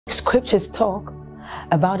Scriptures talk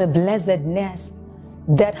about a blessedness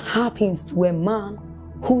that happens to a man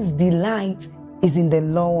whose delight is in the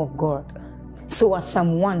law of God. So as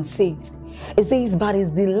Psalm 1 says, it says, but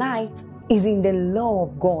his delight is in the law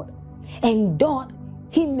of God, and doth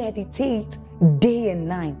he meditate day and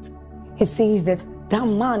night. He says that that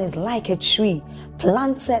man is like a tree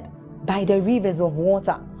planted by the rivers of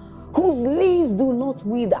water, whose leaves do not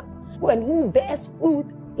wither, and who bears fruit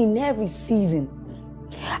in every season.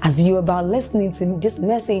 As you're about listening to this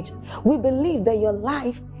message, we believe that your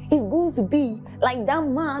life is going to be like that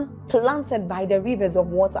man planted by the rivers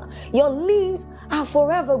of water. Your leaves are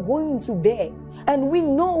forever going to bear. And we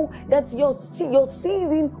know that your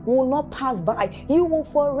season will not pass by. You will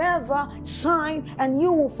forever shine and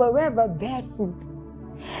you will forever bear fruit.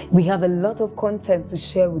 We have a lot of content to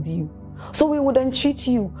share with you. So we would entreat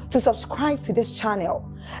you to subscribe to this channel,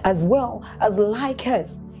 as well as like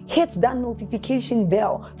us. Hit that notification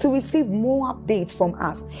bell to receive more updates from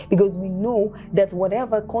us, because we know that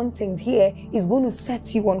whatever content here is going to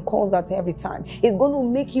set you on course at every time. It's going to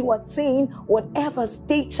make you attain whatever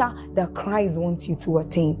stature that Christ wants you to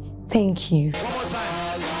attain. Thank you. One more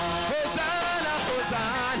time. Hosanna,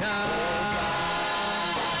 Hosanna.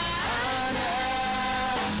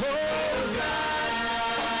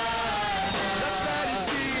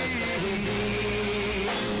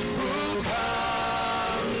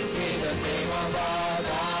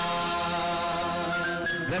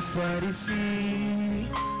 Blessed is he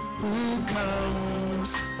who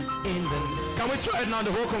comes in the name. Can we try it now,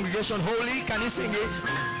 the whole congregation? Holy, can you sing it?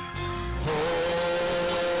 Holy,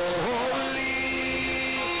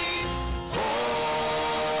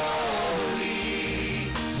 holy,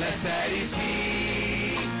 blessed is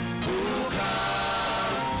he who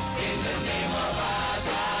comes in the name of our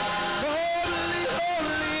God. Holy,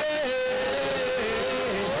 holy,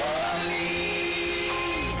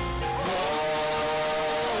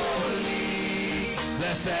 holy,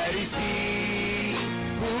 blessed is he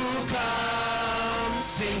who comes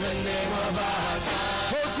in the name of our God.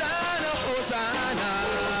 Hosanna, Hosanna,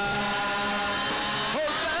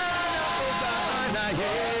 Hosanna, Hosanna,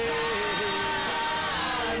 yeah.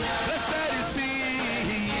 Blessed is he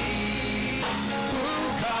who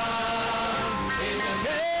comes in the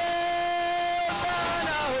name.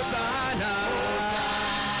 Hosanna, Hosanna,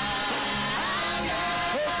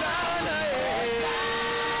 Hosanna, yeah.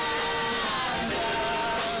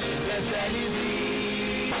 Blessed is he.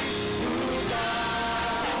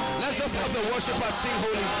 Let's just help the worshipers sing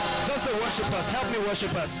holy. Just the worshipers. Help me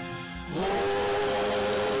worship us. Holy,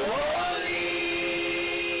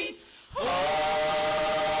 holy,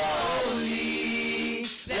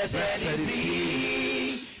 blessed is he.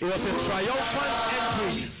 It was a triumphant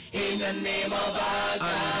entry in the name of our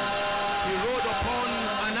God. He rode upon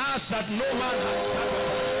an ass that no man had sat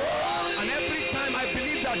upon. And every time I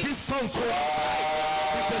believe that this song coincides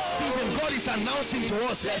with the season, God is announcing to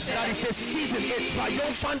us that it's a season, a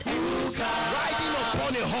triumphant entry, riding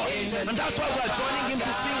upon a horse. And that's why we're joining him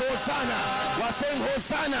to sing Hosanna. We're saying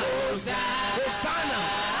Hosanna, Hosanna.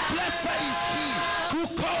 Blessed is he who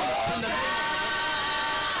comes in the name.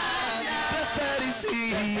 Blessed is he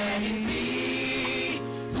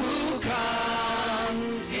who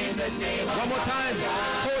comes in the name. One more time.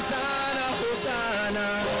 Hosanna, Hosanna.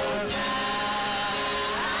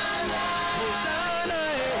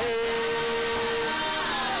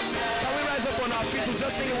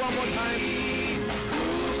 Just sing it one more time.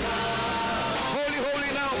 Holy,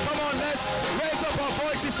 holy now. Come on, let's raise up our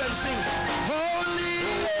voices and sing. Holy,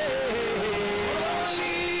 holy,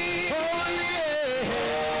 holy,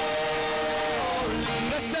 holy.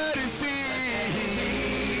 Blessed is he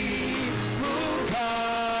who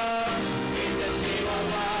comes in the name of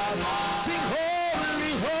our God. Sing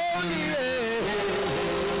holy, holy,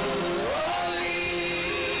 holy.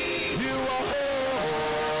 You are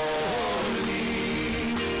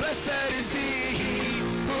blessed is he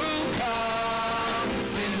who comes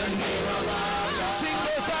in the name of our God. Sing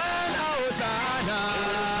Hosanna, Hosanna,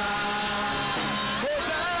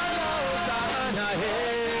 Hosanna, Hosanna,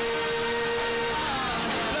 hey.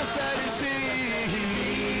 Blessed is he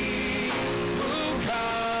who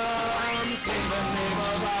comes in the name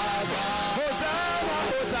of our God. Hosanna,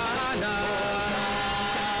 Hosanna,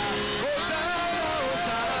 Hosanna,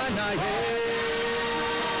 Hosanna, hey.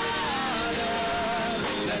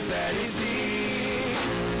 Blessed is he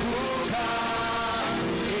who comes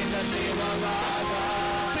in the name of our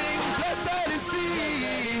God. Sing, blessed is he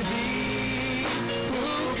who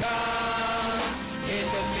comes in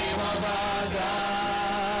the name of our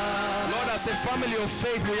God. Lord, as a family of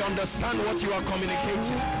faith, we understand what you are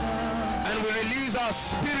communicating, and we release our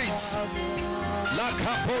spirits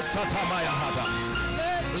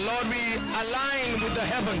Lord, we align with the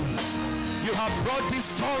heavens. You have brought this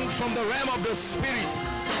song from the realm of the spirit,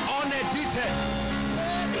 unedited,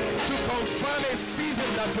 to confirm a season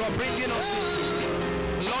that you are bringing us into.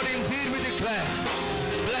 Lord, indeed we declare,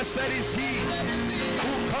 blessed is he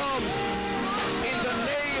who comes in the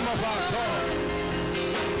name of our God.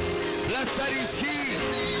 Blessed is he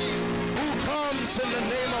who comes in the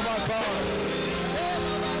name of our God.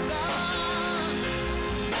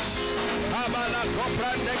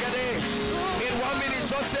 In 1 minute,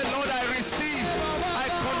 just say, Lord, I receive. I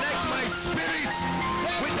connect my spirit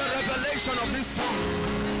with the revelation of this song.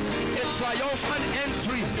 A triumphant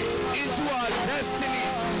entry into our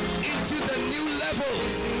destinies, into the new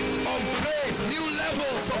levels of grace, new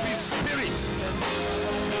levels of his spirit.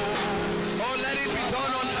 Oh, let it be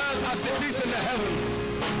done on earth as it is in the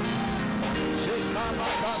heavens.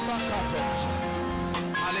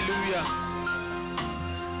 Hallelujah.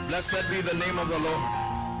 Blessed be the name of the Lord.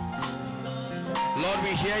 Lord, we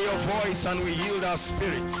hear your voice and we yield our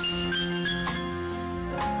spirits.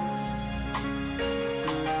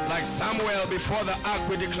 Like Samuel before the ark,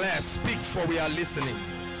 we declare, speak, for we are listening.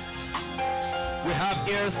 We have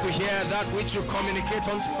ears to hear that which you communicate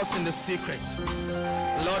unto us in the secret.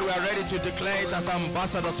 Lord, we are ready to declare it as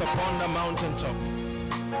ambassadors upon the mountaintop.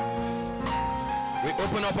 We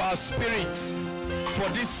open up our spirits for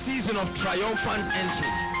this season of triumphant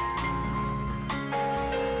entry.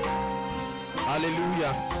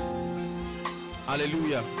 Hallelujah.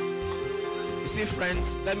 Hallelujah. You see,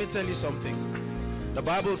 friends, let me tell you something. The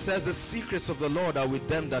Bible says the secrets of the Lord are with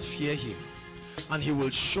them that fear him, and he will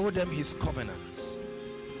show them his covenants.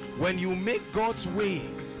 When you make God's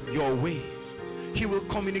ways your way, he will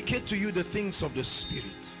communicate to you the things of the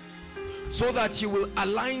spirit, so that you will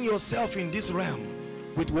align yourself in this realm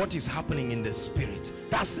with what is happening in the spirit.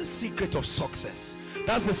 That's the secret of success.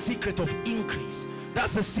 That's the secret of increase.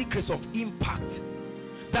 That's the secret of impact.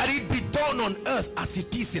 That it be done on earth as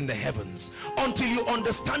it is in the heavens. Until you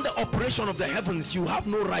understand the operation of the heavens, you have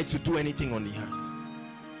no right to do anything on the earth.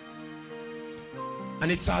 And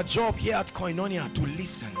it's our job here at Koinonia to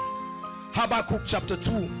listen. Habakkuk chapter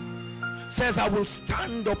 2 says, I will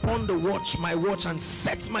stand upon the watch, my watch, and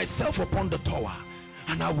set myself upon the tower,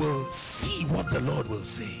 and I will see what the Lord will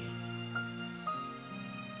say.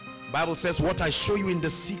 The Bible says, what I show you in the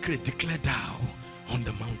secret, declare thou on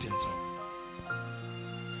the mountaintop.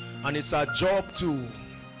 And it's our job to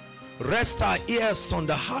rest our ears on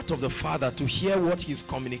the heart of the Father to hear what he's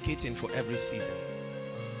communicating for every season.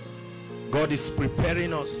 God is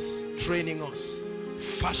preparing us, training us,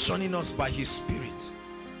 fashioning us by his spirit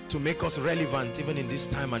to make us relevant even in this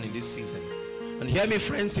time and in this season. And hear me,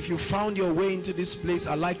 friends, if you found your way into this place,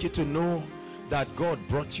 I'd like you to know that God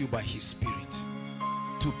brought you by his spirit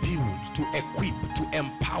to build, to equip, to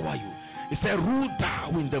empower you. He said, rule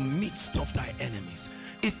thou in the midst of thy enemies.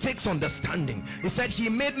 It takes understanding. He said he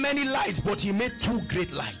made many lights, but he made two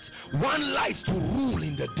great lights. One light to rule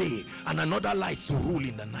in the day, and another light to rule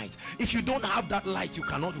in the night. If you don't have that light, you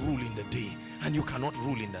cannot rule in the day, and you cannot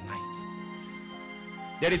rule in the night.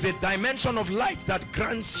 There is a dimension of light that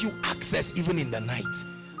grants you access even in the night,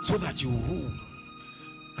 so that you rule.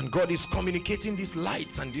 And God is communicating these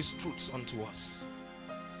lights and these truths unto us.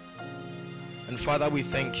 And Father, we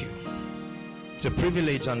thank you. It's a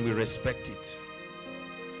privilege and we respect it.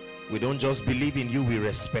 We don't just believe in you, we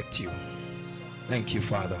respect you. Thank you,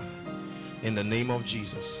 Father. In the name of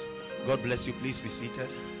Jesus. God bless you. Please be seated.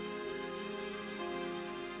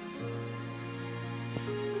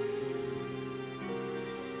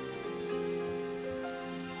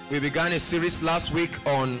 We began a series last week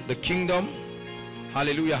on the kingdom.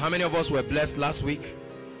 Hallelujah. How many of us were blessed last week?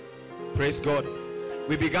 Praise God.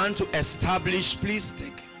 We began to establish, please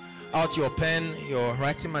take out your pen, your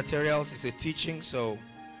writing materials. It's a teaching, so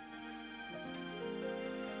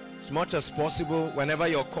as much as possible, whenever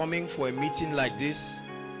you're coming for a meeting like this,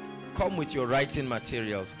 come with your writing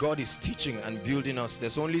materials. God is teaching and building us.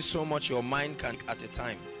 There's only so much your mind can at a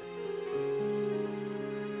time.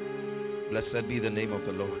 Blessed be the name of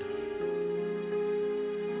the Lord.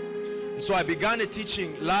 And so I began a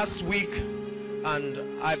teaching last week, and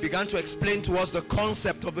I began to explain to us the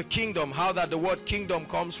concept of the kingdom, how that the word kingdom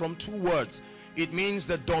comes from two words. It means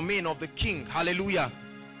the domain of the king. Hallelujah.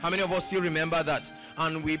 How many of us still remember that?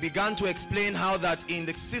 And we began to explain how that in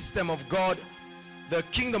the system of God, the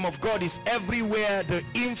kingdom of God is everywhere. The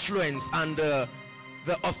influence and the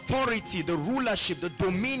authority, the rulership, the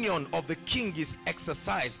dominion of the king is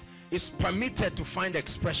exercised, is permitted to find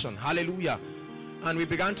expression. Hallelujah. And we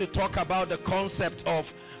began to talk about the concept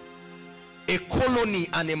of a colony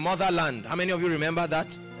and a motherland. How many of you remember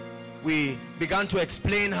that? we began to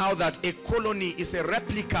explain how that a colony is a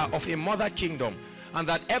replica of a mother kingdom, and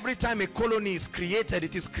that every time a colony is created,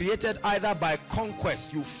 it is created either by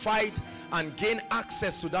conquest, you fight and gain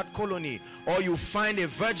access to that colony, or you find a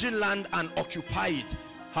virgin land and occupy it.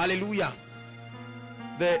 Hallelujah.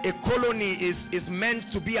 A colony is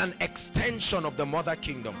meant to be an extension of the mother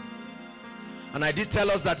kingdom. And I did tell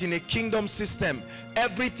us that in a kingdom system,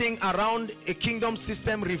 everything around a kingdom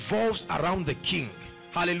system revolves around the king.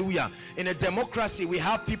 Hallelujah. In a democracy, we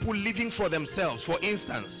have people living for themselves. For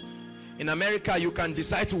instance, in America, you can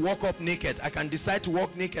decide to walk up naked. I can decide to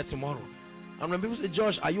walk naked tomorrow. And when people say,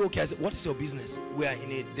 Josh, are you okay? I say, what is your business? We are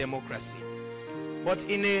in a democracy. But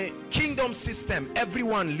in a kingdom system,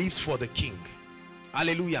 everyone lives for the king.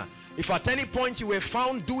 Hallelujah. If at any point you were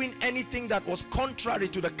found doing anything that was contrary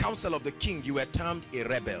to the counsel of the king, you were termed a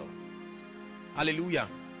rebel. Hallelujah.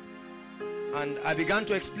 And I began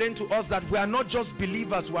to explain to us that we are not just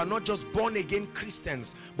believers, we are not just born again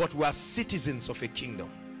Christians, but we are citizens of a kingdom.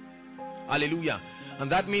 Hallelujah. And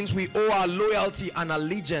that means we owe our loyalty and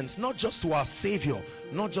allegiance not just to our Savior,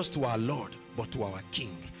 not just to our Lord, but to our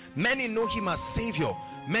King. Many know him as Savior,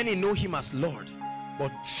 many know him as Lord,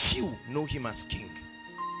 but few know him as King.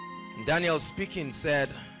 Daniel speaking said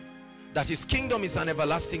that his kingdom is an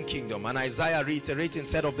everlasting kingdom, and Isaiah reiterating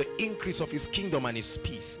said, of the increase of his kingdom and his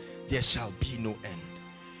peace there shall be no end.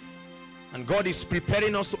 And God is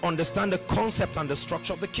preparing us to understand the concept and the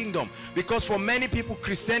structure of the kingdom, because for many people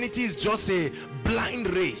Christianity is just a blind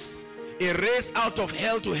race, a race out of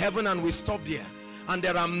hell to heaven, and we stop there. And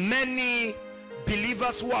there are many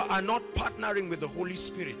believers who are not partnering with the Holy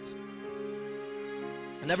Spirit.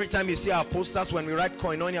 And every time you see our posters, when we write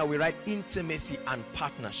koinonia, we write intimacy and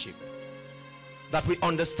partnership. That we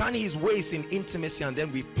understand his ways in intimacy and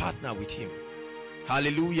then we partner with him.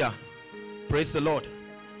 Hallelujah. Praise the Lord.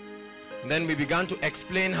 And then we began to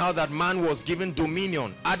explain how that man was given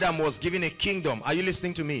dominion. Adam was given a kingdom. Are you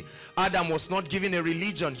listening to me? Adam was not given a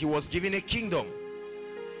religion. He was given a kingdom.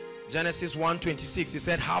 Genesis 1:26, he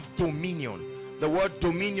said, have dominion. The word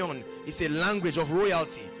dominion is a language of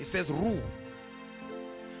royalty. It says rule.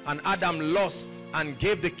 And Adam lost and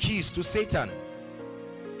gave the keys to Satan.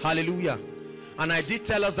 Hallelujah. And I did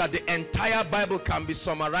tell us that the entire Bible can be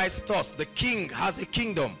summarized thus: the king has a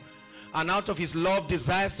kingdom, and out of his love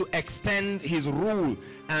desires to extend his rule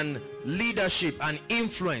and leadership and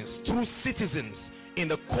influence through citizens in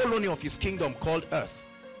the colony of his kingdom called earth.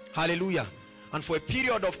 Hallelujah. And for a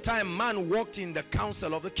period of time, man walked in the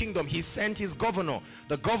counsel of the kingdom. He sent his governor.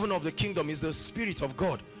 The governor of the kingdom is the Spirit of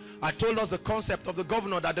God. I told us the concept of the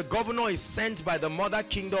governor, that the governor is sent by the mother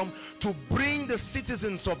kingdom to bring the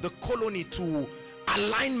citizens of the colony to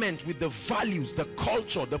alignment with the values, the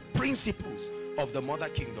culture, the principles of the mother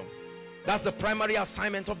kingdom. That's the primary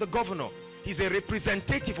assignment of the governor. He's a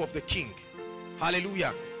representative of the king.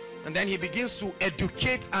 Hallelujah. And then he begins to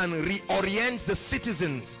educate and reorient the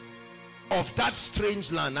citizens of that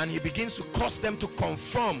strange land, and he begins to cause them to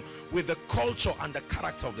conform with the culture and the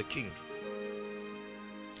character of the king.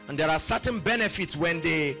 And there are certain benefits when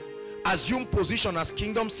they assume position as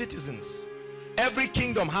kingdom citizens. Every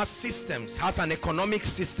kingdom has systems, has an economic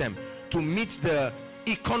system to meet the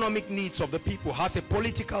economic needs of the people, has a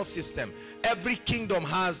political system. Every kingdom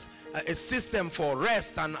has a system for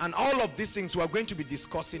rest and all of these things. We are going to be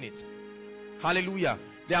discussing it. Hallelujah.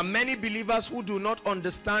 There are many believers who do not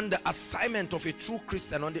understand the assignment of a true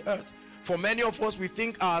Christian on the earth. For many of us, we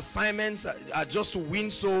think our assignments are just to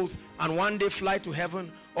win souls and one day fly to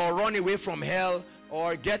heaven, or run away from hell,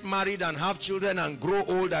 or get married and have children and grow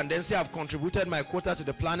old and then say, I've contributed my quota to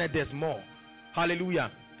the planet, there's more.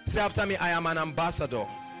 Hallelujah. Say after me, I am an ambassador,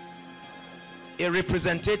 a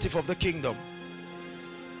representative of the kingdom.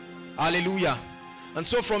 Hallelujah. And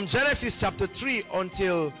so from Genesis chapter 3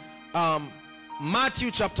 until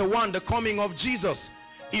Matthew chapter 1, the coming of Jesus,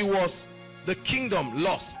 it was the kingdom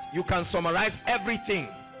lost. You can summarize everything.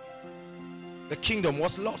 The kingdom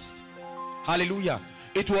was lost. Hallelujah.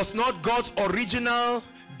 It was not God's original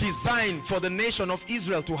design for the nation of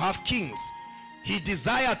Israel to have kings. He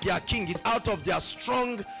desired their king. It's out of their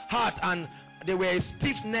strong heart, and they were a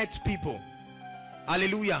stiff-necked people.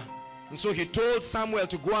 Hallelujah. And so he told Samuel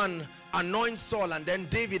to go and anoint Saul, and then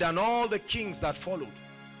David and all the kings that followed.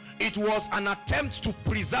 It was an attempt to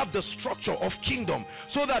preserve the structure of kingdom,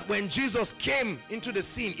 so that when Jesus came into the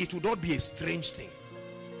scene, it would not be a strange thing.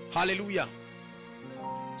 Hallelujah.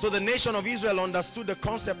 So the nation of Israel understood the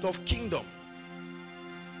concept of kingdom.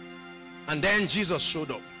 And then Jesus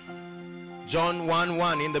showed up. John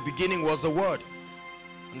 1:1, in the beginning was the Word,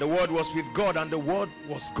 and the Word was with God, and the Word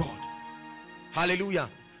was God. Hallelujah.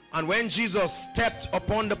 And when Jesus stepped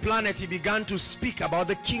upon the planet, he began to speak about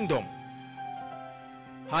the kingdom.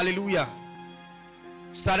 Hallelujah.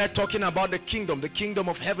 Started talking about the kingdom. The kingdom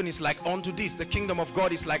of heaven is like unto this. The kingdom of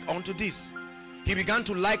God is like unto this. He began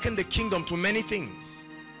to liken the kingdom to many things.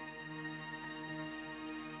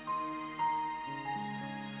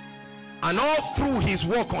 And all through his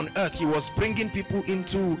work on earth, he was bringing people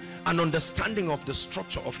into an understanding of the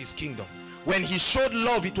structure of his kingdom. When he showed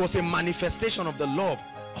love, it was a manifestation of the love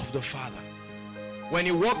of the Father. When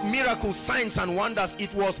he worked miracles, signs and wonders,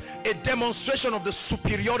 it was a demonstration of the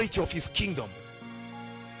superiority of his kingdom.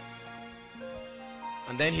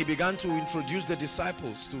 And then he began to introduce the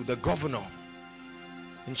disciples to the governor.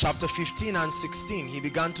 In chapter 15 and 16, he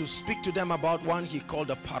began to speak to them about one he called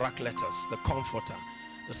the Paracletus, the comforter,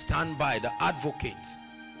 the standby, the advocate,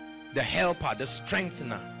 the helper, the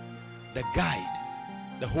strengthener, the guide,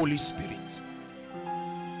 the Holy Spirit.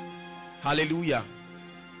 Hallelujah.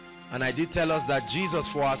 And I did tell us that Jesus,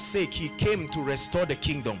 for our sake, he came to restore the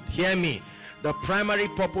kingdom. Hear me. The primary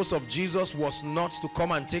purpose of Jesus was not to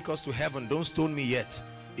come and take us to heaven. Don't stone me yet.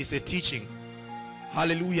 It's a teaching.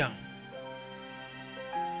 Hallelujah.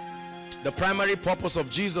 The primary purpose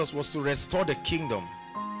of Jesus was to restore the kingdom.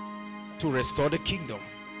 To restore the kingdom.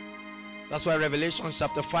 That's why Revelation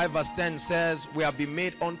chapter 5 verse 10 says, we have been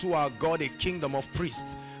made unto our God a kingdom of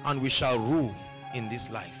priests, and we shall rule in this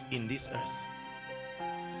life, in this earth.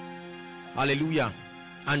 Hallelujah.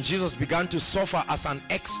 And Jesus began to suffer as an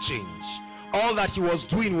exchange. All that he was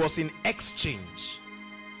doing was in exchange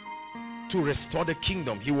to restore the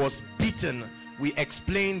kingdom. He was beaten. We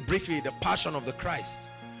explained briefly the passion of the Christ,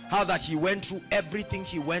 how that he went through everything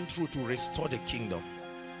he went through to restore the kingdom.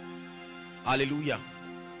 Hallelujah.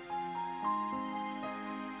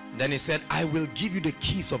 Then he said, I will give you the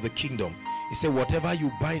keys of the kingdom. He said, whatever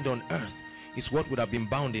you bind on earth is what would have been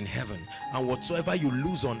bound in heaven, and whatsoever you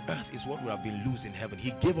lose on earth is what would have been loose in heaven.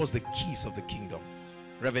 He gave us the keys of the kingdom.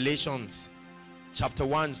 Revelations chapter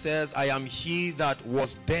 1 says, I am he that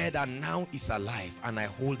was dead and now is alive, and I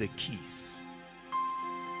hold the keys.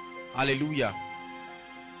 Hallelujah.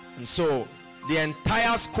 And so the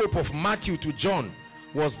entire scope of Matthew to John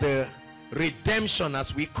was the redemption,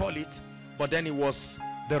 as we call it, but then it was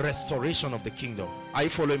the restoration of the kingdom. Are you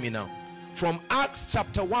following me now? From Acts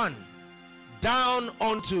chapter 1 down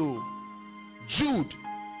onto Jude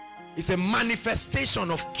is a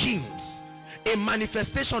manifestation of kings, a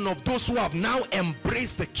manifestation of those who have now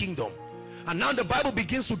embraced the kingdom. And now the Bible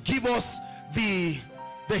begins to give us the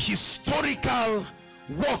historical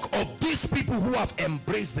work of these people who have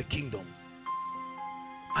embraced the kingdom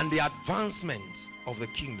and the advancement of the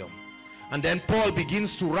kingdom. And then Paul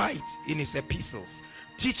begins to write in his epistles,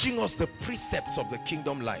 teaching us the precepts of the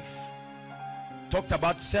kingdom life. Talked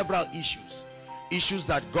about several issues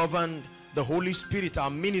that govern the Holy Spirit, our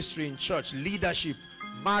ministry in church, leadership,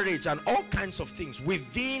 marriage, and all kinds of things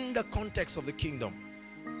within the context of the kingdom.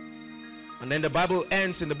 And then the Bible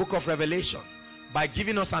ends in the book of Revelation by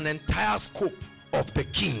giving us an entire scope of the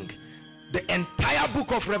king. The entire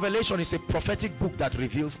book of Revelation is a prophetic book that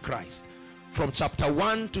reveals Christ from chapter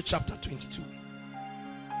 1 to chapter 22.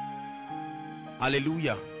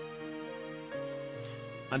 Hallelujah.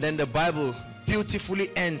 And then the Bible beautifully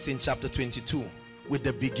ends in chapter 22 with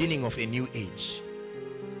the beginning of a new age.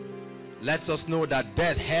 Lets us know that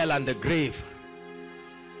death, hell, and the grave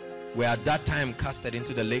were at that time casted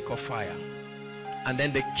into the lake of fire. And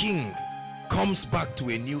then the king comes back to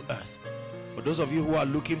a new earth. For those of you who are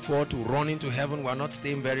looking forward to running to heaven, we're not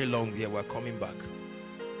staying very long there. We're coming back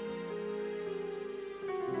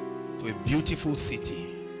to a beautiful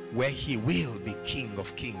city where he will be King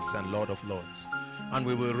of kings and Lord of lords, and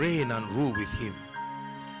we will reign and rule with him.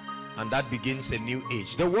 And that begins a new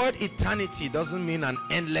age. The word eternity doesn't mean an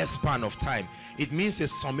endless span of time. It means a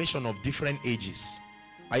summation of different ages.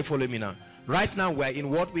 Are you following me now? Right now we're in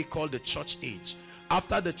what we call the church age.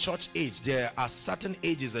 After the church age, there are certain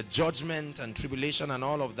ages, a judgment and tribulation and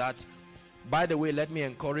all of that. By the way, let me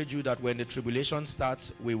encourage you that when the tribulation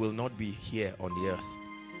starts, we will not be here on the earth.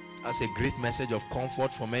 That's a great message of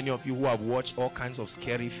comfort for many of you who have watched all kinds of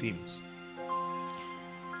scary films.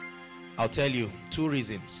 I'll tell you 2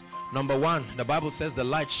 reasons. Number 1, the Bible says the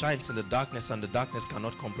light shines in the darkness and the darkness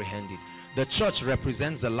cannot comprehend it. The church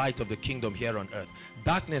represents the light of the kingdom here on earth.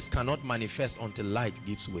 Darkness cannot manifest until light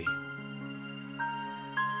gives way.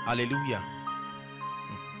 Hallelujah.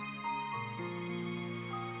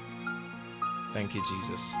 Thank you,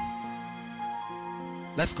 Jesus.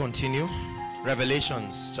 Let's continue.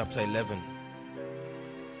 Revelations chapter 11.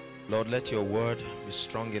 Lord, let your word be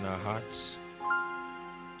strong in our hearts.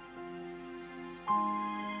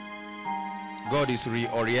 God is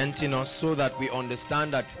reorienting us so that we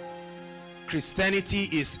understand that Christianity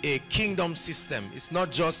is a kingdom system. It's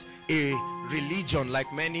not just a religion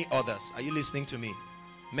like many others. Are you listening to me?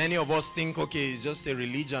 Many of us think, okay, it's just a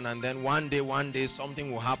religion, and then one day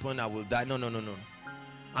something will happen, I will die. No, no, no, no.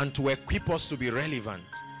 And to equip us to be relevant.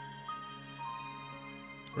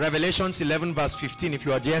 Revelations 11 verse 15. If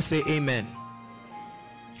you are there, say amen.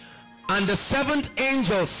 And the seventh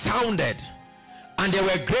angel sounded, and there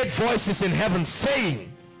were great voices in heaven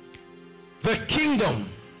saying, the kingdom,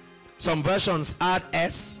 some versions add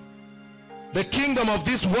S, the kingdom of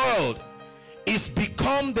this world is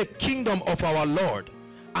become the kingdom of our Lord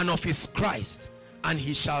and of his Christ, and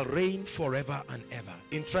he shall reign forever and ever.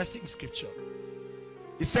 Interesting scripture.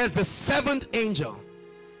 It says the seventh angel.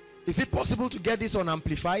 Is it possible to get this on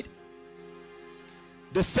amplified?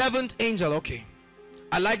 The seventh angel, okay.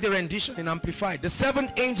 I like the rendition in amplified. The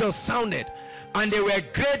seventh angel sounded, and there were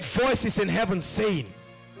great voices in heaven saying,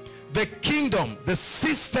 the kingdom, the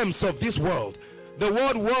systems of this world. The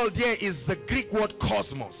word world here is the Greek word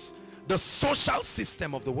cosmos, the social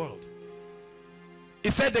system of the world.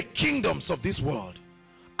 It said the kingdoms of this world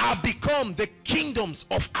are become the kingdoms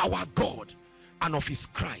of our God and of his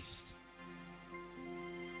Christ,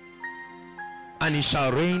 and he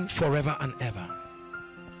shall reign forever and ever.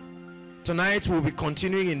 Tonight we'll be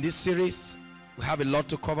continuing in this series. We have a lot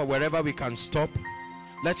to cover. Wherever we can stop,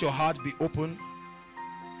 let your heart be open.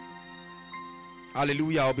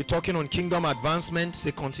 Hallelujah. I'll be talking on kingdom advancement. It's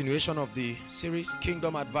a continuation of the series,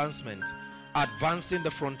 kingdom advancement, advancing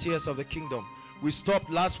the frontiers of the kingdom. We stopped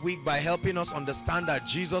last week by helping us understand that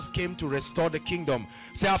Jesus came to restore the kingdom.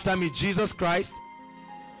 Say after me, Jesus Christ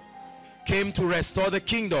came to restore the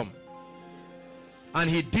kingdom, and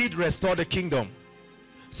he did restore the kingdom.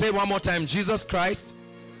 Say one more time, Jesus Christ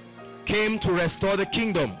came to restore the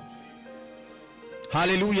kingdom.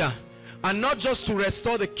 Hallelujah. And not just to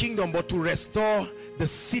restore the kingdom, but to restore the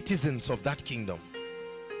citizens of that kingdom.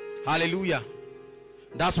 Hallelujah.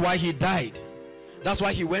 That's why he died. That's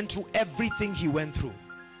why he went through everything he went through.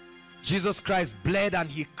 Jesus Christ bled and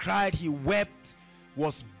he cried, he wept,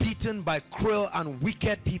 was beaten by cruel and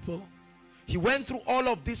wicked people. He went through all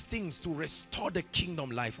of these things to restore the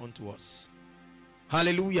kingdom life unto us.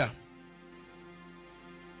 Hallelujah.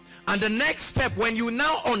 And the next step, when you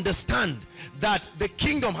now understand that the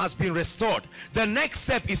kingdom has been restored, the next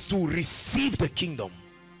step is to receive the kingdom.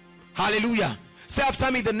 Hallelujah. Say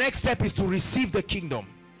after me, the next step is to receive the kingdom.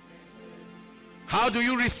 How do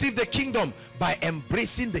you receive the kingdom? By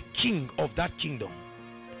embracing the king of that kingdom.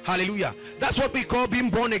 Hallelujah. That's what we call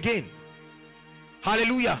being born again.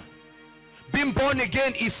 Hallelujah. Being born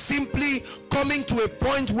again is simply coming to a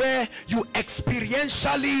point where you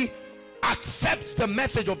experientially accept the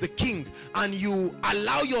message of the king, and you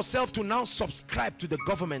allow yourself to now subscribe to the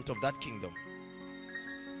government of that kingdom.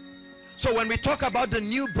 So when we talk about the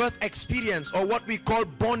new birth experience, or what we call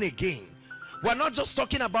born again, we're not just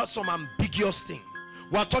talking about some ambiguous thing.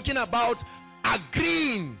 We're talking about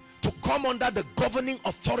agreeing to come under the governing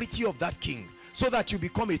authority of that king, so that you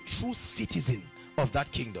become a true citizen of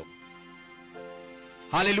that kingdom.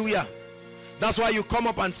 Hallelujah. That's why you come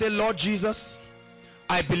up and say, Lord Jesus,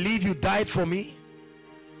 I believe you died for me.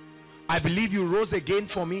 I believe you rose again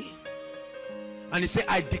for me. And you say,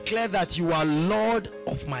 I declare that you are Lord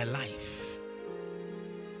of my life.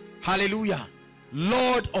 Hallelujah.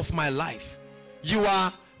 Lord of my life. You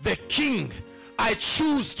are the king. I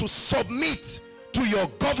choose to submit to your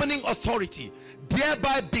governing authority,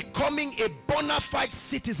 thereby becoming a bona fide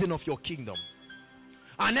citizen of your kingdom.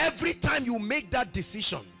 And every time you make that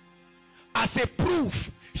decision, as a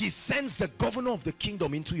proof, he sends the governor of the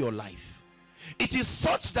kingdom into your life. It is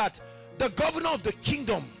such that the governor of the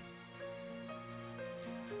kingdom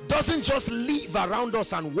doesn't just live around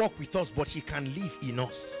us and walk with us, but he can live in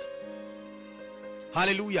us.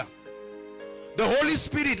 Hallelujah. The Holy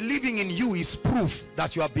Spirit living in you is proof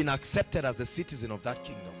that you have been accepted as the citizen of that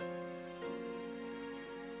kingdom.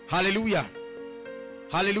 Hallelujah.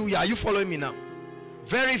 Hallelujah. Are you following me now?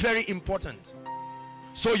 Very, very important.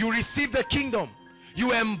 So you receive the kingdom.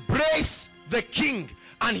 You embrace the king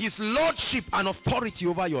and his lordship and authority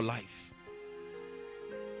over your life.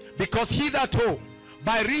 Because hitherto,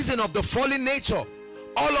 by reason of the fallen nature,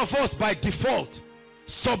 all of us by default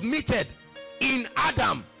submitted in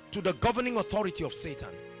Adam to the governing authority of Satan.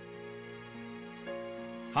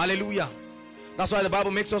 Hallelujah. That's why the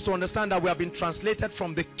Bible makes us to understand that we have been translated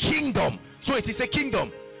from the kingdom. So it is a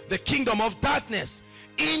kingdom. The kingdom of darkness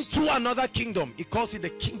into another kingdom. He calls it the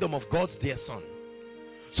kingdom of God's dear son.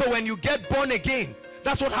 So when you get born again,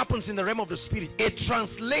 that's what happens in the realm of the spirit. A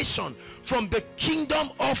translation from the kingdom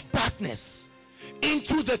of darkness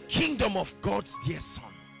into the kingdom of God's dear son.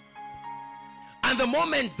 And the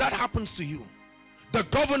moment that happens to you, the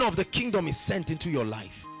governor of the kingdom is sent into your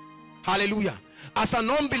life. Hallelujah. As an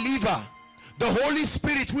unbeliever, the Holy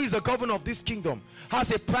Spirit, who is the governor of this kingdom,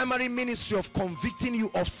 has a primary ministry of convicting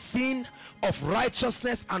you of sin, of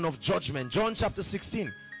righteousness, and of judgment. John chapter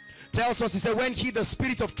 16 tells us, he said, when he, the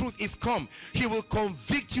Spirit of truth, is come, he will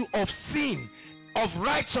convict you of sin, of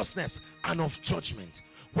righteousness, and of judgment.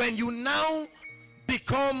 When you now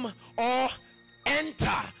become or enter,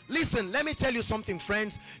 listen, let me tell you something,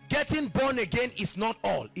 friends. Getting born again is not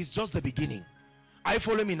all, it's just the beginning. Are you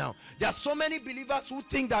following me now? There are so many believers who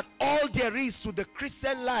think that all there is to the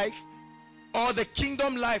Christian life, or the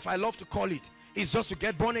kingdom life, I love to call it, is just to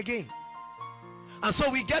get born again. And so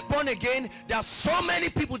we get born again. There are so many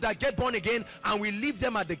people that get born again, and we leave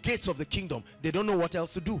them at the gates of the kingdom. They don't know what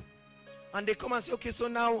else to do. And they come and say, okay, so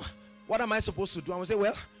now what am I supposed to do? And we say,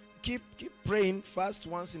 well, keep praying, fast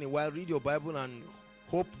once in a while, read your Bible, and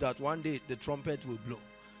hope that one day the trumpet will blow.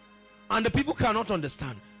 And the people cannot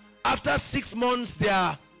understand. After 6 months, they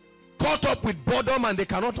are caught up with boredom, and they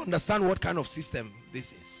cannot understand what kind of system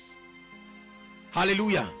this is.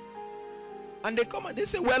 Hallelujah. And they come and they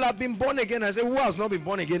say, well, I've been born again. I say, who has not been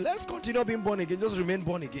born again? Let's continue being born again. Just remain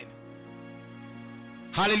born again.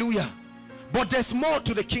 Hallelujah. But there's more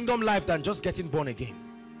to the kingdom life than just getting born again.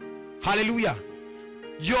 Hallelujah.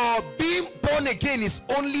 Your being born again is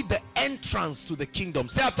only the entrance to the kingdom.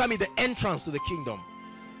 Say after me, the entrance to the kingdom.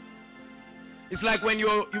 It's like when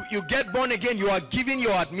you get born again, you are given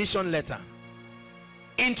your admission letter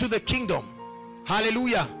into the kingdom.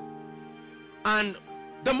 Hallelujah. And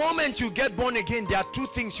the moment you get born again, there are two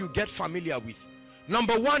things you get familiar with.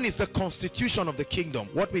 Number one is the constitution of the kingdom,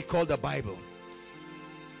 what we call the Bible.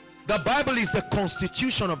 The Bible is the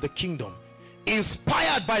constitution of the kingdom,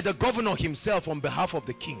 inspired by the governor himself on behalf of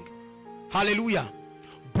the king. Hallelujah.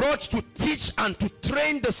 Brought to teach and to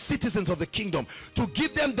train the citizens of the kingdom, to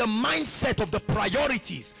give them the mindset of the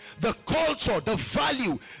priorities, the culture, the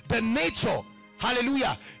value, the nature.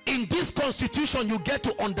 Hallelujah. In this constitution, you get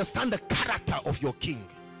to understand the character of your king.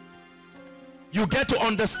 You get to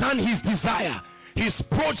understand his desire, his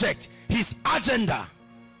project, his agenda.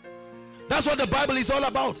 That's what the Bible is all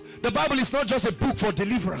about. The Bible is not just a book for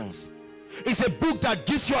deliverance. It's a book that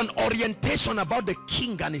gives you an orientation about the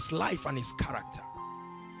king and his life and his character.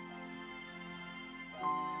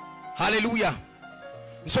 Hallelujah.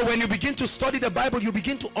 So when you begin to study the Bible, you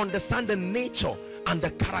begin to understand the nature and the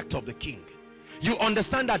character of the king. You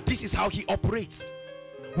understand that this is how he operates.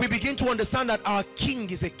 We begin to understand that our king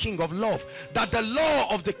is a king of love, that the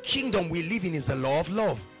law of the kingdom we live in is the law of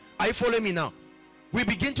love. Are you following me now? We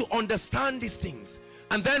begin to understand these things,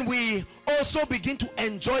 and then we also begin to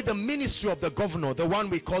enjoy the ministry of the governor, the one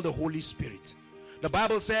we call the Holy Spirit. The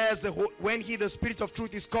Bible says that when he, the Spirit of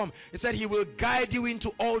truth, is come, it said he will guide you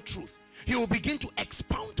into all truth. He will begin to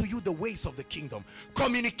expound to you the ways of the kingdom,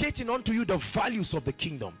 communicating unto you the values of the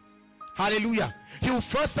kingdom. Hallelujah. He will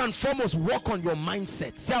first and foremost work on your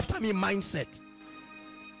mindset. Say after me, mindset.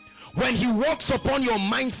 When he works upon your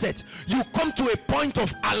mindset, you come to a point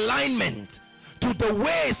of alignment to the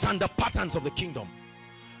ways and the patterns of the kingdom.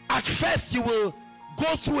 At first, you will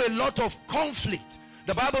go through a lot of conflict.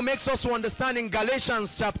 The Bible makes us to understand in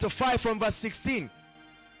Galatians chapter 5 from verse 16.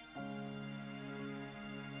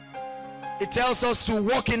 It tells us to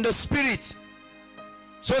walk in the Spirit,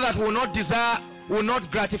 so that we will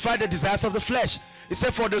not gratify the desires of the flesh. It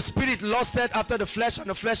said, for the Spirit lusted after the flesh, and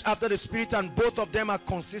the flesh after the Spirit, and both of them are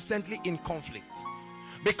consistently in conflict,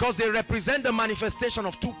 because they represent the manifestation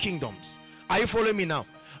of two kingdoms. Are you following me now?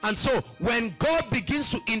 And so when God begins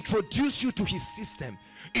to introduce you to his system,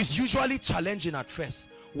 it's usually challenging at first.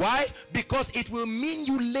 Why? Because it will mean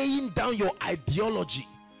you laying down your ideology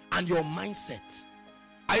and your mindset.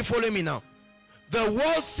 Are you following me now? The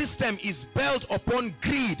world system is built upon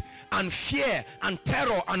greed and fear and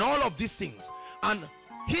terror and all of these things. And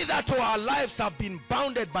hitherto our lives have been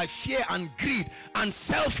bounded by fear and greed and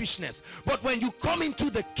selfishness. But when you come into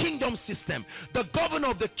the kingdom system, the governor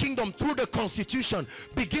of the kingdom through the constitution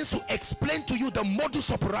begins to explain to you the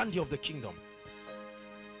modus operandi of the kingdom.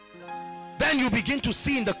 Then you begin to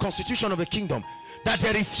see in the constitution of the kingdom that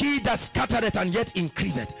there is he that scattereth and yet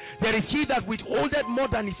increaseth. There is he that withholdeth more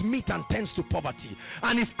than his meat and tends to poverty,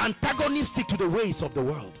 and is antagonistic to the ways of the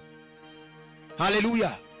world.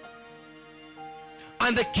 Hallelujah.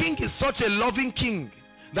 And the king is such a loving king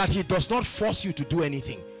that he does not force you to do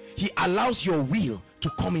anything. He allows your will to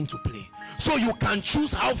come into play, so you can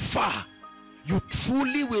choose how far you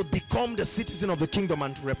truly will become the citizen of the kingdom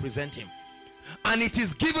and to represent him. And it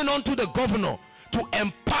is given unto the governor to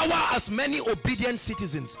empower empower as many obedient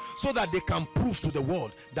citizens so that they can prove to the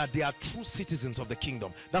world that they are true citizens of the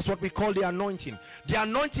kingdom. That's what we call the anointing. The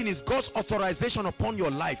anointing is God's authorization upon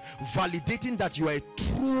your life, validating that you are a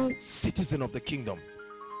true citizen of the kingdom.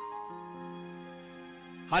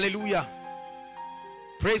 Hallelujah.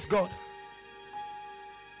 Praise God.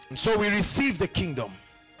 And so we receive the kingdom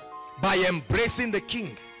by embracing the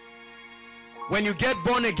king. When you get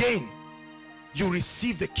born again, you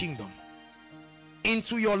receive the kingdom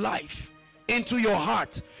into your life, into your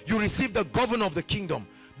heart. You receive the governor of the kingdom,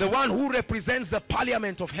 the one who represents the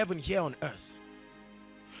parliament of heaven here on earth.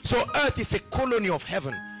 So earth is a colony of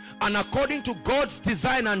heaven, and according to God's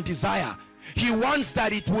design and desire, he wants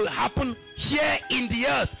that it will happen here in the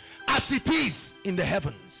earth as it is in the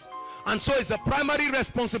heavens. And so it's the primary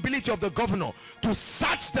responsibility of the governor to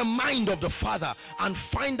search the mind of the Father and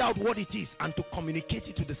find out what it is and to communicate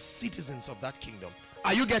it to the citizens of that kingdom.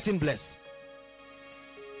 Are you getting blessed?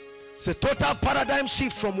 It's a total paradigm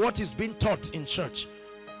shift from what is being taught in church.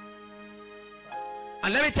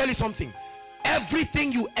 And let me tell you something.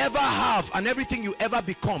 Everything you ever have and everything you ever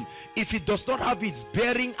become, if it does not have its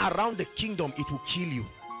bearing around the kingdom, it will kill you.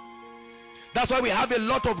 That's why we have a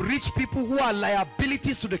lot of rich people who are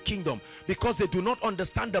liabilities to the kingdom, because they do not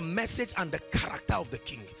understand the message and the character of the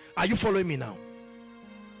king. Are you following me now?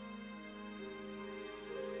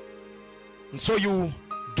 And so you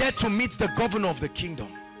get to meet the governor of the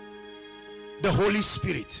kingdom, the Holy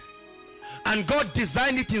Spirit. And God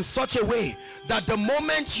designed it in such a way that the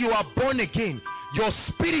moment you are born again, your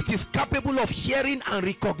spirit is capable of hearing and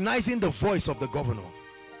recognizing the voice of the governor.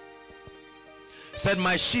 He said,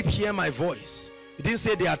 my sheep hear my voice. He didn't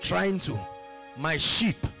say they are trying to. My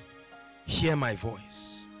sheep hear my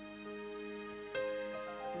voice.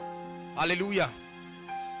 Hallelujah.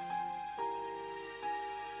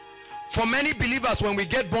 For many believers, when we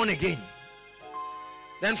get born again,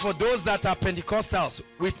 then for those that are Pentecostals,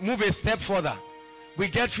 we move a step further. We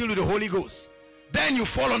get filled with the Holy Ghost. Then you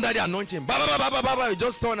fall under the anointing. You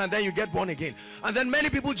just turn and then you get born again. And then many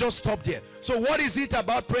people just stop there. So what is it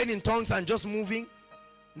about praying in tongues and just moving?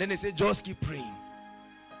 Then they say, just keep praying.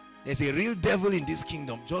 There's a real devil in this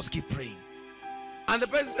kingdom. Just keep praying. And the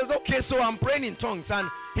person says, okay, so I'm praying in tongues. And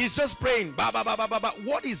he's just praying.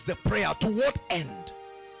 What is the prayer? To what end?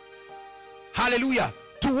 Hallelujah.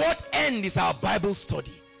 To what end is our Bible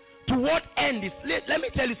study? To what end is, let me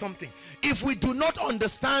tell you something. If we do not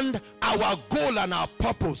understand our goal and our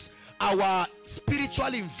purpose, our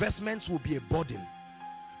spiritual investments will be a burden.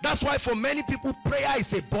 That's why for many people, prayer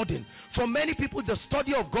is a burden. For many people, the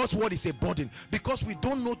study of God's word is a burden, because we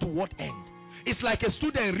don't know to what end. It's like a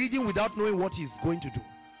student reading without knowing what he's going to do.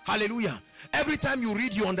 Hallelujah. Every time you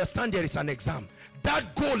read, you understand there is an exam.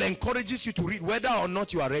 That goal encourages you to read whether or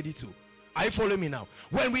not you are ready to. Are you following me now?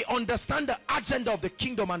 When we understand the agenda of the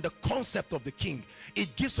kingdom and the concept of the king,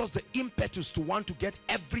 it gives us the impetus to want to get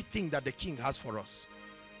everything that the king has for us.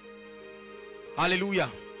 Hallelujah.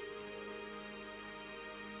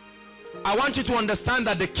 I want you to understand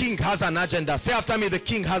that the king has an agenda. Say after me, the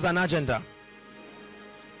king has an agenda.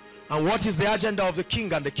 And what is the agenda of the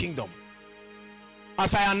king and the kingdom?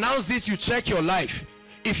 As I announce this, you check your life.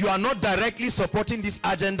 If you are not directly supporting this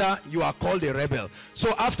agenda, you are called a rebel.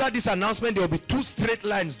 So after this announcement, there will be two straight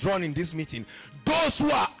lines drawn in this meeting. Those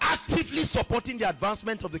who are actively supporting the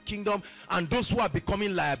advancement of the kingdom, and those who are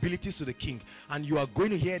becoming liabilities to the king. And you are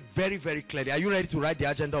going to hear it very, very clearly. Are you ready to write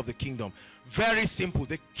the agenda of the kingdom? Very simple.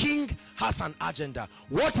 The king has an agenda.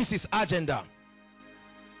 What is his agenda?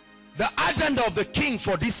 The agenda of the king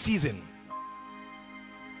for this season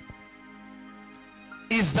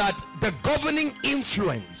is that the governing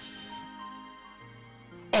influence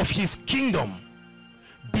of his kingdom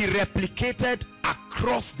be replicated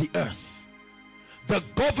across the earth. The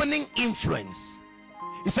governing influence,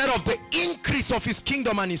 he said, of the increase of his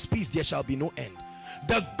kingdom and his peace there shall be no end.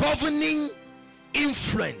 The governing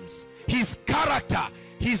influence, his character,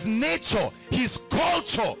 his nature, his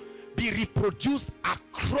culture be reproduced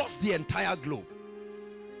across the entire globe.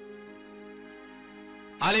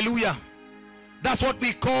 Hallelujah. That's what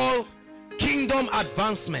we call kingdom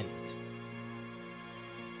advancement.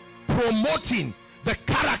 Promoting the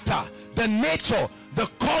character, the nature, the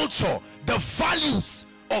culture, the values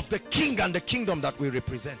of the king and the kingdom that we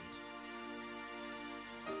represent.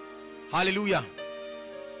 Hallelujah.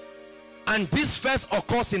 And this first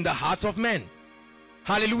occurs in the hearts of men.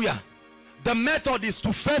 Hallelujah. The method is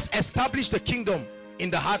to first establish the kingdom in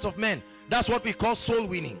the hearts of men. That's what we call soul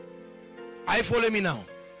winning. Are you following me now?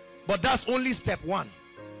 But that's only step one.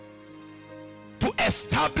 To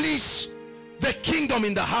establish the kingdom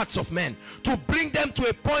in the hearts of men, to bring them to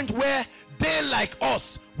a point where they, like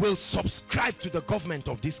us, will subscribe to the government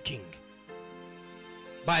of this king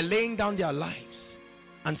by laying down their lives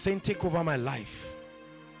and saying, take over my life.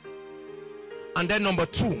 And then number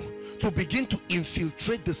two, to begin to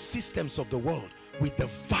infiltrate the systems of the world with the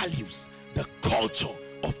values, the culture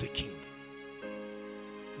of the king.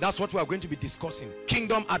 That's what we are going to be discussing.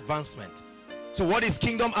 Kingdom advancement. So what is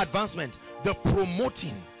kingdom advancement? The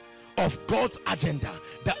promoting of God's agenda,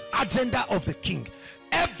 the agenda of the king.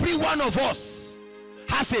 Every one of us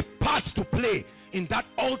has a part to play in that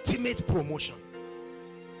ultimate promotion.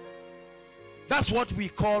 That's what we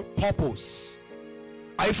call purpose.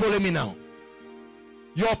 Are you following me now?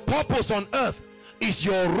 Your purpose on earth is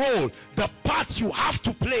your role, the part you have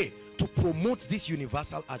to play to promote this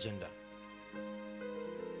universal agenda.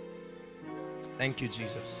 Thank you,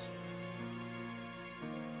 Jesus.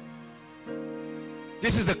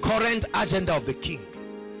 This is the current agenda of the king.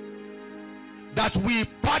 That we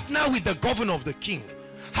partner with the governor of the king,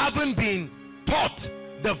 having been taught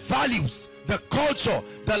the values, the culture,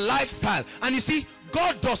 the lifestyle. And you see,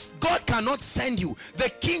 God cannot send you, the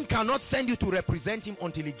king cannot send you to represent him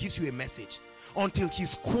until he gives you a message, until he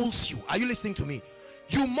schools you. Are you listening to me?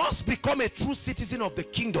 You must become a true citizen of the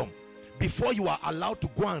kingdom before you are allowed to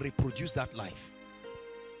go and reproduce that life.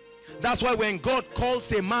 That's why when God calls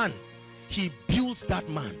a man, he builds that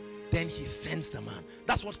man, then he sends the man.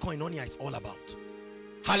 That's what koinonia is all about.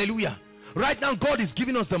 Hallelujah. Right now, God is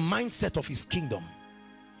giving us the mindset of his kingdom,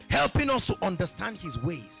 helping us to understand his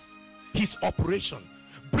ways, his operation,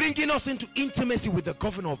 bringing us into intimacy with the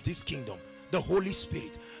governor of this kingdom, the Holy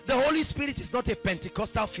Spirit. The Holy Spirit is not a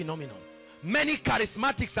Pentecostal phenomenon. Many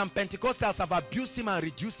charismatics and Pentecostals have abused him and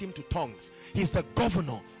reduced him to tongues. He's the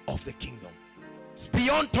governor of the kingdom. It's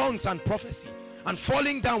beyond tongues and prophecy and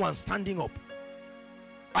falling down and standing up.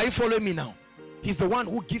 Are you following me now? He's the one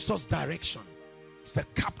who gives us direction. He's the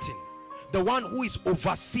captain, the one who is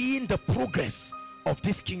overseeing the progress of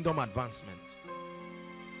this kingdom advancement.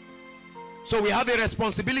 So we have a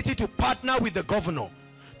responsibility to partner with the governor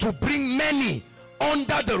to bring many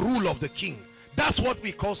under the rule of the king. That's what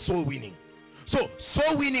we call soul winning. So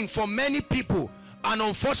soul winning for many people, and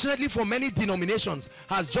unfortunately for many denominations,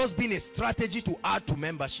 has just been a strategy to add to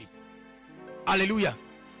membership. Hallelujah.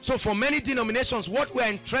 So for many denominations, what we are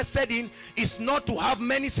interested in is not to have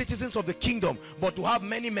many citizens of the kingdom, but to have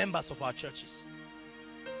many members of our churches.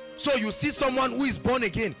 So you see someone who is born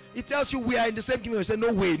again, it tells you we are in the same kingdom. You say,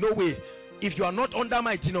 no way, no way. If you are not under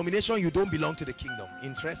my denomination, you don't belong to the kingdom.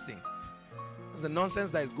 Interesting. That's the nonsense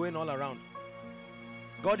that is going all around.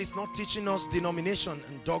 God is not teaching us denomination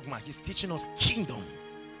and dogma. He's teaching us kingdom.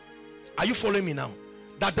 Are you following me now?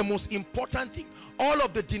 That the most important thing, all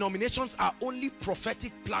of the denominations are only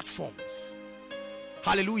prophetic platforms.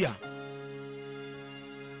 Hallelujah.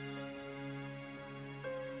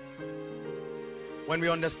 When we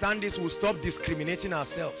understand this, we'll stop discriminating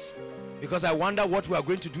ourselves. Because I wonder what we are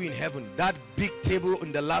going to do in heaven. That big table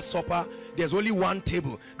in the Last Supper, there's only one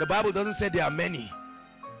table. The Bible doesn't say there are many.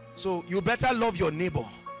 So you better love your neighbor.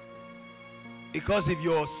 Because if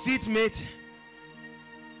your seatmate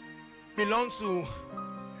belongs to...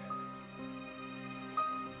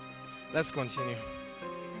 Let's continue.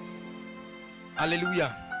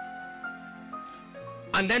 Hallelujah.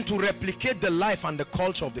 And then to replicate the life and the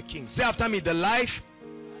culture of the king. Say after me, the life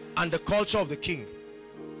and the culture of the king.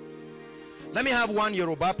 Let me have one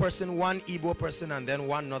Yoruba person, one Igbo person, and then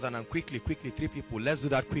one Northern. And quickly, 3 people. Let's do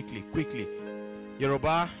that quickly.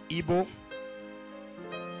 Yoruba, Igbo.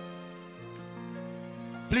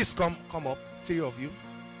 Please come up, 3 of you.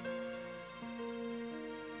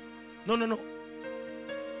 No.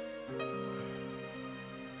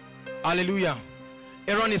 Hallelujah.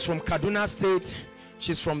 Aaron is from Kaduna State.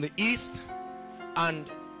 She's from the east. And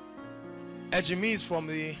Ejimi is from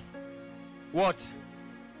the what?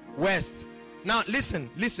 West. Now listen.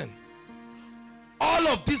 All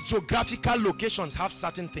of these geographical locations have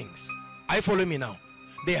certain things. Are you following me now?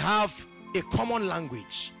 They have a common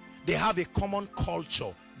language. They have a common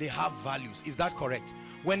culture. They have values. Is that correct?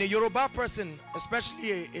 When a Yoruba person,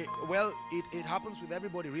 especially well, it happens with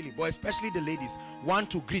everybody really, but especially the ladies,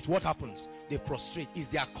 want to greet, what happens? They prostrate. It's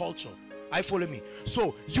their culture. I follow me.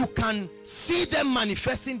 So you can see them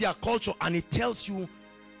manifesting their culture, and it tells you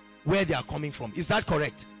where they are coming from. Is that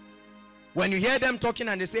correct? When you hear them talking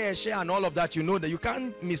and they say Eshe and all of that, you know that you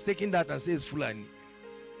can't mistake that and say it's Fulani.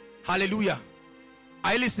 Hallelujah.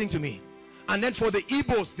 Are you listening to me? And then for the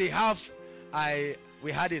Igbos, they have,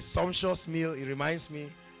 we had a sumptuous meal. It reminds me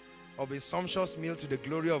of a sumptuous meal to the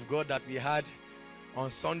glory of God that we had on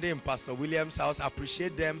Sunday in Pastor William's house. I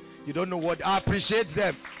appreciate them. You don't know what, I appreciate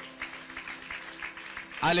them.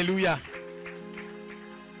 Hallelujah.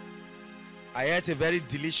 I ate a very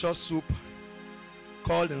delicious soup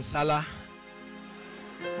called nsala.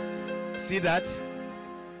 See that?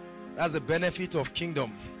 That's the benefit of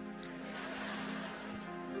kingdom.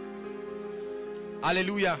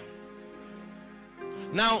 Hallelujah.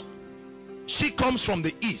 Now, she comes from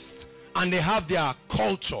the east, and they have their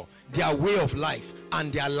culture, their way of life,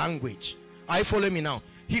 and their language. Are you following me now?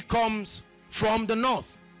 He comes from the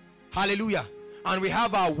north. Hallelujah. And we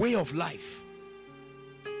have our way of life.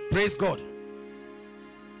 Praise God.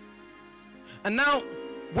 And now,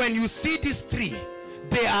 when you see these three,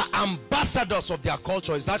 they are ambassadors of their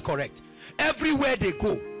culture. Is that correct? Everywhere they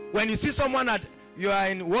go, when you see someone at, you are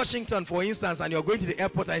in Washington, for instance, and you're going to the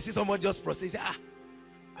airport, and you see someone just proceed, ah,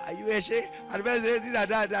 are you a sheikh? And then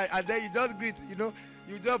you just greet, you know,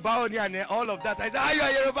 you just bow on you and all of that. I say, ah, you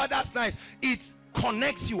are Yoruba, that's nice. It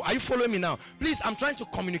connects you. Are you following me now? Please, I'm trying to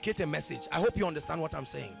communicate a message. I hope you understand what I'm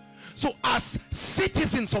saying. So as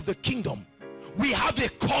citizens of the kingdom, we have a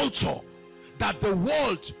culture that the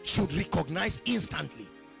world should recognize instantly.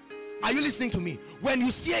 Are you listening to me? When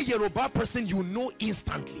you see a Yoruba person, you know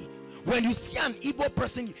instantly. When you see an Igbo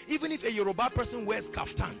person, even if a Yoruba person wears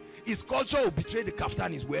kaftan, his culture will betray the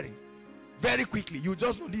kaftan he's wearing. Very quickly, you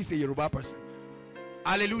just know this is a Yoruba person.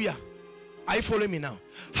 Hallelujah. Are you following me now?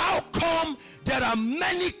 How come there are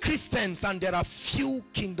many Christians and there are few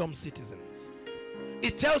kingdom citizens?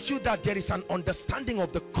 It tells you that there is an understanding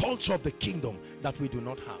of the culture of the kingdom that we do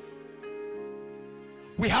not have.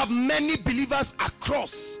 We have many believers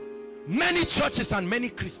across many churches and many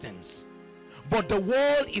Christians, but the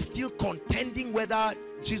world is still contending whether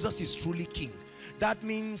Jesus is truly king. That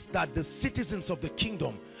means that the citizens of the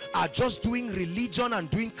kingdom are just doing religion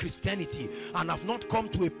and doing Christianity and have not come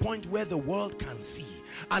to a point where the world can see.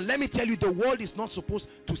 And let me tell you, the world is not supposed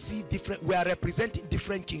to see different. We are representing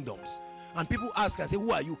different kingdoms. And people ask, I say,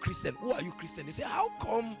 who are you, Christian? Who are you, Christian? They say, how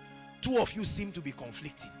come two of you seem to be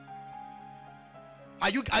conflicting? Are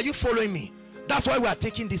you following me? That's why we are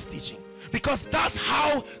taking this teaching, because that's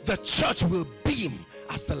how the church will beam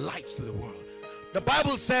as the light to the world. The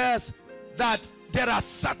Bible says that there are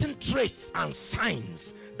certain traits and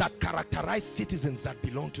signs that characterize citizens that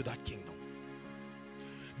belong to that kingdom.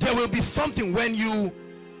 There will be something when you,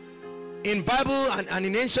 in Bible and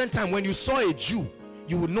in ancient time, when you saw a Jew,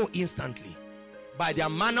 you would know instantly by their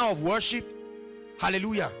manner of worship.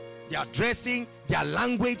 Hallelujah. Their dressing, their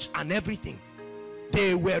language and everything.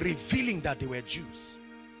 They were revealing that they were Jews.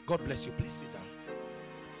 God bless you. Please sit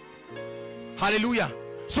down. Hallelujah.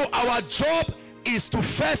 So our job is to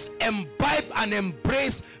first imbibe and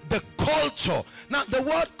embrace the culture. Now, the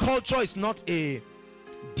word culture is not a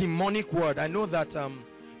demonic word. I know that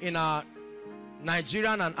in our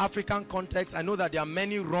Nigerian and African context, I know that there are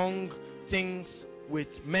many wrong things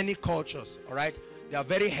with many cultures. All right. There are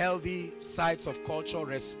very healthy sides of culture,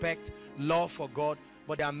 respect, love for God.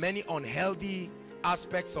 But there are many unhealthy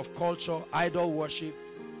aspects of culture, idol worship,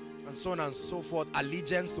 and so on and so forth,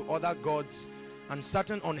 allegiance to other gods, and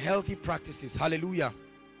certain unhealthy practices. Hallelujah.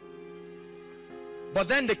 But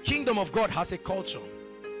then the kingdom of God has a culture.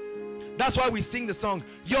 That's why we sing the song,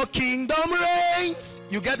 your kingdom reigns.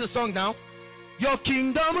 You get the song now? Your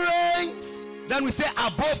kingdom reigns. Then we say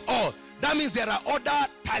above all. That means there are other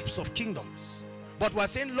types of kingdoms, but we're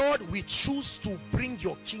saying, Lord, we choose to bring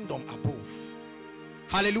your kingdom above.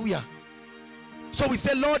 Hallelujah. So we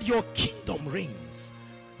say, Lord, your kingdom reigns.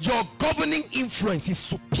 Your governing influence is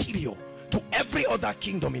superior to every other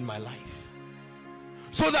kingdom in my life.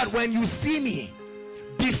 So that when you see me,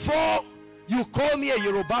 before you call me a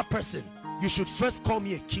Yoruba person, you should first call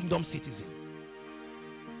me a kingdom citizen.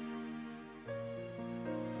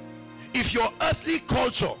 If your earthly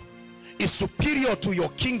culture is superior to your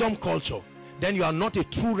kingdom culture, then you are not a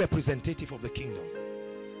true representative of the kingdom.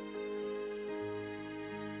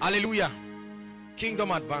 Hallelujah.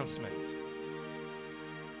 Kingdom advancement.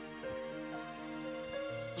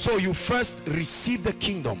 So you first receive the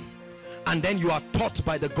kingdom, and then you are taught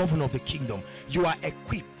by the governor of the kingdom. You are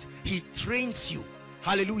equipped. He trains you.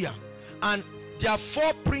 Hallelujah. And there are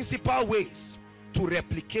four principal ways to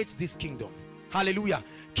replicate this kingdom. Hallelujah.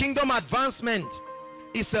 Kingdom advancement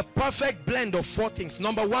is a perfect blend of four things.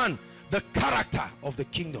 Number one, the character of the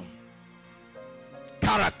kingdom.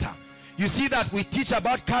 Character. You see that we teach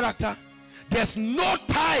about character. There's no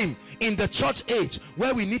time in the church age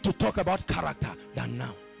where we need to talk about character than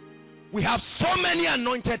now. We have so many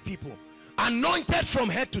anointed people, anointed from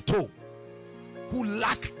head to toe, who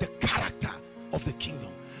lack the character of the kingdom.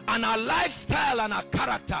 And our lifestyle and our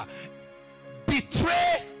character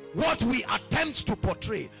betray what we attempt to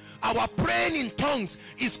portray. Our praying in tongues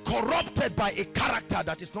is corrupted by a character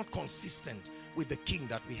that is not consistent with the king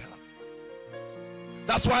that we have.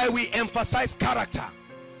 That's why we emphasize character.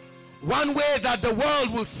 One way that the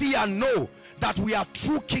world will see and know that we are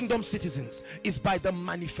true kingdom citizens is by the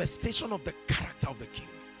manifestation of the character of the king.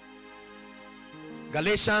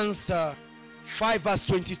 Galatians 5 verse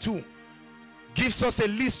 22 gives us a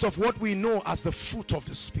list of what we know as the fruit of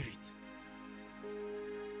the Spirit.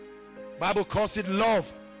 Bible calls it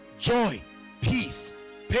love, joy, peace,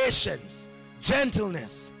 patience,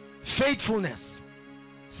 gentleness, faithfulness,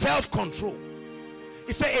 self-control.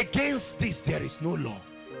 It says against this there is no law.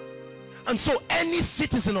 And so any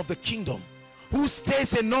citizen of the kingdom who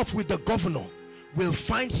stays enough with the governor will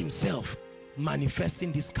find himself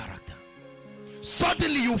manifesting this character.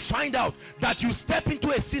 Suddenly you find out that you step into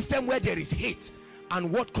a system where there is hate,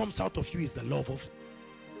 and what comes out of you is the love of.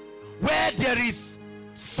 Where there is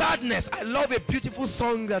sadness, I love a beautiful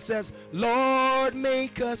song that says, Lord,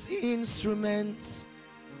 make us instruments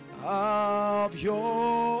of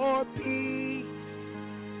your peace.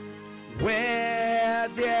 Where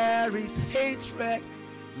there is hatred,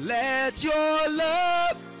 let your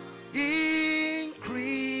love increase.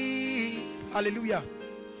 Hallelujah.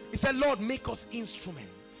 He said, Lord, make us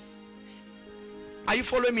instruments. Are you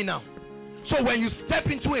following me now? So when you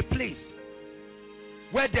step into a place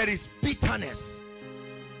where there is bitterness,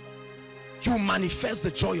 you manifest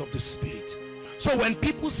the joy of the Spirit. So when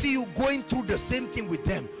people see you going through the same thing with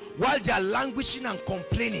them, while they are languishing and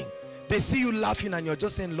complaining, they see you laughing and you're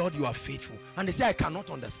just saying, Lord, you are faithful. And they say, I cannot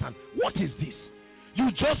understand. What is this?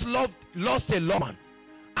 You just lost a loved one.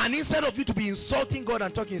 And instead of you to be insulting God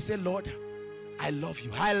and talking, you say, Lord, I love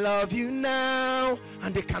you. I love you now.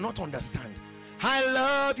 And they cannot understand. I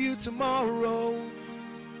love you tomorrow.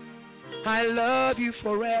 I love you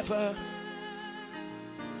forever.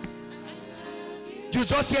 You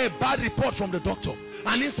just hear a bad report from the doctor.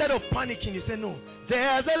 And instead of panicking, you say, no,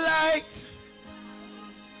 there's a light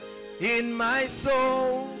in my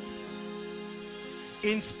soul.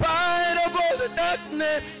 In spite of all the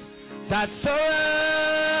darkness that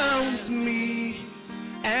surrounds me,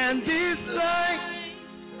 and this light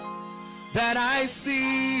that I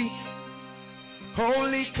see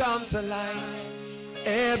only comes alive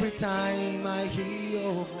every time I hear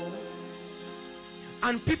your voice.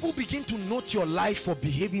 And people begin to note your life for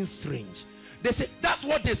behaving strange. They say, that's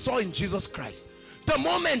what they saw in Jesus Christ. The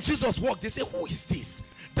moment Jesus walked, they say, who is this?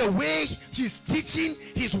 The way he's teaching,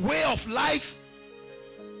 his way of life.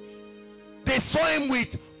 They saw him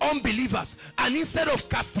with unbelievers, and instead of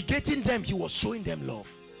castigating them, he was showing them love.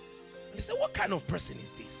 They said, what kind of person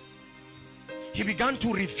is this? He began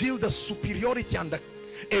to reveal the superiority and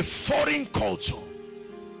a foreign culture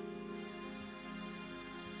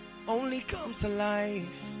only comes alive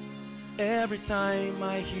every time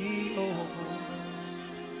I hear your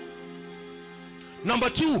voice. Number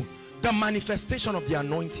two, the manifestation of the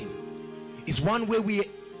anointing is one way we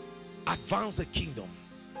advance the kingdom.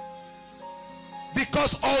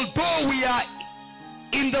 Because although we are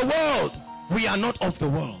in the world, we are not of the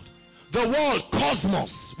world. The world,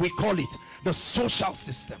 cosmos, we call it, the social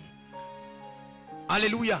system.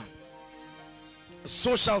 Hallelujah. The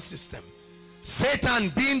social system. Satan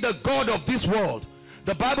being the god of this world,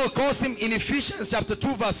 the Bible calls him in Ephesians chapter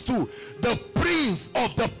 2 verse 2, the prince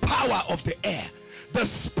of the power of the air, the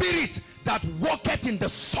spirit that walketh in the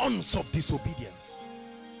sons of disobedience.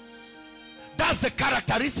 That's the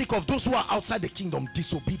characteristic of those who are outside the kingdom: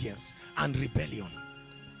 disobedience and rebellion.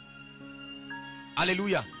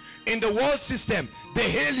 Hallelujah. In the world system, they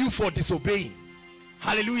hail you for disobeying.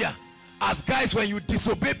 Hallelujah. As guys, when you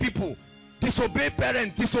disobey people, disobey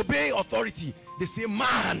parents, disobey authority, they say,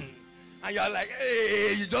 man. And you're like,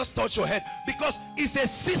 hey, you just touch your head. Because it's a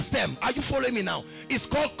system. Are you following me now? It's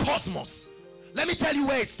called cosmos. Let me tell you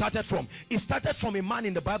where it started from. It started from a man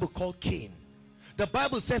in the Bible called Cain. The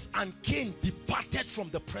Bible says, and Cain departed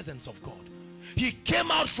from the presence of God. He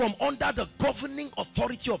came out from under the governing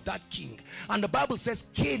authority of that king. And the Bible says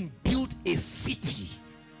Cain built a city,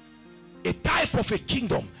 a type of a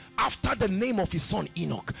kingdom, after the name of his son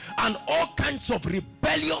Enoch. And all kinds of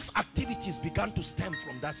rebellious activities began to stem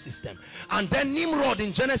from that system. And then Nimrod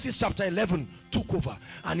in Genesis chapter 11 took over.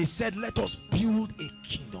 And he said, let us build a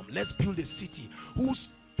kingdom. Let's build a city whose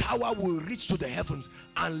tower will reach to the heavens,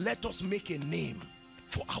 and let us make a name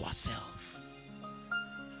for ourselves.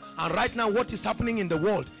 And right now what is happening in the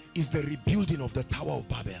world is the rebuilding of the Tower of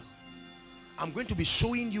Babel. I'm going to be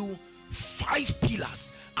showing you 5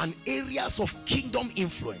 pillars and areas of kingdom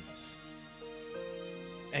influence.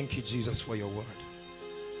 Thank you, Jesus, for your word.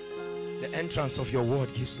 The entrance of your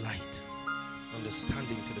word gives light,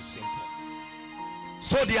 understanding to the simple.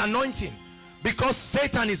 So the anointing, because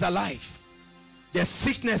Satan is alive, there's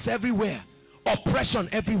sickness everywhere. oppression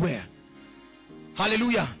everywhere.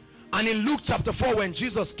 Hallelujah. And in Luke chapter 4, when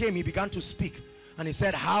Jesus came, he began to speak. And he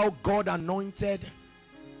said how God anointed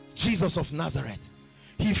Jesus of Nazareth.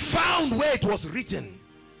 He found where it was written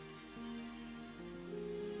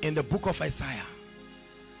in the book of Isaiah.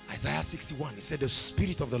 Isaiah 61, he said, the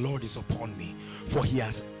Spirit of the Lord is upon me, for he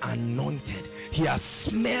has anointed, he has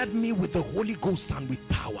smeared me with the Holy Ghost and with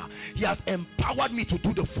power. He has empowered me to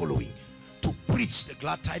do the following: to preach the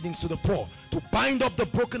glad tidings to the poor, to bind up the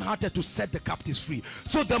brokenhearted, to set the captives free.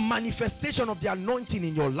 So the manifestation of the anointing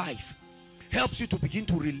in your life helps you to begin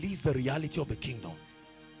to release the reality of the kingdom.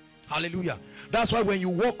 Hallelujah. That's why when you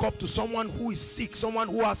walk up to someone who is sick, someone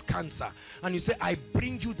who has cancer, and you say, I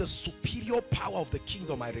bring you the superior power of the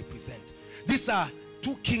kingdom I represent. These are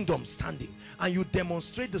two kingdoms standing, and you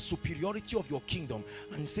demonstrate the superiority of your kingdom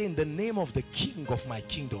and say, in the name of the king of my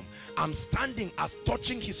kingdom, I'm standing as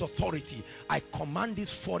touching his authority. I command this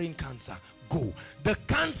foreign cancer, go. The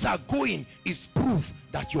cancer going is proof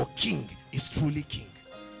that your king is truly king.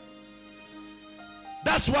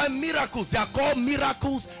 That's why miracles, they are called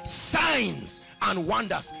miracles, signs and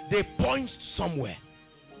wonders. They point somewhere.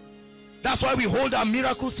 That's why we hold our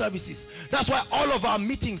miracle services. That's why all of our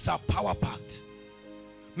meetings are power packed.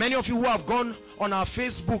 Many of you who have gone on our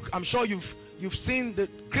Facebook, I'm sure you've seen the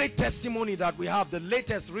great testimony that we have, the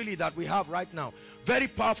latest really that we have right now. Very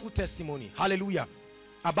powerful testimony. Hallelujah.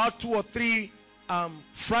 About 2 or 3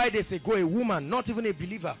 Fridays ago, a woman, not even a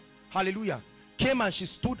believer, hallelujah, came and she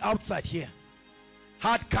stood outside here.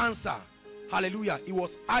 Had cancer. Hallelujah. It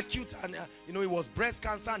was acute, and it was breast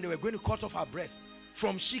cancer, and they were going to cut off her breast.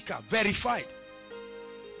 From Shika, verified.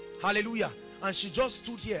 Hallelujah. And she just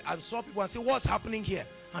stood here and saw people and said, what's happening here?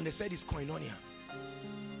 And they said, it's koinonia.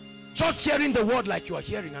 Just hearing the word like you are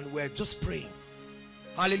hearing, and we're just praying.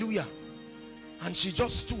 Hallelujah. And she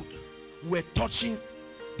just stood. We're touching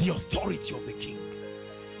the authority of the king.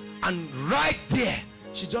 And right there,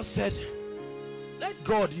 she just said, let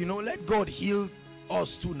God, let God heal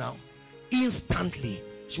us too now. Instantly,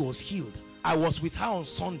 she was healed. I was with her on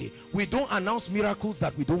Sunday. We don't announce miracles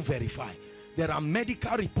that we don't verify. There are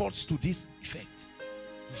medical reports to this effect.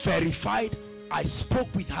 Verified. I spoke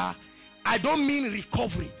with her. I don't mean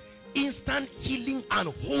recovery. Instant healing and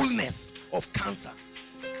wholeness of cancer.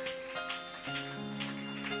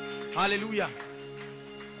 Hallelujah.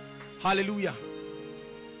 Hallelujah.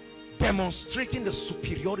 Demonstrating the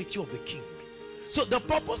superiority of the king. So the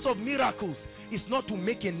purpose of miracles is not to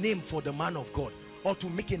make a name for the man of God or to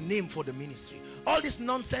make a name for the ministry. All this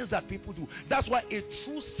nonsense that people do. That's why a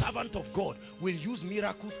true servant of God will use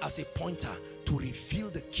miracles as a pointer to reveal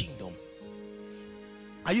the kingdom.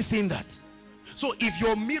 Are you seeing that? So if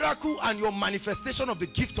your miracle and your manifestation of the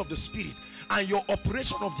gift of the Spirit and your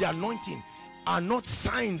operation of the anointing are not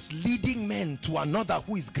signs leading men to another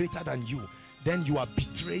who is greater than you, then you are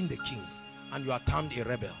betraying the king and you are termed a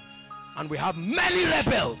rebel. And we have many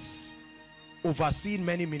rebels overseeing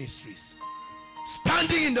many ministries,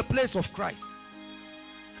 standing in the place of Christ,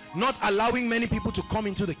 not allowing many people to come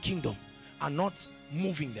into the kingdom and not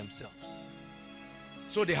moving themselves.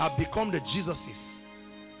 So they have become the Jesuses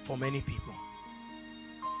for many people.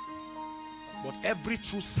 But every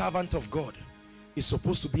true servant of God is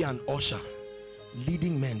supposed to be an usher,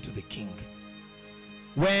 leading men to the king.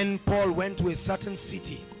 When Paul went to a certain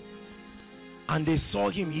city and they saw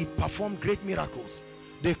him, he performed great miracles.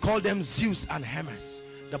 They called them Zeus and Hermes.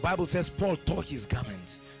 The Bible says Paul tore his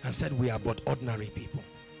garment and said, we are but ordinary people.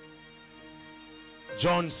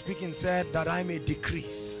 John speaking said that I may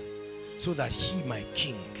decrease so that he, my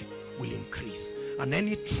king, will increase. And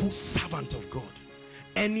any true servant of God,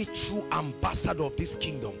 any true ambassador of this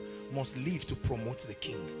kingdom must live to promote the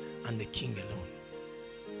king and the king alone.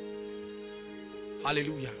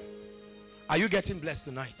 Hallelujah. Are you getting blessed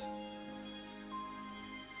tonight?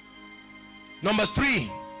 Number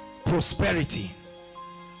 3, prosperity.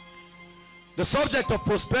 The subject of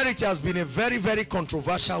prosperity has been a very, very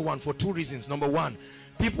controversial one for 2 reasons. Number 1,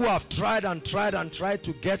 people have tried and tried and tried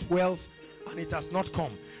to get wealth and it has not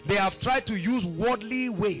come. They have tried to use worldly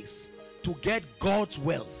ways to get God's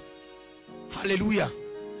wealth. Hallelujah.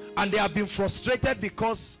 And they have been frustrated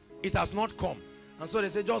because it has not come. And so they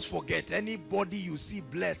say, just forget. Anybody you see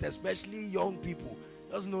blessed, especially young people,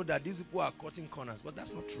 just know that these people are cutting corners. But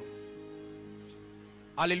that's not true.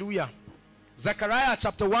 Hallelujah. Zechariah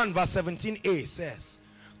chapter 1 verse 17a says,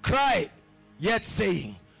 cry yet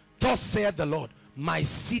saying, thus saith the Lord, my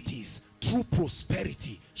cities through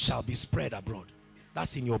prosperity shall be spread abroad.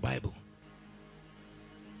 That's in your Bible.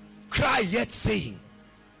 Cry yet saying,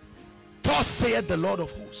 thus saith the Lord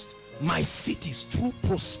of hosts, my cities through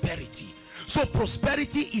prosperity. So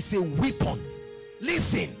prosperity is a weapon.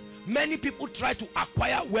 Listen, Many people try to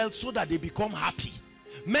acquire wealth so that they become happy.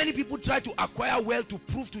 Many people try to acquire wealth to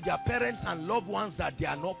prove to their parents and loved ones that they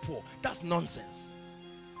are not poor. That's nonsense.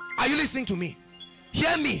 Are you listening to me?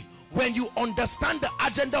 Hear me. When you understand the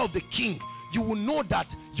agenda of the king, you will know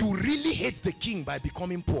that you really hate the king by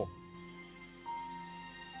becoming poor.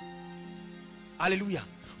 Hallelujah.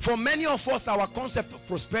 For many of us, our concept of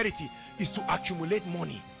prosperity is to accumulate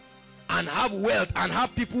money and have wealth and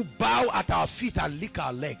have people bow at our feet and lick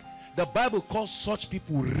our leg. The Bible calls such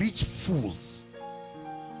people rich fools.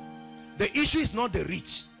 The issue is not the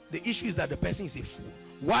rich. The issue is that the person is a fool.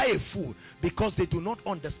 Why a fool? Because they do not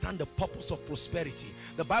understand the purpose of prosperity.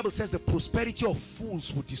 The Bible says the prosperity of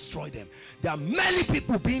fools will destroy them. There are many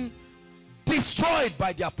people being destroyed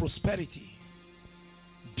by their prosperity,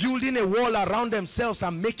 building a wall around themselves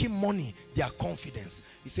and making money their confidence.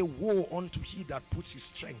 He said, woe unto he that puts his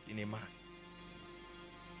strength in a man.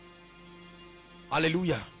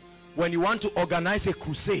 Hallelujah. When you want to organize a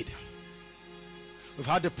crusade, we've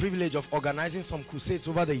had the privilege of organizing some crusades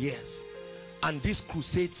over the years, and these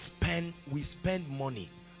crusades we spend money.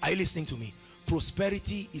 Are you listening to me?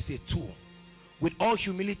 Prosperity is a tool. With all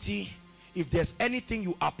humility, if there's anything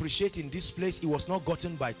you appreciate in this place, it was not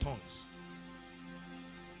gotten by tongues.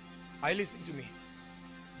 Are you listening to me?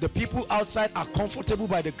 The people outside are comfortable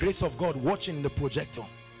by the grace of God watching in the projector.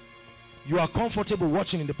 You are comfortable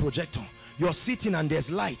watching in the projector. You're sitting and there's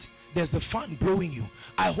light. There's the fan blowing you.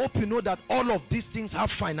 I hope you know that all of these things have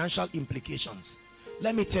financial implications.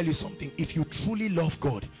 Let me tell you something. If you truly love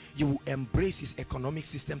God, you will embrace his economic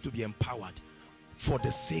system to be empowered for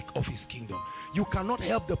the sake of his kingdom. You cannot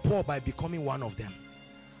help the poor by becoming one of them.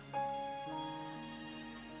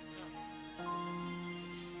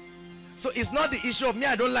 So it's not the issue of me,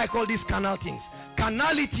 I don't like all these carnal things.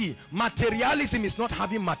 Carnality, materialism is not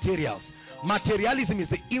having materials. Materialism is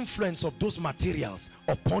the influence of those materials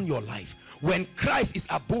upon your life. When Christ is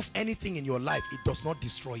above anything in your life, it does not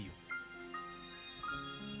destroy you.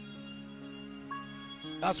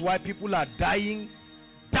 That's why people are dying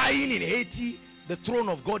in Haiti. The throne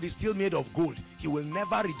of God is still made of gold. He will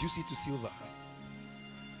never reduce it to silver.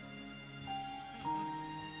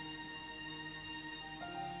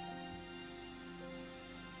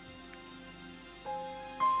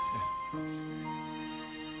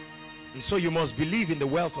 And so you must believe in the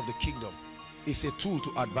wealth of the kingdom. It's a tool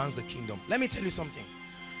to advance the kingdom. Let me tell you something.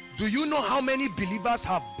 Do you know how many believers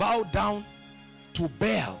have bowed down to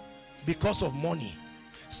Baal because of money?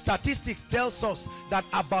 Statistics tells us that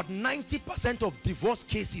about 90% of divorce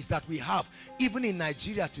cases that we have, even in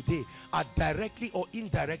Nigeria today, are directly or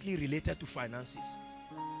indirectly related to finances.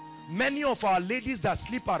 Many of our ladies that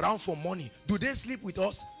sleep around for money, do they sleep with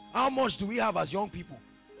us? How much do we have as young people?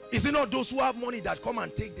 Is it not those who have money that come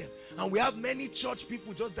and take them? And we have many church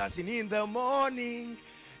people just dancing in the morning,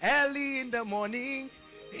 early in the morning.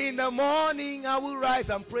 In the morning I will rise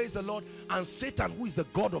and praise the Lord. And Satan, who is the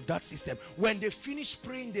God of that system, when they finish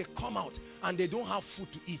praying, they come out and they don't have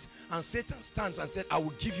food to eat. And Satan stands and said, I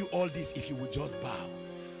will give you all this if you will just bow.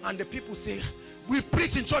 And the people say, we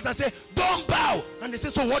preach in church and say, don't bow. And they say,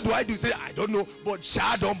 so what do I do? Say, I don't know, but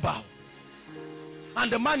don't bow. And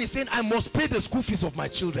the man is saying, I must pay the school fees of my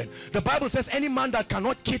children. The Bible says any man that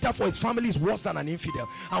cannot cater for his family is worse than an infidel.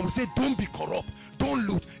 And we say, don't be corrupt, don't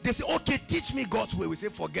loot. They say, okay, teach me God's way. We say,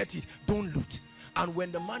 forget it, don't loot. And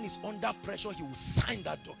when the man is under pressure, he will sign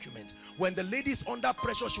that document. When the lady is under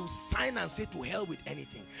pressure, she will sign and say, to hell with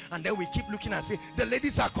anything. And then we keep looking and say, the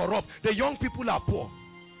ladies are corrupt, the young people are poor.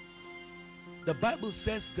 The Bible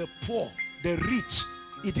says the poor, the rich,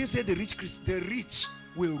 it didn't say the rich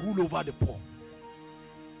will rule over the poor.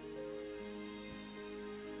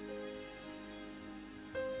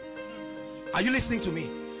 Are you listening to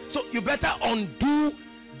me? So you better undo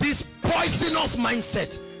this poisonous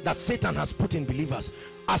mindset that Satan has put in believers.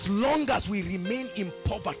 As long as we remain in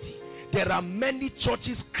poverty, there are many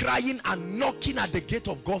churches crying and knocking at the gate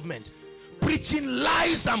of government, preaching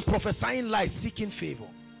lies and prophesying lies, seeking favor.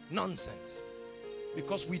 Nonsense.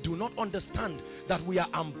 Because we do not understand that we are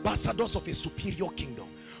ambassadors of a superior kingdom.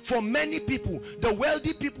 For many people, the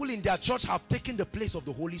wealthy people in their church have taken the place of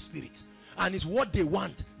the Holy Spirit, and it's what they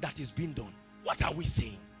want that is being done. What are we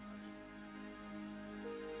saying?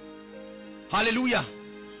 Hallelujah.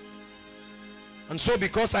 And so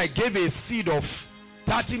because I gave a seed of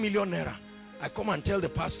 30 million naira, I come and tell the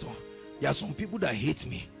pastor, there are some people that hate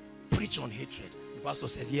me. Preach on hatred. The pastor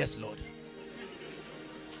says, yes, Lord.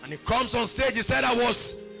 And he comes on stage. He said, I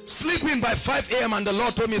was sleeping by 5 a.m. and the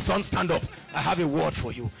Lord told me, son, stand up. I have a word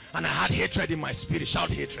for you. And I had hatred in my spirit.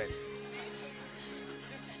 Shout hatred.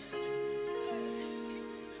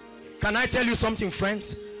 Can I tell you something,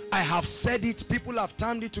 friends? I have said it. People have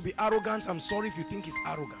termed it to be arrogance. I'm sorry if you think it's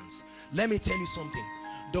arrogance. Let me tell you something.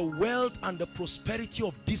 The wealth and the prosperity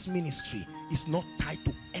of this ministry is not tied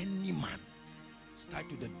to any man. It's tied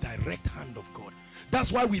to the direct hand of God.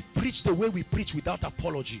 That's why we preach the way we preach without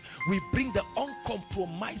apology. We bring the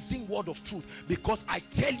uncompromising word of truth, because I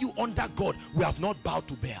tell you, under God, we have not bowed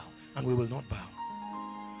to Baal, and we will not bow.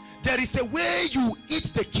 There is a way you eat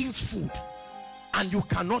the king's food and you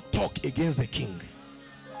cannot talk against the king.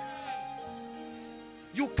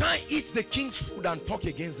 You can't eat the king's food and talk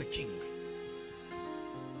against the king.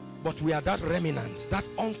 But we are that remnant, that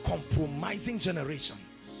uncompromising generation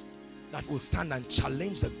that will stand and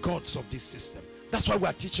challenge the gods of this system. That's why we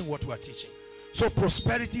are teaching what we are teaching. So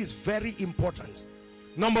prosperity is very important.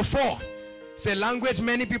 Number 4, it's a language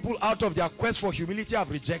many people out of their quest for humility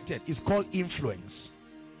have rejected. It's called influence.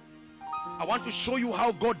 I want to show you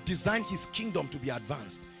how God designed his kingdom to be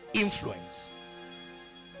advanced. Influence.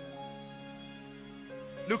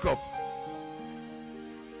 Look up.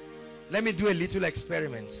 Let me do a little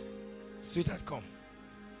experiment. Sweetheart, come.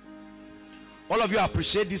 All of you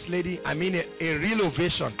appreciate this lady. I mean a real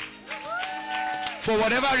ovation. For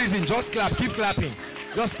whatever reason, just clap. Keep clapping.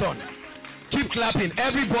 Just turn. Keep clapping.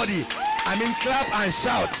 Everybody. I mean, clap and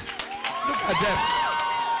shout. Look at them.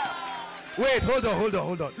 Wait,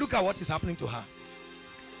 hold on. Look at what is happening to her.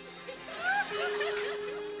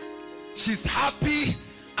 She's happy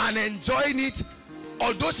and enjoying it,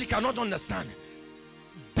 although she cannot understand.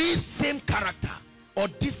 This same character or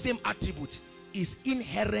this same attribute is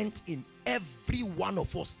inherent in every one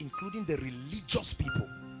of us, including the religious people.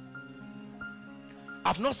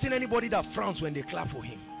 I've not seen anybody that frowns when they clap for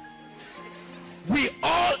him. We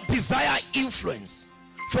all desire influence.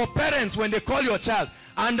 For parents, when they call your child,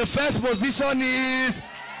 and the first position is,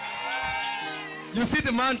 you see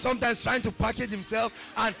the man sometimes trying to package himself,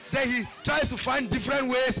 and then he tries to find different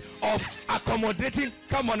ways of accommodating.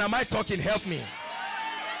 Come on, am I talking? Help me.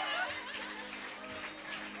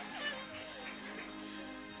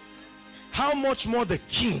 How much more the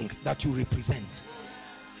king that you represent?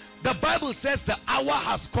 The Bible says the hour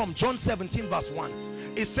has come. John 17 verse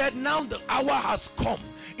 1. It said, now the hour has come.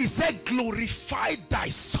 It said, glorify thy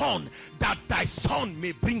son, that thy son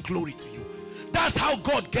may bring glory to you. That's how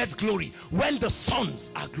God gets glory, when the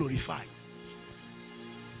sons are glorified.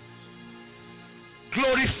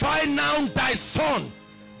 Glorify now thy son,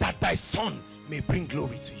 that thy son may bring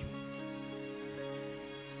glory to you.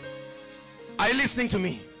 Are you listening to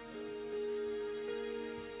me?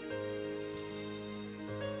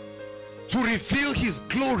 To reveal his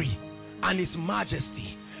glory and his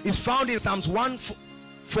majesty is found in Psalms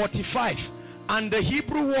 145, and the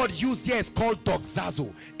Hebrew word used here is called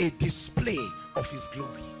doxazo, a display of his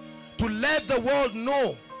glory, to let the world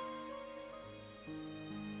know.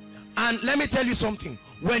 And let me tell you something,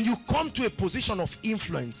 when you come to a position of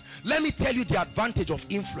influence, let me tell you the advantage of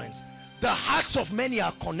influence. The hearts of many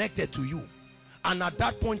are connected to you, and at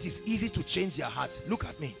that point it's easy to change their hearts. Look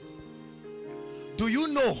at me. Do you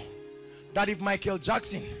know that if Michael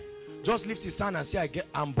Jackson just lift his hand and say,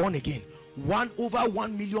 I'm born again, over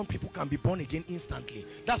 1 million people can be born again instantly?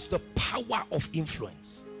 That's the power of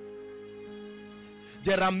influence.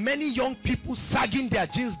 There are many young people sagging their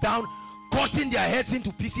jeans down, cutting their heads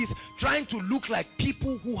into pieces, trying to look like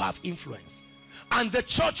people who have influence. And the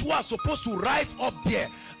church, who are supposed to rise up there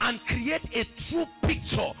and create a true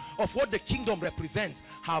picture of what the kingdom represents,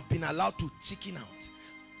 have been allowed to chicken out.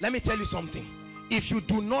 Let me tell you something. If you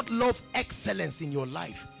do not love excellence in your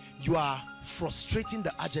life, you are frustrating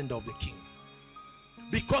the agenda of the king.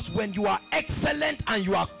 Because when you are excellent and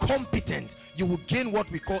you are competent, you will gain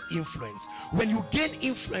what we call influence. When you gain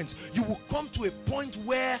influence, you will come to a point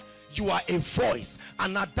where you are a voice,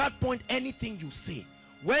 and at that point anything you say.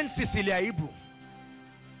 When Cecilia Ibru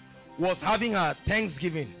was having her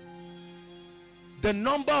Thanksgiving, the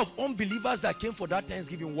number of unbelievers that came for that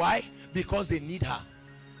Thanksgiving, why? Because they need her.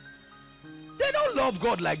 They don't love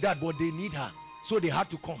God like that, but they need her, so they had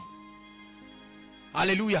to come.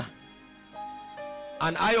 Hallelujah.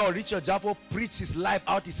 And Richard Jaffo preached his life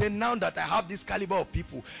out. He said, now that I have this caliber of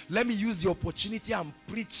people, let me use the opportunity and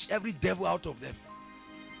preach every devil out of them.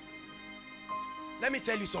 Let me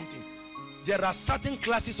tell you something. There are certain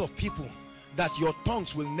classes of people that your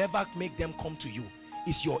tongues will never make them come to you.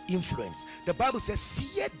 It's your influence. The Bible says,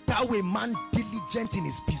 seest thou a man diligent in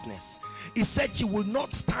his business? He said he will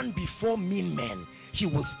not stand before mean men. He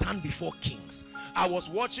will stand before kings. I was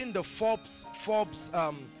watching the Forbes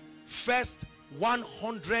first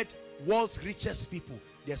 100 world's richest people.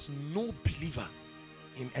 There's no believer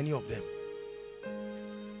in any of them.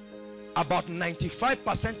 About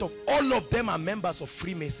 95% of all of them are members of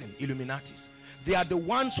Freemason, Illuminatis. They are the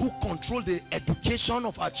ones who control the education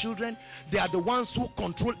of our children. They are the ones who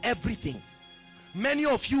control everything. Many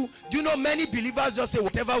of you, do you know, many believers just say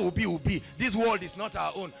whatever will be, will be. This world is not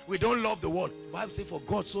our own. We don't love the world. The Bible says, for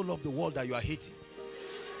God so loved the world that you are hating.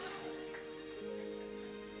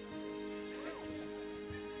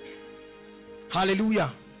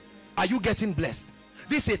 Hallelujah. Are you getting blessed?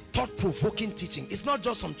 This is a thought-provoking teaching. It's not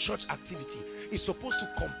just some church activity. It's supposed to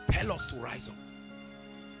compel us to rise up.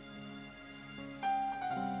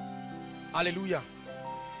 Hallelujah.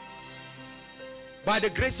 By the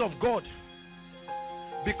grace of God,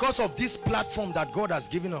 because of this platform that God has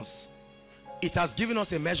given us, it has given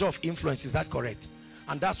us a measure of influence. Is that correct?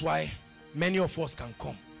 And that's why many of us can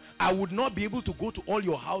come. I would not be able to go to all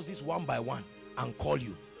your houses one by one and call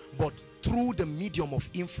you, but through the medium of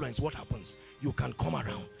influence, what happens? You can come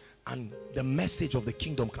around and the message of the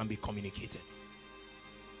kingdom can be communicated.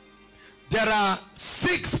 There are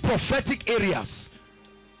 6 prophetic areas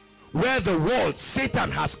where the world,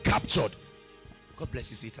 Satan, has captured. God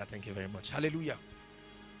bless you, sweetheart. Thank you very much. Hallelujah.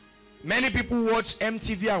 Many people watch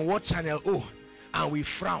MTV and watch Channel O and we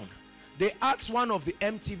frown. They asked one of the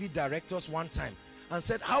MTV directors one time and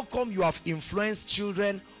said, how come you have influenced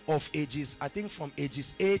children of ages, I think from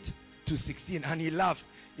ages 8 to 16? And he laughed.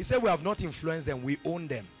 He said, we have not influenced them, we own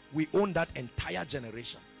them. We own that entire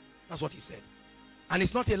generation. That's what he said. And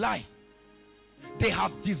it's not a lie. They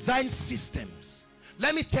have designed systems.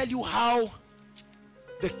 Let me tell you how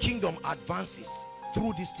the kingdom advances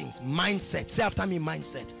through these things. Mindset. Say after me,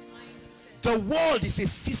 mindset. The world is a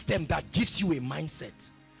system that gives you a mindset.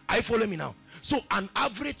 Are you following me now? So an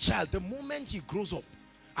average child, the moment he grows up,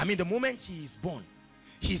 I mean the moment he is born,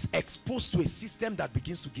 he's exposed to a system that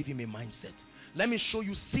begins to give him a mindset. Let me show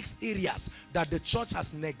you 6 areas that the church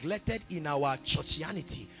has neglected in our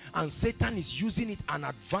churchianity, and Satan is using it and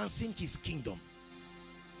advancing his kingdom.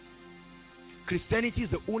 Christianity is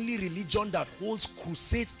the only religion that holds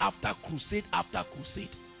crusades after crusade after crusade.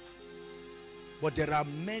 But there are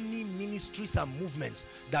many ministries and movements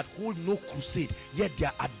that hold no crusade, yet they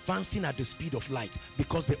are advancing at the speed of light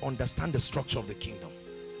because they understand the structure of the kingdom.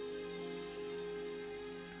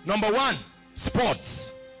 Number 1,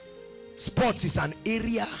 sports. Sports is an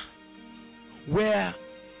area where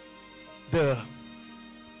the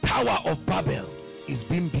Tower of Babel is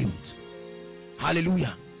being built.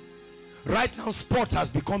 Hallelujah. Right now, sport has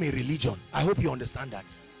become a religion. I hope you understand that.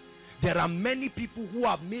 There are many people who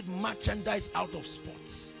have made merchandise out of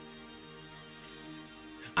sports.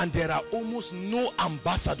 And there are almost no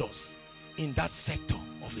ambassadors in that sector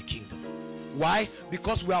of the kingdom. Why?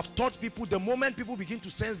 Because we have taught people, the moment people begin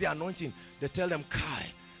to sense the anointing, they tell them, Kai,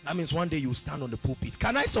 that means one day you stand on the pulpit.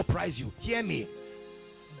 Can I surprise you? Hear me.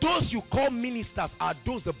 Those you call ministers are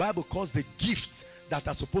those the Bible calls the gifts that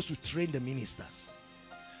are supposed to train the ministers.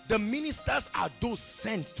 The ministers are those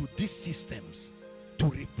sent to these systems to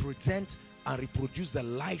represent and reproduce the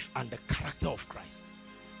life and the character of Christ.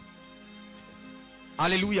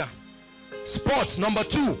 Hallelujah. Sports, number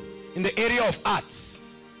 2, in the area of arts.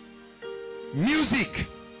 Music,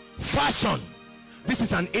 fashion. This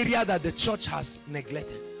is an area that the church has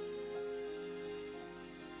neglected.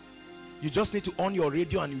 You just need to on your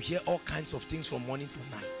radio and you hear all kinds of things from morning till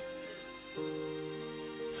night.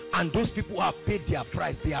 And those people who have paid their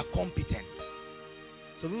price, they are competent.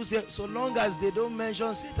 So people say, so long as they don't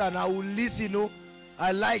mention Satan, I will listen. Oh,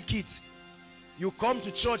 I like it. You come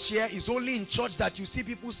to church here, it's only in church that you see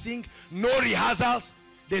people sing, no rehearsals.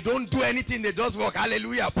 They don't do anything, they just walk.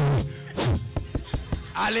 Hallelujah.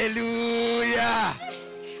 Hallelujah.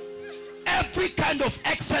 Every kind of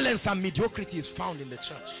excellence and mediocrity is found in the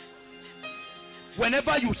church.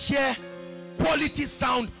 Whenever you hear quality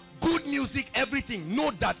sound, good music, everything,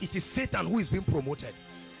 know that it is Satan who is being promoted.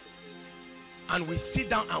 And we sit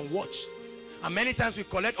down and watch. And many times we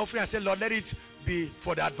collect offering and say, Lord, let it be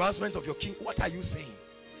for the advancement of your king. What are you saying?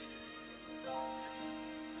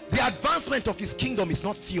 The advancement of his kingdom is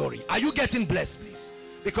not theory. Are you getting blessed, please?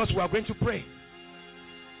 Because we are going to pray.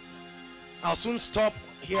 I'll soon stop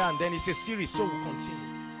here and then it's a series, so we'll continue.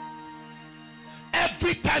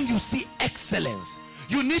 Every time you see excellence,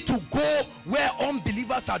 you need to go where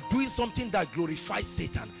unbelievers are doing something that glorifies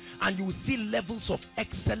Satan, and you will see levels of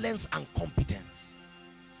excellence and competence.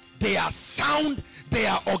 They are sound, they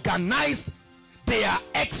are organized, they are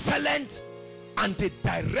excellent, and they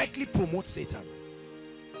directly promote Satan.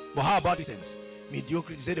 But how about it?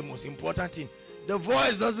 Mediocrity is the most important thing. The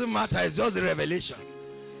voice doesn't matter, it's just the revelation.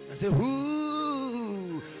 And say,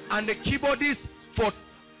 whoo, and the keyboardist for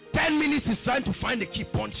 10 minutes is trying to find the key,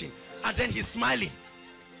 punching, and then he's smiling.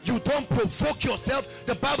 You don't provoke yourself.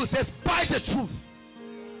 The Bible says, buy the truth.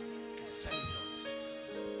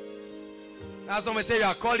 Now somebody say you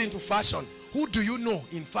are called into fashion. Who do you know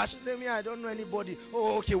in fashion? Say me, I don't know anybody.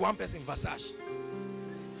 Oh, okay, one person, Versace.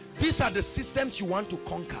 These are the systems you want to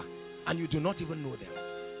conquer, and you do not even know them.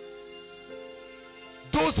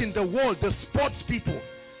 Those in the world, the sports people,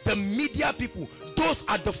 the media people, those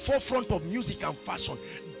at the forefront of music and fashion,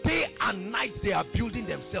 day and night they are building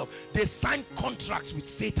themselves. They sign contracts with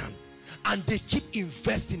Satan and they keep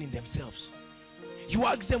investing in themselves. You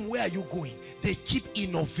ask them, where are you going? They keep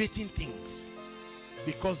innovating things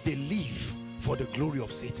because they live for the glory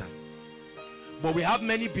of Satan. But we have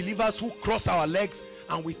many believers who cross our legs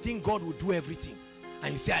and we think God will do everything.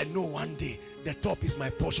 And you say, I know one day the top is my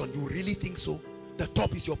portion. You really think so? The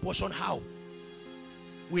top is your portion? How?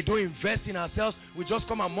 We don't invest in ourselves. We just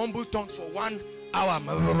come and mumble tongues for 1 hour,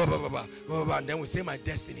 and then we say my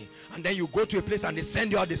destiny. And then you go to a place and they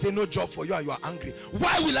send you out. They say no job for you, and you are angry.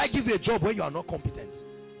 Why will I give you a job when you are not competent?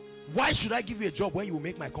 Why should I give you a job when you will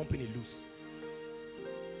make my company lose?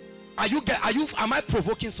 Am I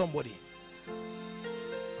provoking somebody?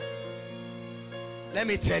 Let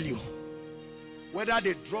me tell you, whether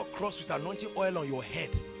they draw cross with anointing oil on your head,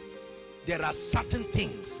 there are certain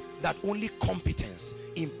things that only competence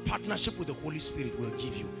in partnership with the Holy Spirit will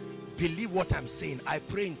give you. Believe what I'm saying. I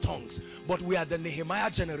pray in tongues, but we are the Nehemiah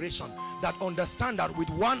generation that understand that with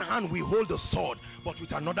one hand we hold the sword, but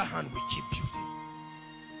with another hand we keep building.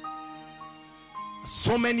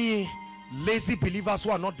 So many lazy believers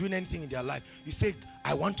who are not doing anything in their life. You say,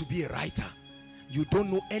 I want to be a writer. You don't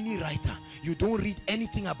know any writer. You don't read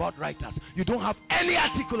anything about writers. You don't have any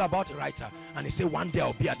article about a writer. And you say, one day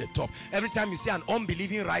I'll be at the top. Every time you see an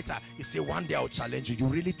unbelieving writer, you say, one day I'll challenge you. You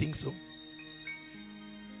really think so?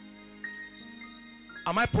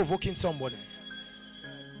 Am I provoking somebody?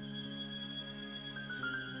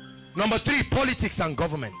 Number 3, politics and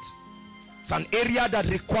government. It's an area that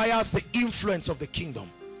requires the influence of the kingdom.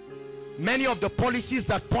 Many of the policies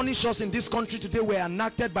that punish us in this country today were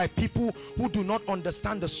enacted by people who do not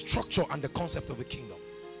understand the structure and the concept of the kingdom.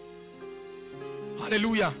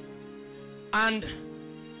 Hallelujah. And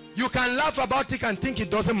you can laugh about it and think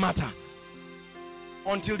it doesn't matter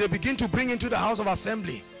until they begin to bring into the house of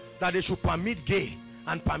assembly that they should permit gay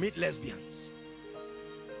and permit lesbians.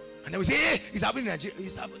 And then we say, hey, it's happening in Nigeria.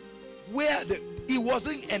 It's happening. Where it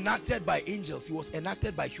wasn't enacted by angels, it was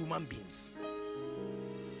enacted by human beings.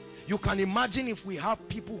 You can imagine if we have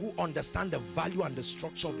people who understand the value and the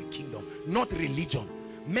structure of the kingdom, not religion,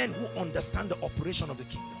 men who understand the operation of the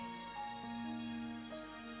kingdom.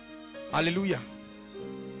 Hallelujah.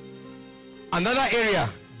 Another area,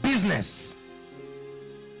 business.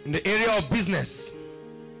 In the area of business,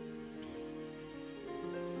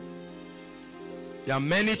 there are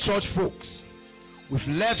many church folks. We've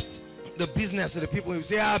left the business to the people who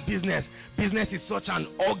say, business is such an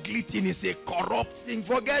ugly thing, it's a corrupt thing.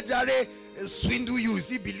 Forget Jare, swindle you.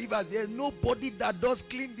 See, believers, there's nobody that does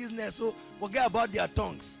clean business, so forget about their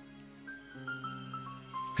tongues.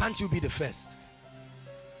 Can't you be the first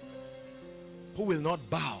who will not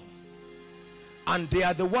bow? And they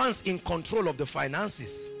are the ones in control of the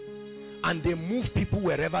finances, and they move people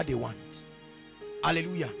wherever they want.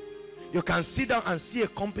 Hallelujah. You can sit down and see a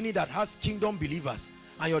company that has kingdom believers,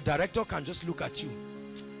 and your director can just look at you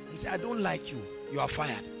and say, I don't like you, you are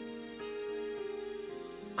fired.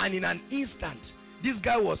 And in an instant, this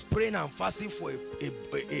guy was praying and fasting for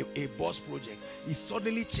a boss project. He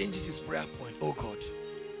suddenly changes his prayer point. Oh God,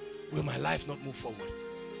 will my life not move forward?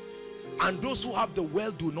 And those who have the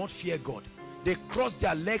wealth do not fear God. They cross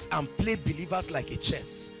their legs and play believers like a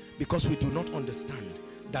chess, because we do not understand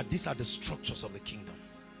that these are the structures of the kingdom.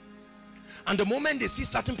 And the moment they see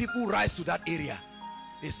certain people rise to that area,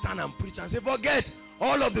 they stand and preach and say, forget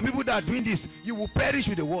all of the people that are doing this, you will perish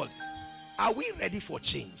with the world. Are we ready for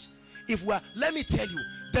change? If we are, let me tell you,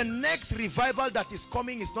 the next revival that is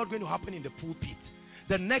coming is not going to happen in the pulpit.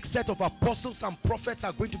 The next set of apostles and prophets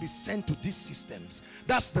are going to be sent to these systems.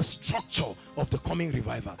 That's the structure of the coming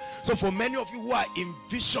revival. So for many of you who are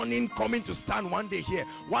envisioning coming to stand one day here,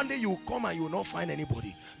 one day you will come and you will not find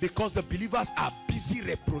anybody, because the believers are busy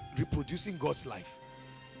reproducing God's life.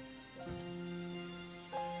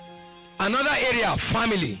 Another area,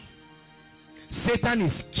 family. Satan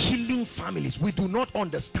is killing families. We do not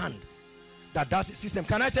understand that that's a system.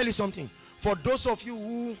 Can I tell you something? For those of you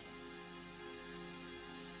who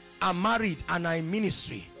are married and are in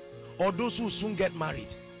ministry, or those who soon get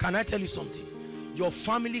married, can I tell you something? Your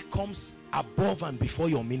family comes above and before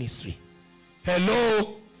your ministry.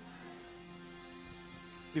 Hello?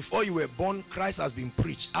 Before you were born, Christ has been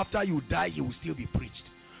preached. After you die, he will still be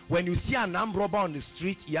preached. When you see an armed robber on the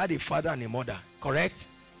street, he had a father and a mother. Correct?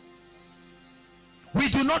 We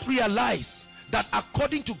do not realize that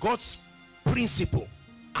according to God's principle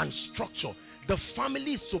and structure. The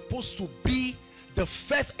family is supposed to be the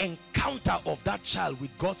first encounter of that child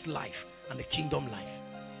with God's life and the kingdom life.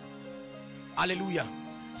 Hallelujah.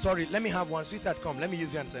 Sorry, let me have one. Sweetheart, come. Let me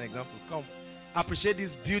use you as an example. Come. Appreciate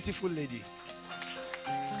this beautiful lady.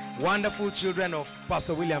 Wonderful children of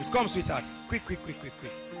Pastor Williams. Come, sweetheart. Quick, quick, quick, quick,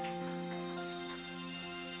 quick.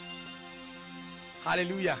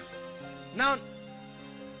 Hallelujah. Now,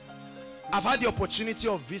 I've had the opportunity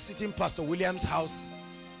of visiting Pastor Williams' house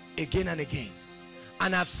again and again.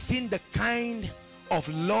 And I've seen the kind of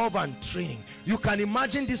love and training. You can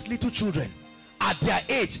imagine these little children at their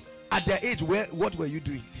age. What were you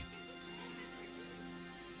doing?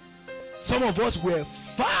 Some of us were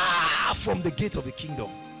far from the gate of the kingdom.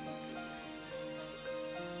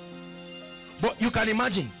 But you can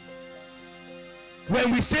imagine,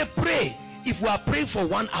 when we say pray, if we are praying for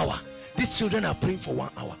 1 hour, these children are praying for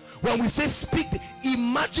 1 hour. When we say speak,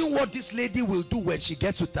 imagine what this lady will do when she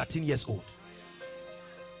gets to 13 years old.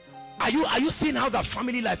 Are you seeing how that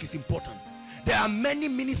family life is important? There are many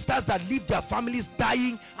ministers that leave their families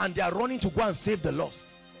dying and they are running to go and save the lost.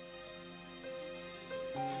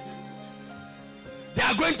 They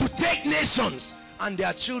are going to take nations and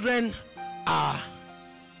their children are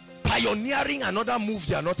pioneering another move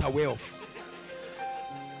they are not aware of.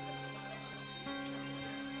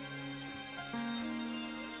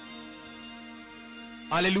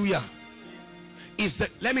 Hallelujah.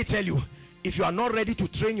 Let me tell you, if you are not ready to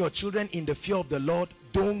train your children in the fear of the Lord,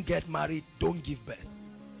 don't get married, don't give birth.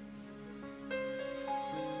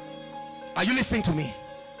 Are you listening to me?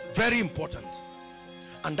 Very important.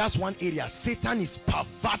 And that's one area Satan is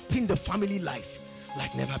perverting the family life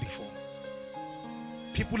like never before.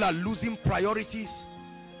 People are losing priorities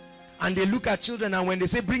and they look at children, and when they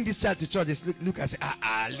say bring this child to church, they look and say,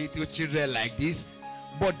 little children like this.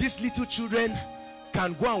 But these little children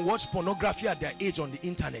can go and watch pornography at their age on the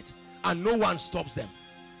internet and no one stops them.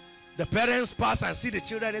 The parents pass and see the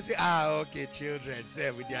children, they say, okay, children, say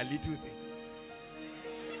with their little thing.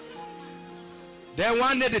 Then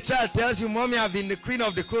one day the child tells you, Mommy, I've been the queen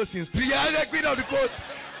of the coast since 3 years. The queen of the coast.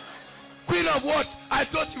 Queen of what? I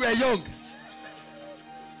thought you were young.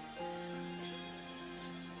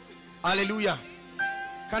 Hallelujah.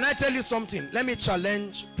 Can I tell you something? Let me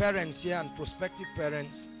challenge parents here and prospective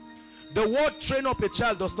parents. The word train up a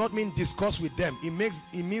child does not mean discuss with them. It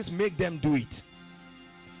means make them do it.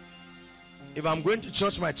 If I'm going to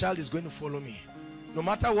church, my child is going to follow me. No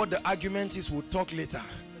matter what the argument is, we'll talk later.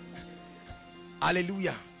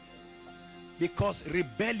 Hallelujah. Because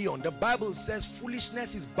rebellion, the Bible says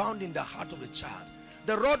foolishness is bound in the heart of the child.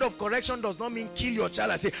 The rod of correction does not mean kill your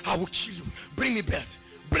child and say, I will kill you. Bring me belt.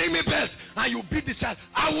 Bring me belt. And you beat the child.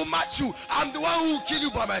 I will match you. I'm the one who will kill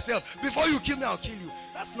you by myself. Before you kill me, I'll kill you.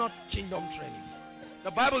 That's not kingdom training.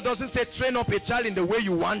 The Bible doesn't say train up a child in the way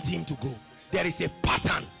you want him to go. There is a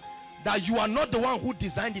pattern that you are not the one who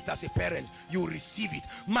designed it as a parent. You receive it.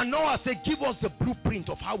 Manoah said, give us the blueprint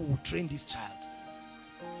of how we will train this child.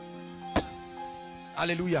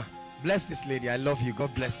 Hallelujah. Bless this lady. I love you.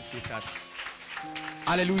 God bless you, sweetheart.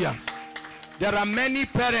 Hallelujah. There are many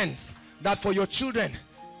parents that for your children,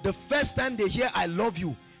 the first time they hear I love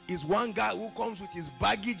you is one guy who comes with his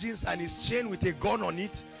baggy jeans and his chain with a gun on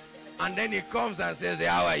it, and then he comes and says, hey,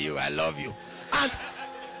 how are you? I love you. And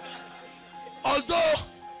although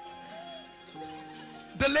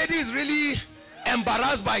the lady is really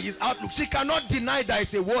embarrassed by his outlook, she cannot deny that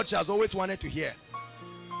it's a word she has always wanted to hear.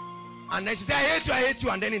 And then she says, I hate you,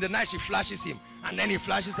 and then in the night she flashes him, and then he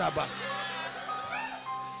flashes her back.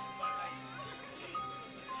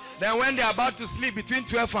 Then when they're about to sleep between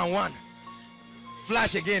 12 and 1,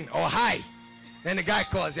 flash again, or hi. Then the guy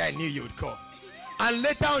calls, yeah, I knew you would call. And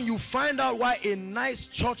later on you find out why a nice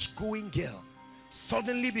church-going girl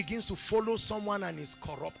suddenly begins to follow someone and is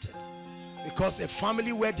corrupted. Because a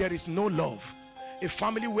family where there is no love, a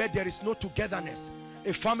family where there is no togetherness,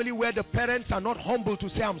 a family where the parents are not humble to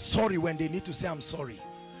say I'm sorry when they need to say I'm sorry,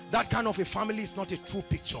 that kind of a family is not a true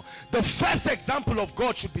picture. The first example of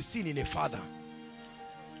God should be seen in a father.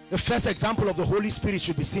 The first example of the Holy Spirit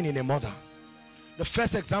should be seen in a mother. The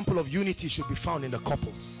first example of unity should be found in the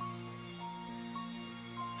couples.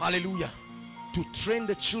 Hallelujah. To train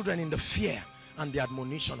the children in the fear and the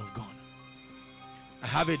admonition of God. I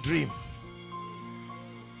have a dream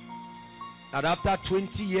that after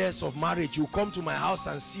 20 years of marriage, you come to my house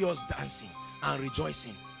and see us dancing and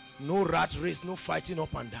rejoicing. No rat race, no fighting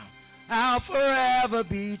up and down. I'll forever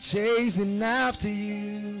be chasing after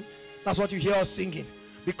you. That's what you hear us singing.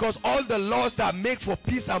 Because all the laws that make for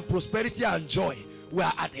peace and prosperity and joy, we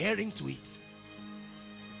are adhering to it.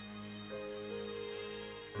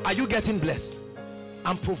 Are you getting blessed?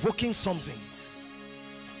 I'm provoking something.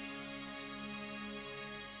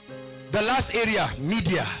 The last area,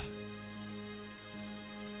 media.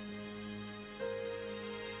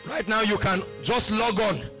 Right now you can just log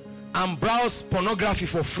on and browse pornography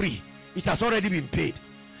for free. It has already been paid.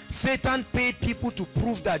 Satan paid people to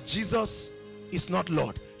prove that Jesus is not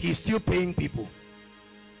Lord. He is still paying people.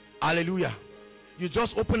 Hallelujah. You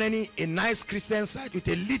just open a nice Christian site with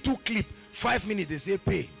a little clip, 5 minutes, they say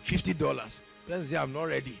pay $50. People say I'm not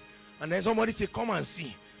ready. And then somebody say come and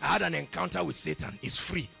see. I had an encounter with Satan. It's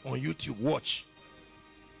free on YouTube. Watch.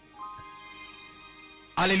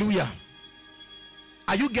 Hallelujah.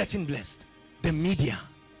 Are you getting blessed? The media.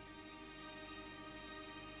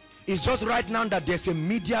 It's just right now that there's a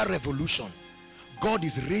media revolution. God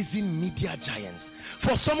is raising media giants.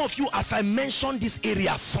 For some of you, as I mentioned this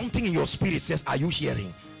area, something in your spirit says, are you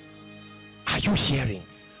hearing? Are you hearing?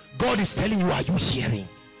 God is telling you, are you hearing?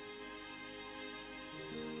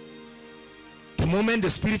 The moment the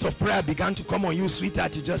spirit of prayer began to come on you,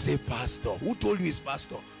 sweetheart, you just say, pastor. Who told you it's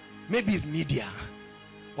pastor? Maybe it's media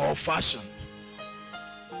or fashion.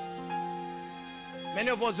 Many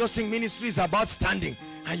of us just think ministry is about standing,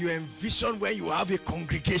 and you envision when you have a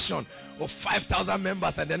congregation of 5,000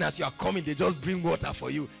 members, and then as you are coming, they just bring water for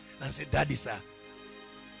you and say, daddy, sir.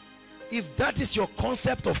 If that is your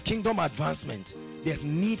concept of kingdom advancement, there's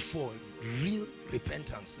need for real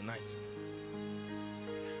repentance tonight.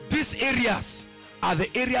 These areas are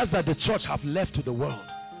the areas that the church have left to the world.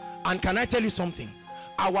 And can I tell you something?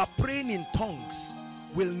 Our praying in tongues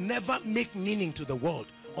will never make meaning to the world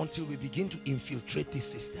until we begin to infiltrate these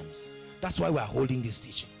systems. That's why we are holding this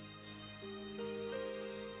teaching.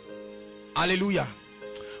 Hallelujah.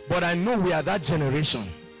 But I know we are that generation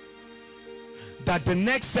that the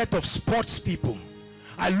next set of sports people,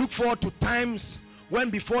 I look forward to times when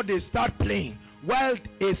before they start playing, while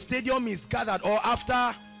a stadium is gathered, or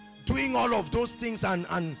after doing all of those things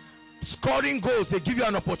and scoring goals, they give you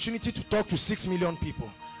an opportunity to talk to 6 million people.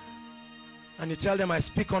 And you tell them, I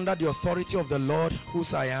speak under the authority of the Lord,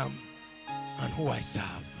 whose I am and who I serve.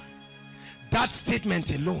 That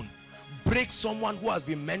statement alone breaks someone who has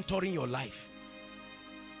been mentoring your life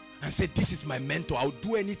and say, this is my mentor, I'll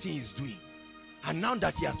do anything he's doing. And now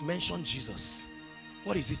that he has mentioned Jesus,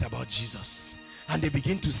 what is it about Jesus? And they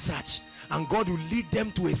begin to search, and God will lead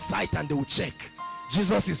them to a site and they will check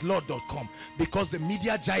JesusIsLord.com, because the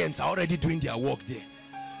media giants are already doing their work there.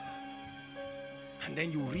 And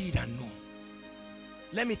then you read and know.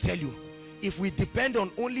 Let me tell you, if we depend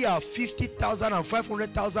on only our 50,000 and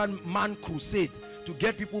 500,000 man crusade to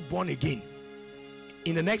get people born again,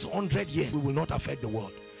 in the next 100 years, we will not affect the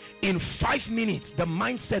world. In 5 minutes, the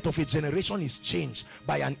mindset of a generation is changed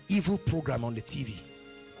by an evil program on the TV.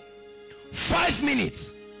 5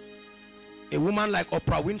 minutes. A woman like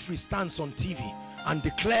Oprah Winfrey stands on TV and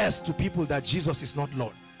declares to people that Jesus is not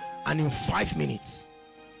Lord. And in 5 minutes,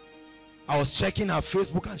 I was checking her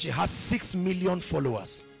Facebook and she has 6 million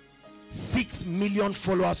followers. 6 million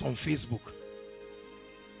followers on Facebook.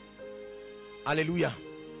 Hallelujah.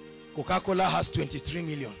 Coca-Cola has 23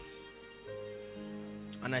 million.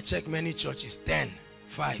 And I check many churches. 10,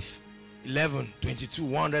 5, 11, 22,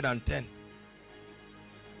 110.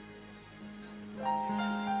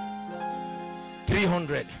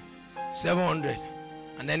 300, 700,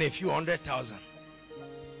 and then a few 100,000.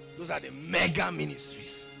 Those are the mega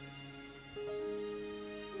ministries.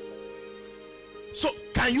 So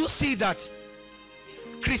can you see that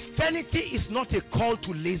Christianity is not a call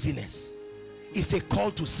to laziness, it's a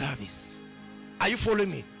call to service? Are you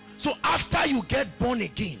following me? So after you get born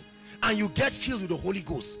again and you get filled with the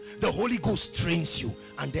Holy Ghost trains you,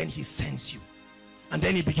 and then he sends you, and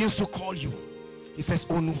then he begins to call you. He says,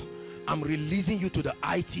 oh no, I'm releasing you to the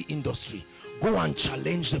IT industry. Go and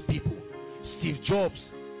challenge the people. Steve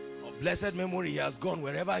Jobs, of blessed memory, he has gone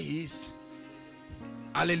wherever he is.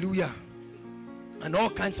 Hallelujah. And all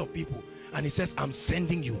kinds of people. And he says, I'm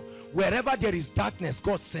sending you. Wherever there is darkness,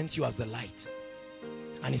 God sends you as the light.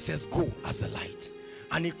 And he says, go as the light.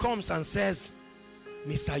 And he comes and says,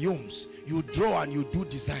 Mr. Yomes, you draw and you do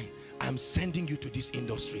design. I'm sending you to this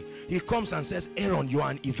industry. He comes and says, Aaron, you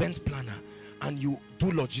are an events planner and you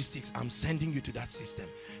do logistics. I'm sending you to that system.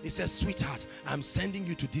 He says, sweetheart, I'm sending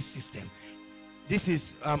you to this system. This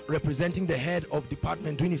is representing the head of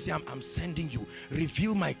department doing his, I'm sending you.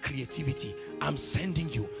 Reveal my creativity. I'm sending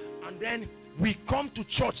you. And then we come to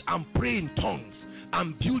church and pray in tongues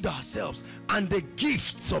and build ourselves, and the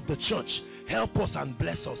gifts of the church help us and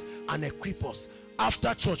bless us and equip us.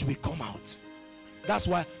 After church we come out. That's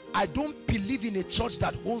why I don't believe in a church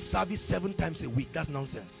that holds service 7 times a week. That's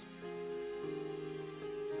nonsense.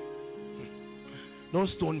 Don't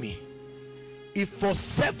stone me. If for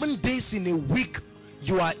 7 days in a week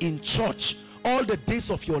you are in church, all the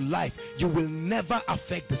days of your life, you will never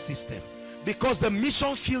affect the system, because the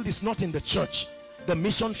mission field is not in the church. The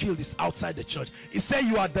mission field is outside the church. He said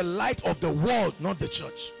you are the light of the world, not the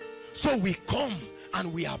church. So we come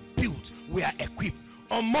and we are built, we are equipped.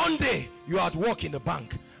 On Monday, you are at work in the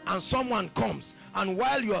bank and someone comes, and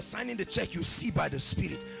while you are signing the check, you see by the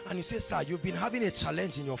Spirit, and you say, sir, you've been having a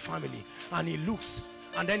challenge in your family. And he looks,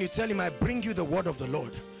 and then you tell him, I bring you the word of the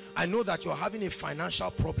Lord. I know that you're having a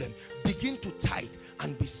financial problem. Begin to tithe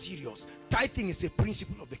and be serious. Tithing is a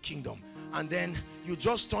principle of the kingdom. And then you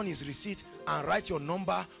just turn his receipt and write your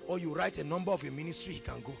number, or you write a number of a ministry he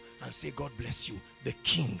can go and say, God bless you. The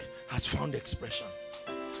king has found expression.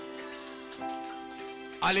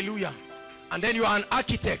 Hallelujah. And then you are an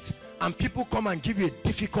architect and people come and give you a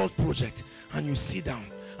difficult project, and you sit down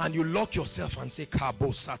and you lock yourself and say,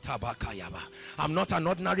 I'm not an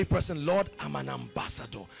ordinary person, Lord, I'm an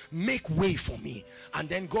ambassador. Make way for me. And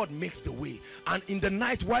then God makes the way. And in the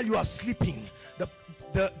night while you are sleeping,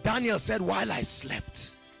 Daniel said, while I slept,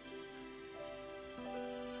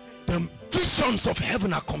 the visions of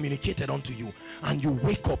heaven are communicated unto you, and you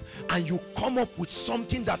wake up and you come up with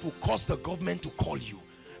something that will cause the government to call you.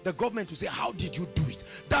 The government will say, how did you do it?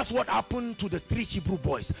 That's what happened to the 3 Hebrew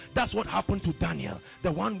boys. That's what happened to Daniel,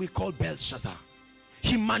 the one we call Belshazzar.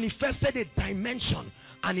 He manifested a dimension,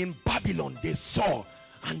 and in Babylon they saw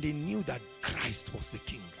and they knew that Christ was the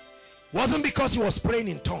king. It wasn't because he was praying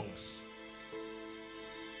in tongues.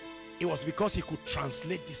 It was because he could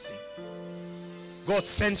translate this thing. God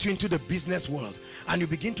sends you into the business world and you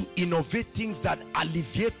begin to innovate things that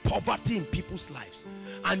alleviate poverty in people's lives,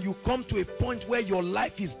 and you come to a point where your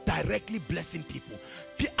life is directly blessing people.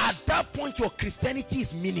 At that point your Christianity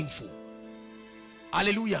is meaningful.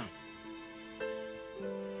 Hallelujah.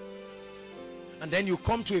 And then you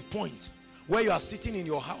come to a point where you are sitting in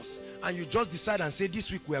your house and you just decide and say,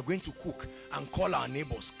 this week we are going to cook, and call our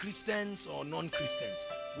neighbors, Christians or non-Christians,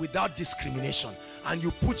 without discrimination. And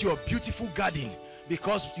you put your beautiful garden,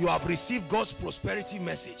 because you have received God's prosperity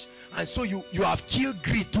message, and so you have killed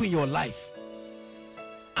greed too in your life.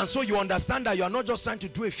 And so you understand that you are not just trying to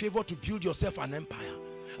do a favor to build yourself an empire,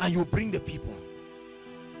 and you bring the people.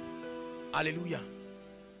 Hallelujah.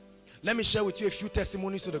 Let me share with you a few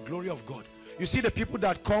testimonies to the glory of God. You see the people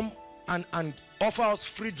that come and offer us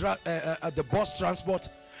free the bus transport.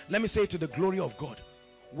 Let me say to the glory of God.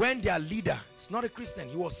 When their leader is not a Christian,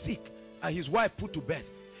 he was sick and his wife put to bed.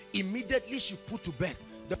 Immediately she put to bed,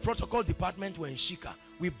 the protocol department were in Shika.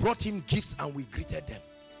 We brought him gifts and we greeted them.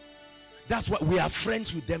 That's why we are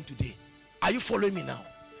friends with them today. Are you following me now?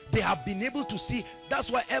 They have been able to see.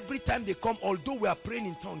 That's why every time they come, although we are praying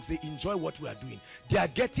in tongues, they enjoy what we are doing. They are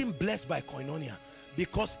getting blessed by koinonia,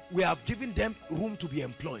 because we have given them room to be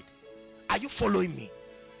employed. Are you following me?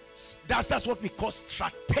 That's what we call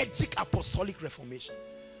strategic apostolic reformation.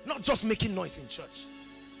 Not just making noise in church,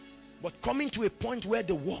 but coming to a point where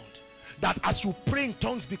the world, that as you pray in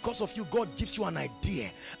tongues, because of you, God gives you an idea,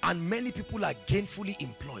 and many people are gainfully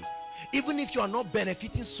employed. Even if you are not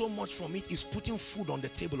benefiting so much from it, is putting food on the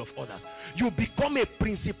table of others. You become a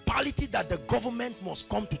principality that the government must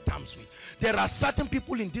come to terms with. There are certain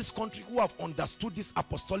people in this country who have understood this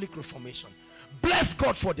apostolic reformation. Bless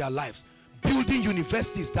God for their lives, building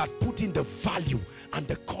universities that put in the value and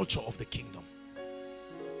the culture of the kingdom.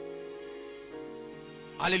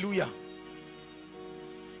 Hallelujah.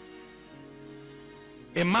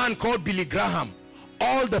 A man called Billy Graham,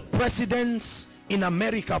 all the presidents in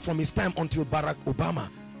America from his time until Barack Obama,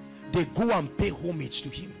 they go and pay homage to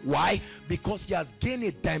him. Why? Because he has gained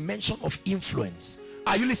a dimension of influence.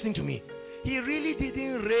 Are you listening to me? He really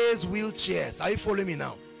didn't raise wheelchairs. Are you following me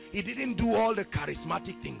now? He didn't do all the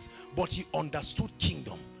charismatic things, but he understood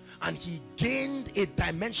kingdom, and he gained a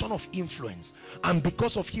dimension of influence, and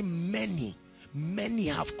because of him, many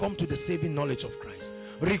have come to the saving knowledge of Christ.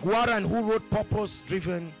 Rick Warren, who wrote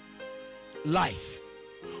Purpose-Driven Life,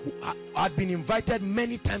 had been invited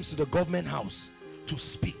many times to the government house to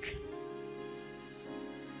speak.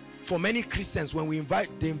 For many Christians, when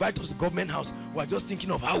they invite us to the government house, we're just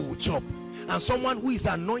thinking of how we'll chop. And someone who is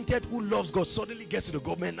anointed, who loves God, suddenly gets to the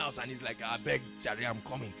government house and he's like, I beg, Jerry, I'm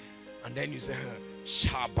coming. And then you say,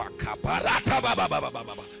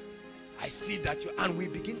 I see that you, and we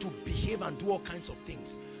begin to behave and do all kinds of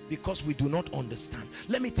things because we do not understand.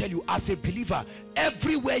 Let me tell you, as a believer,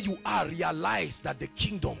 everywhere you are, realize that the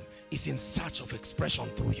kingdom is in search of expression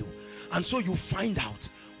through you. And so you find out,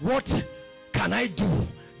 what can I do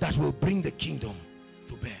that will bring the kingdom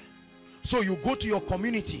to bear? So you go to your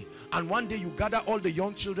community, and one day you gather all the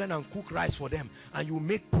young children and cook rice for them, and you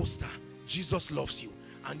make poster, Jesus loves you,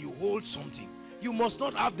 and you hold something. You must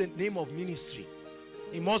not have the name of ministry.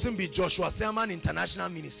 It mustn't be Joshua Selman International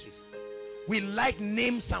Ministries. We like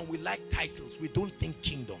names and we like titles. We don't think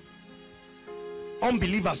kingdom.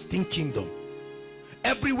 Unbelievers think kingdom.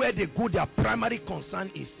 Everywhere they go, their primary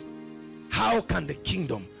concern is, how can the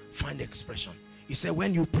kingdom find expression? He said,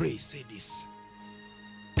 when you pray, say this: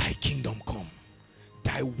 thy kingdom come,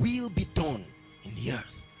 thy will be done in the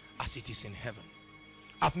earth as it is in heaven.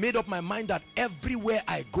 I've made up my mind that everywhere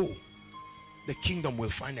I go, the kingdom will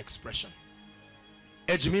find expression.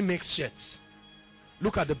 Ejimi makes shirts.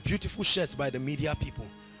 Look at the beautiful shirts by the media people.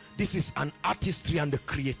 This is an artistry and the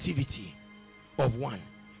creativity of one.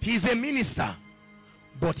 He is a minister,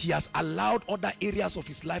 but he has allowed other areas of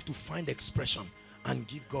his life to find expression and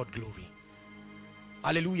give God glory.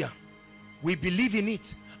 Hallelujah. We believe in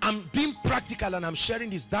it. I'm being practical and I'm sharing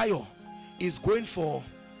this. Dio is going for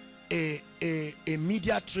a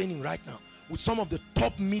media training right now with some of the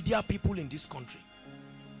top media people in this country.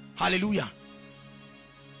 Hallelujah.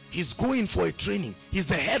 He's going for a training. He's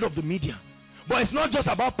the head of the media. But it's not just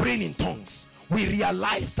about praying in tongues. We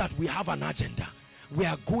realize that we have an agenda. We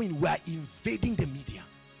are invading the media.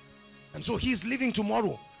 And so he's leaving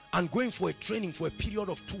tomorrow and going for a training for a period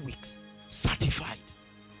of 2 weeks. Certified.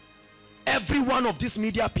 Every one of these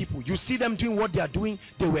media people, you see them doing what they are doing,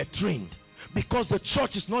 they were trained. Because the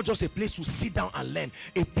church is not just a place to sit down and learn.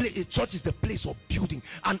 A church is the place of building.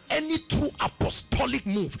 And any true apostolic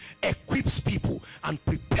move equips people and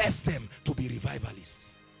prepares them to be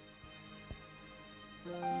revivalists.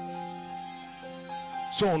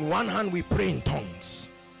 So on one hand, we pray in tongues.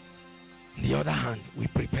 On the other hand, we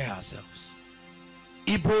prepare ourselves.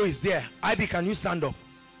 Ibro is there. Ibi, can you stand up?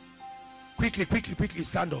 Quickly, quickly, quickly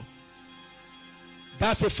stand up.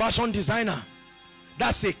 That's a fashion designer.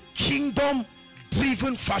 That's a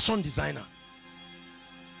kingdom-driven fashion designer.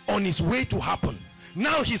 On his way to happen.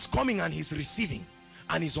 Now he's coming and he's receiving.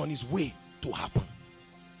 And he's on his way to happen.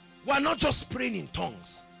 We are not just praying in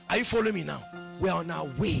tongues. Are you following me now? We are on our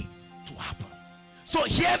way to happen. So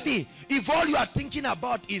hear me. If all you are thinking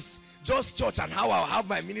about is just church and how I'll have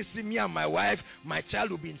my ministry, me and my wife, my child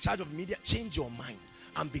will be in charge of media, change your mind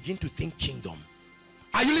and begin to think kingdom.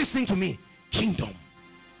 Are you listening to me? Kingdom.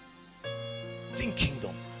 Think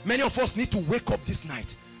kingdom. Many of us need to wake up this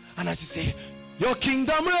night and as you say, your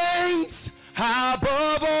kingdom reigns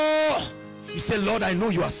above all. You say, Lord, I know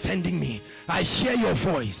you are sending me. I hear your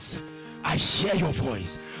voice. I hear your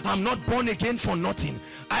voice. I'm not born again for nothing.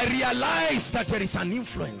 I realize that there is an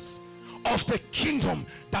influence of the kingdom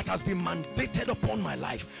that has been mandated upon my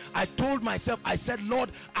life. I told myself, I said,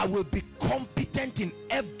 Lord, I will be competent in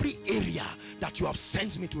every area that you have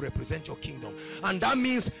sent me to represent your kingdom. And that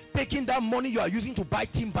means taking that money you are using to buy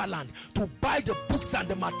Timberland, to buy the books and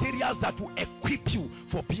the materials that will equip you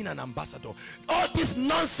for being an ambassador. All this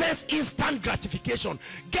nonsense, instant gratification,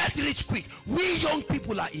 get rich quick. We young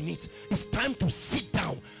people are in it. It's time to sit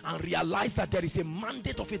down and realize that there is a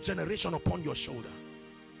mandate of a generation upon your shoulder.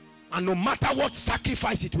 And no matter what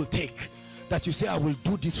sacrifice it will take, that you say, I will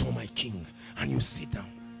do this for my king. And you sit down.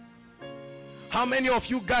 How many of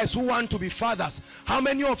you guys who want to be fathers, how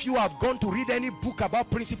many of you have gone to read any book about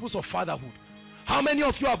principles of fatherhood? How many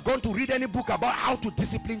of you have gone to read any book about how to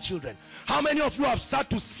discipline children? How many of you have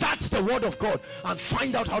started to search the word of God and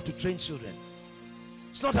find out how to train children?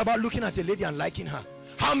 It's not about looking at a lady and liking her.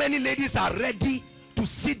 How many ladies are ready to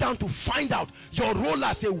sit down to find out your role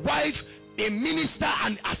as a wife, a minister,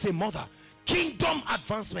 and as a mother? Kingdom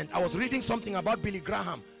advancement. I was reading something about Billy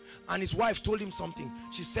Graham and his wife told him something.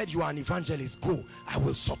 She said, you are an evangelist, go, I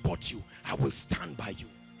will support you, I will stand by you.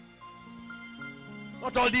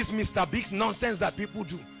 Not all this Mr. Biggs nonsense that people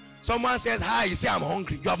do. Someone says hi, you say I'm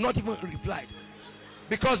hungry, you have not even replied.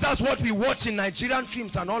 Because that's what we watch in Nigerian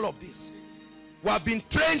films and all of this. We have been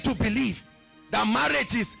trained to believe that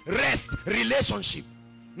marriage is rest, relationship,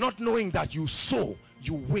 not knowing that you sow,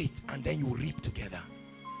 you wait, and then you reap together.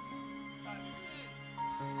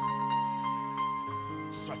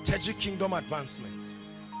 Strategic kingdom advancement.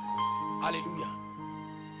 Hallelujah.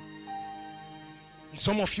 And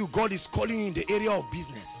some of you, God is calling you in the area of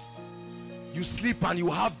business. You sleep and you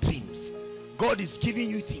have dreams. God is giving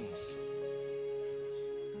you things.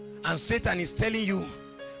 And Satan is telling you,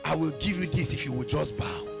 I will give you this if you will just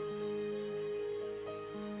bow.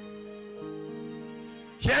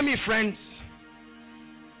 Hear me, friends.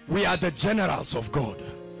 We are the generals of God.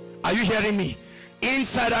 Are you hearing me?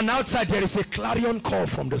 Inside and outside there is a clarion call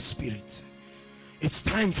from the Spirit. It's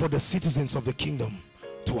time for the citizens of the kingdom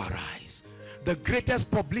to arise. The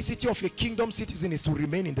greatest publicity of a kingdom citizen is to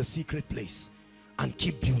remain in the secret place and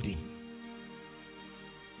keep building.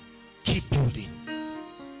 Keep building.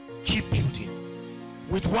 Keep building.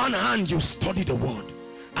 With one hand you study the word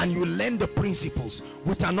and you learn the principles.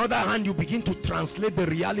 With another hand you begin to translate the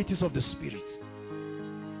realities of the spirit.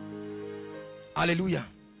 Hallelujah.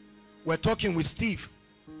 We're talking with Steve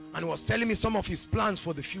and he was telling me some of his plans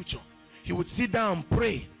for the future. He would sit down and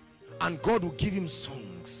pray and God will give him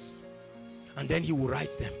songs and then he will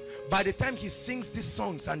write them. By the time he sings these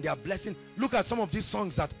songs and they are blessing, look at some of these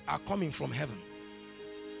songs that are coming from heaven.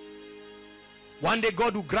 One day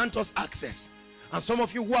God will grant us access, and some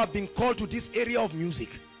of you who have been called to this area of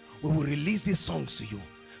music, we will release these songs to you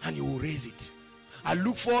and you will raise it. I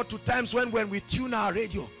look forward to times when we tune our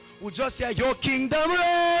radio, we'll just hear your kingdom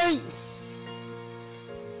reigns.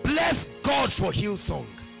 Bless God for Hillsong.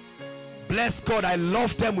 Bless God, I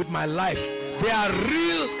love them with my life. They are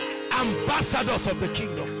real ambassadors of the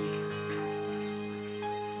kingdom.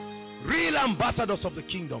 Real ambassadors of the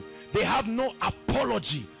kingdom. They have no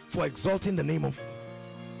apology for exalting the name of God.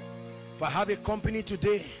 If I have a company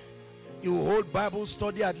today, you will hold Bible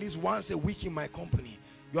study at least once a week in my company.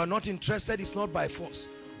 You are not interested, it's not by force.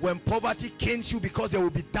 When poverty canes you, because there will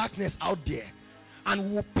be darkness out there, and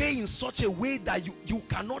we will pay in such a way that you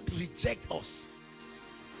cannot reject us.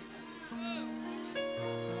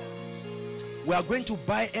 We are going to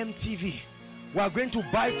buy MTV. We are going to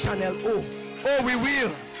buy Channel O. Oh, we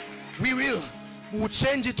will. We will. We will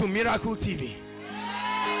change it to Miracle TV.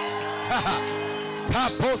 We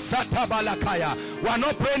are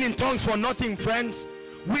not praying in tongues for nothing, friends.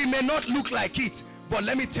 We may not look like it, but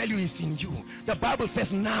let me tell you, it's in you. The Bible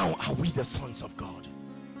says, now are we the sons of God.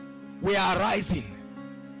 We are rising.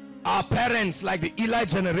 Our parents, like the Eli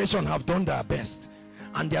generation, have done their best,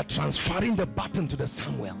 and they are transferring the baton to the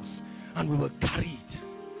Samuels, and we will carry it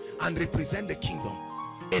and represent the kingdom.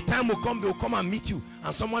 A time will come, they will come and meet you,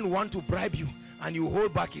 and someone will want to bribe you, and you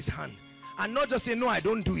hold back his hand. And not just say, no, I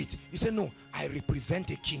don't do it. You say, no, I represent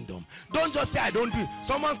a kingdom. Don't just say, I don't do it.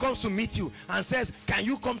 Someone comes to meet you and says, can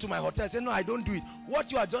you come to my hotel? Say, no, I don't do it.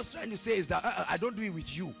 What you are just trying to say is that I don't do it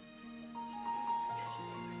with you.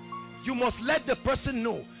 You must let the person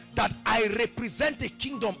know that I represent a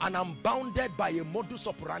kingdom and I'm bounded by a modus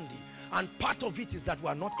operandi. And part of it is that we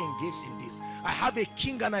are not engaged in this. I have a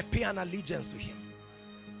king and I pay an allegiance to him.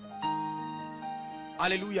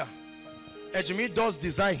 Hallelujah. Ejimi does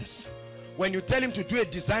designs. When you tell him to do a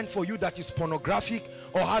design for you that is pornographic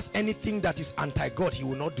or has anything that is anti-God, he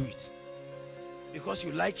will not do it. Because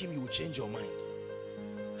you like him, you will change your mind.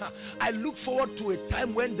 I look forward to a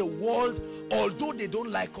time when the world, although they don't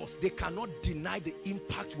like us, they cannot deny the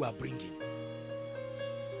impact we are bringing.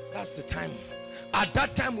 That's the time. At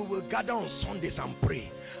that time, we will gather on Sundays and pray.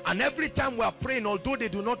 And every time we are praying, although they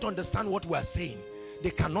do not understand what we are saying,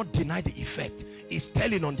 they cannot deny the effect. It's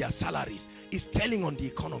telling on their salaries. It's telling on the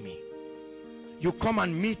economy. You come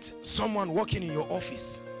and meet someone working in your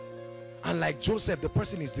office, and like Joseph, the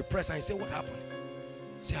person is depressed, and you say, what happened?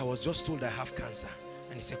 Say, I was just told I have cancer.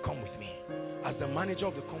 And he said, come with me. As the manager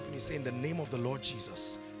of the company, say, in the name of the Lord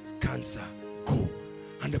Jesus, cancer, go.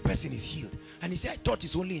 And the person is healed. And he said, I thought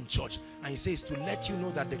it's only in church. And he says, to let you know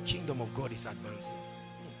that the kingdom of God is advancing.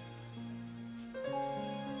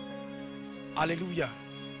 Hallelujah.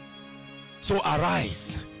 So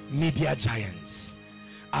arise, media giants.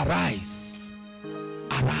 Arise.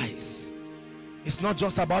 Arise. It's not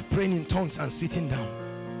just about praying in tongues and sitting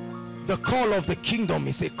down. The call of the kingdom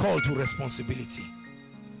is a call to responsibility.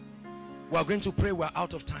 We are going to pray. We're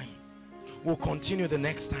out of time. We'll continue the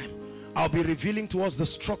next time. I'll be revealing to us the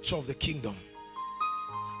structure of the kingdom.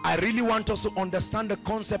 I really want us to understand the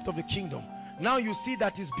concept of the kingdom. Now you see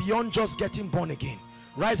that it's beyond just getting born again.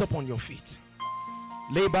 Rise up on your feet.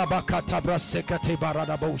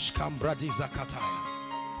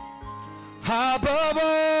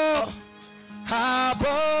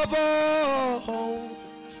 Above all,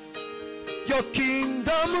 your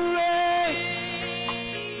kingdom reigns.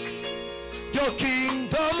 Your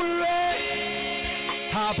kingdom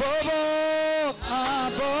reigns. Above all,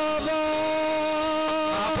 above all,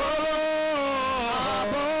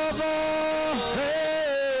 above all,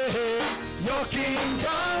 hey, your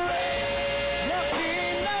kingdom reigns. Your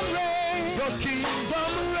kingdom reigns. Your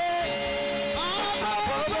kingdom reigns.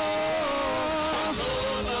 Above all.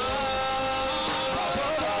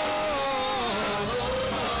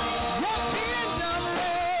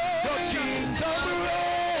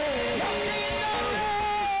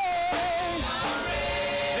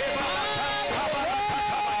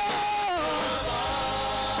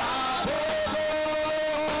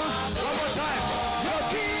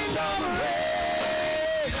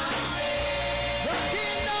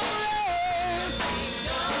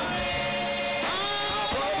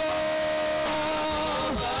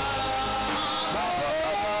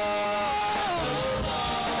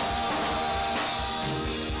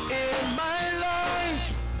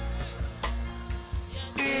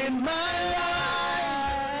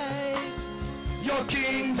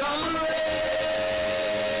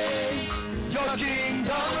 your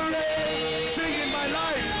kingdom reign. Sing in my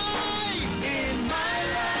life. In my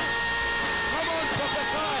life. Come on,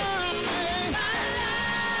 prophesy.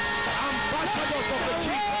 Ambassadors of the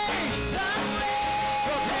King.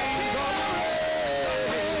 Your kingdom reign.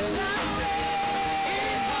 In my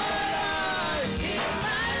life. In my life. In my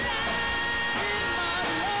life.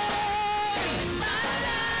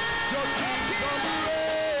 Your kingdom reign.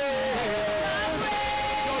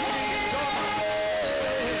 Your kingdom reign.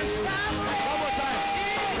 One more time.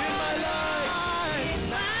 In my life. In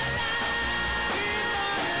my life. In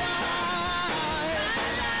my life.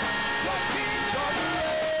 Your kingdom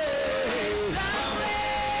reign.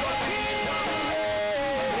 Your kingdom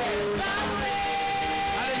reign.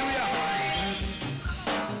 Hallelujah.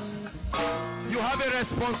 You have a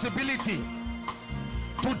responsibility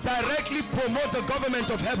to directly promote the government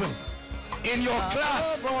of heaven in your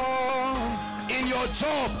class, in your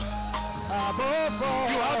job.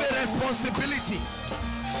 You have a responsibility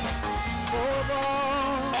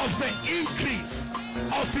of the increase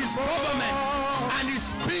of his government and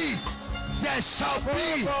his peace. There shall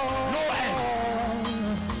be no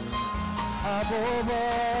end.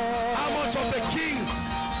 How much of the king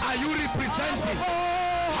are you representing?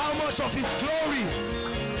 How much of his glory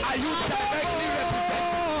are you directly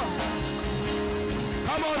representing?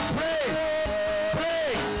 Come on, pray.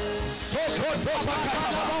 Pray. Sokoto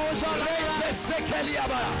bakataba. Rente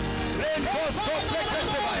sekeliaba. Rento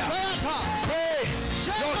sopeketebaya. Pray.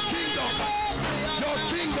 Your kingdom. Your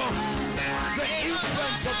kingdom. The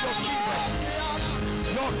influence of your kingdom.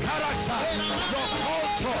 Your character. Your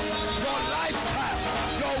culture. Your lifestyle.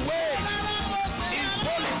 Your ways. In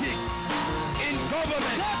politics. In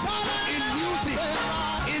government. In music.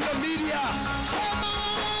 In the media.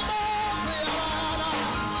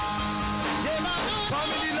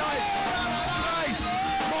 Family life, Christ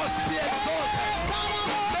must be exalted.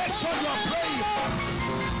 Make sure you are praying.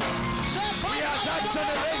 We are that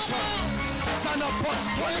generation. It's an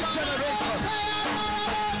apostolic generation.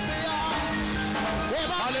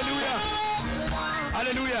 Hallelujah.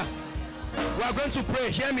 Hallelujah. We are going to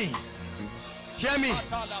pray. Hear me. Hear me.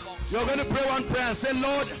 You are going to pray one prayer and say,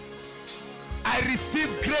 Lord, I receive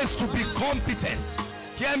grace to be competent.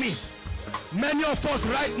 Hear me. Many of us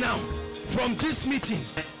right now, from this meeting,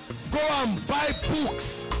 go and buy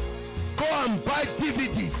books, go and buy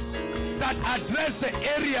DVDs that address the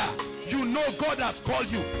area you know God has called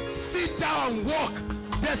you. Sit down and walk.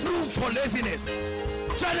 There's room for laziness.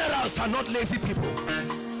 Generals are not lazy people.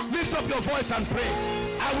 Lift up your voice and pray.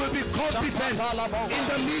 I will be competent in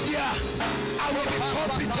the media. I will be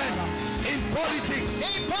competent in politics.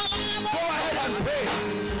 Go ahead and pray.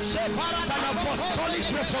 It's an apostolic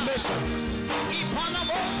reformation.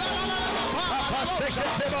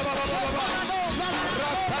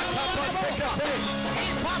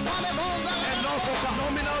 Enough of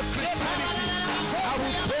nominal Christianity. I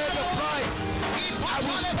will pay the price. I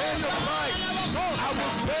will pay the price. I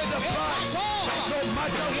will pay the price. No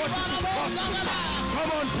matter what it will cost me.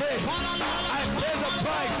 Come on, pray. I pay the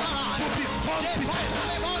price to be competent.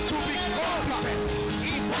 To be competent.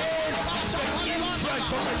 Gain the influence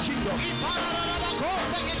of the kingdom.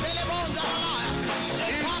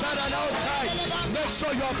 Inside and outside, make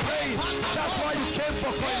sure you are praying. That's why you came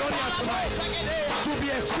for Koinonia tonight. To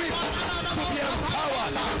be equipped, to be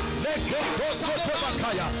empowered.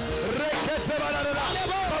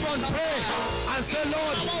 Come on, pray and say,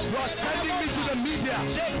 Lord, you are sending me to the media.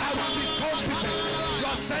 I will be competent. You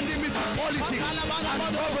are sending me to politics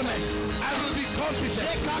and government. I will be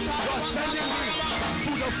competent. You are sending me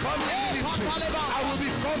to the family ministry. I will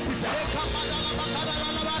be competent.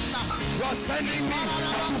 You are sending me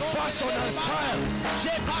to fashion and style.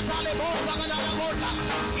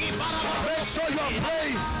 Make sure you are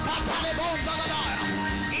praying.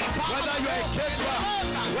 Whether you are a caterer,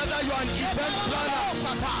 whether you are an event planner,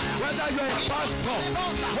 whether you are a pastor,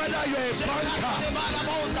 whether you are a banker,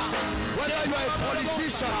 whether you are a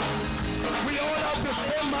politician, we all have the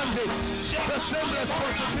same mandate, the same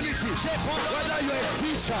responsibility. Whether you are a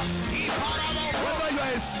teacher, whether you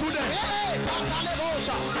are a student,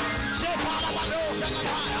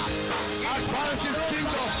 advance his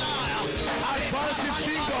kingdom, advance his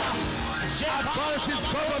kingdom, advance his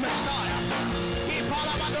government.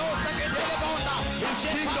 His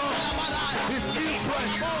kingdom, his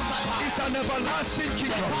influence is an everlasting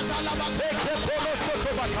kingdom.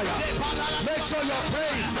 Make sure you're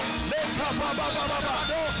praying.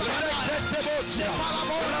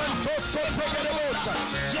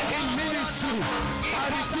 In ministry,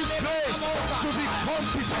 I receive grace to be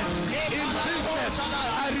competent. In business,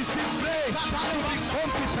 I receive grace to be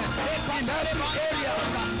competent. In every area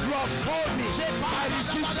you have called me, I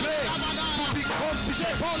receive grace to be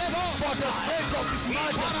competent for the sake of his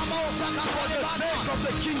majesty, for the sake of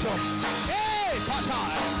the kingdom.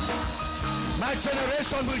 My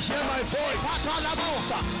generation will hear my voice.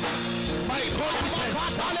 My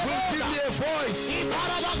competence will give me a voice,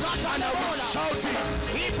 and I will shout it.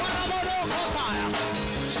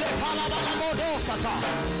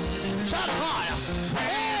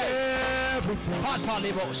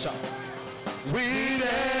 With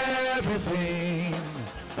everything,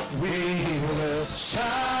 we will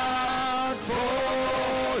shout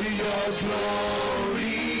for your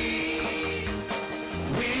glory.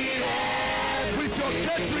 With your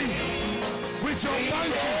catering, with your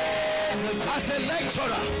banking, as a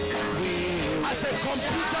lecturer, as a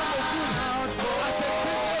computer mogul, as a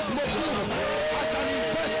business mogul, as an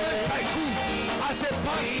investment tycoon, as a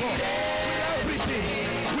pastor, with everything,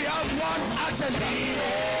 we have one agenda: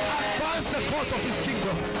 advance the cause of his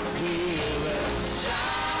kingdom.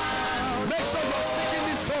 Make sure you're singing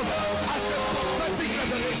this song as a prophetic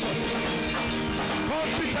revelation.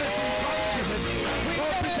 Competence in banking,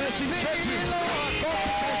 competence in catering,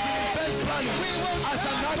 competence in event planning. As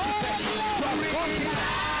an architect, you are competent.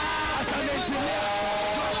 As an engineer,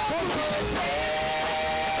 you are competent.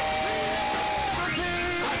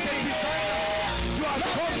 As a designer, you are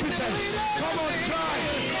competent. Come on, cry.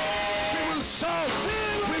 We will shout.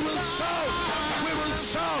 We will shout. We will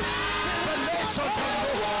shout. The nations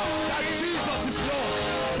will know that Jesus is Lord.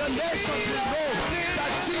 The nations will know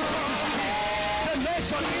that Jesus is King. The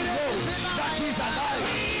nations will know that He is alive.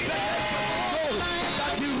 The nations will know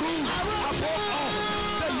that He rules above all.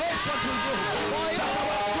 The nations will know that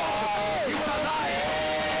our God is alive.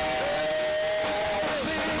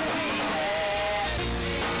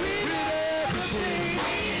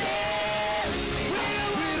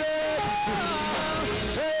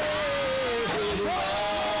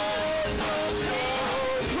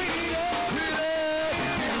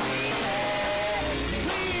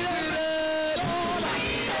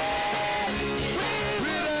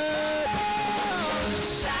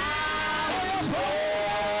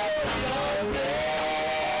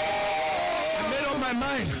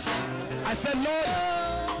 I said, Lord,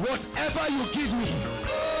 whatever you give me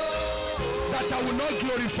that I will not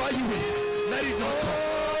glorify you with, let it not come.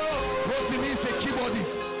 Rotimi is a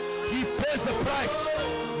keyboardist. He pays the price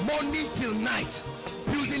morning till night,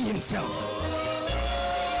 building himself.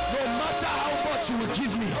 No matter how much you will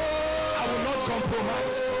give me, I will not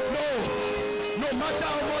compromise. No matter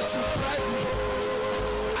how much you bribe me,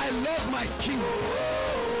 I love my king.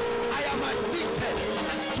 I am addicted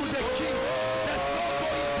to the king. There's no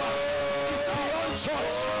going back. It's beyond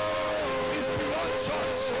church. It's beyond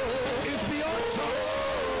church. It's beyond church.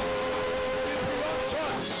 It's beyond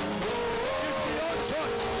church. It's beyond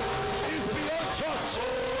church. It's beyond church.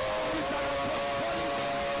 It's an apostolic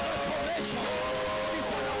reformation. It's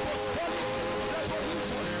an apostolic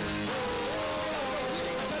revolution. We are the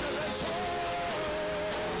winning generation.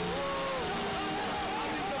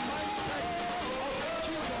 Having the mindset of the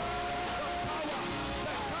kingdom, the power,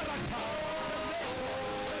 the character, the nature,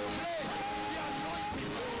 the grace, the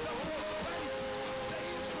anointing, the prosperity, the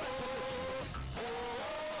influence of the kingdom.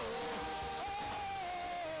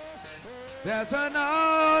 There's an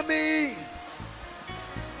army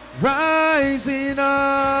rising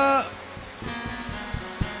up.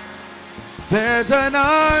 There's an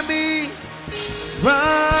army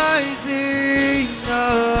rising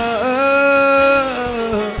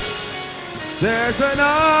up. There's an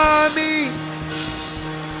army.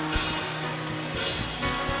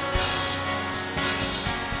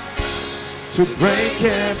 To break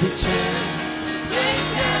every chain.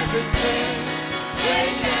 Break every chain,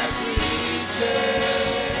 break every chain.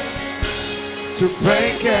 To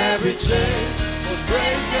break every chain.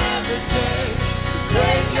 Break every chain,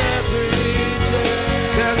 break every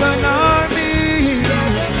chain. There's an army.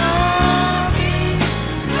 There's an army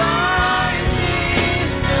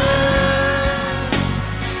rising up.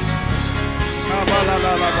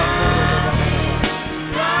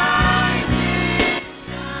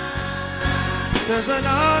 There's an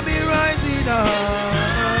army rising up.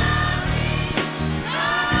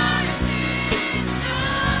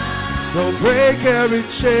 They'll break every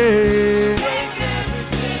chain. Break every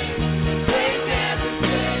chain, break every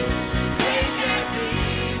chain, break every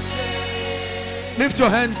chain. Lift your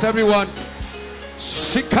hands, everyone.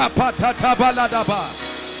 Shikapatatabaladaba.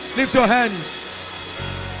 Lift your hands.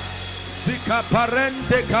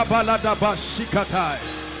 Zikaparente kabaladaba shikatai.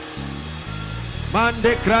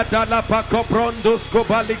 Mande kradala pakoprondos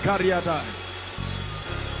kobali kariada.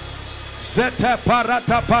 Zete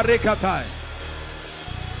parata parikatai.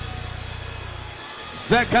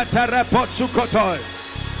 Zekatare potsukotoi.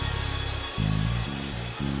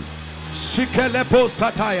 Shikelepo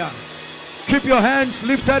sataya. Keep your hands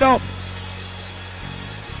lifted up.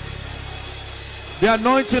 The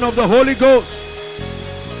anointing of the Holy Ghost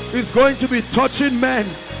is going to be touching men,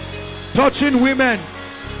 touching women.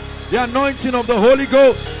 The anointing of the Holy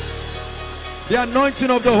Ghost. The anointing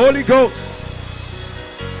of the Holy Ghost.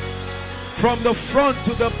 From the front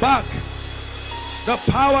to the back. The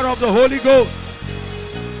power of the Holy Ghost.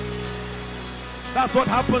 That's what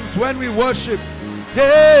happens when we worship.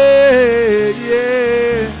 Yeah,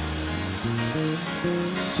 yeah.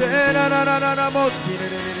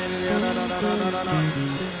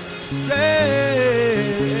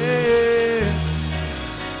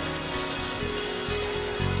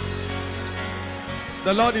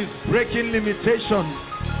 The Lord is breaking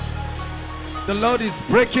limitations. The Lord is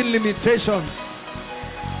breaking limitations.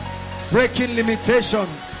 Breaking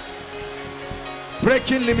limitations.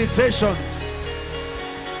 Breaking limitations.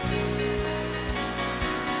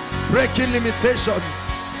 Breaking limitations.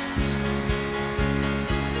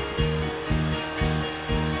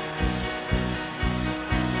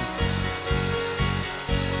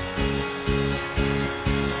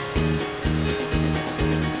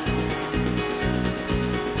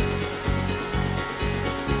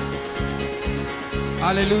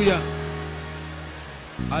 Hallelujah.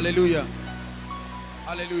 Hallelujah.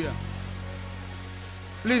 Hallelujah.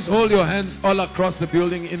 Please hold your hands all across the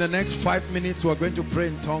building. In the next 5 minutes, we're going to pray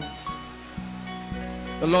in tongues.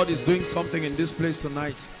 The Lord is doing something in this place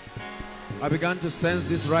tonight. I began to sense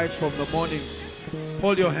this right from the morning.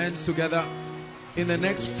 Hold your hands together. In the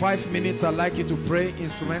next 5 minutes, I'd like you to pray.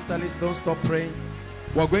 Instrumentalists, don't stop praying.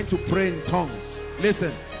 We're going to pray in tongues.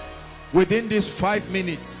 Listen, within these 5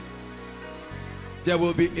 minutes, there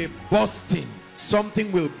will be a bursting.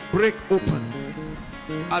 Something will break open.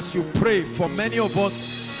 As you pray, for many of us,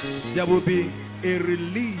 there will be a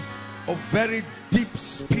release of very deep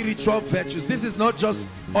spiritual virtues. This is not just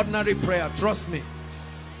ordinary prayer, trust me.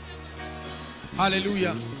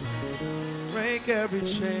 Hallelujah. Break every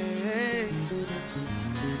chain.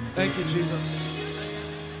 Thank you,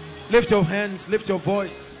 Jesus. Lift your hands, lift your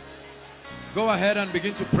voice. Go ahead and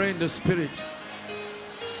begin to pray in the Spirit.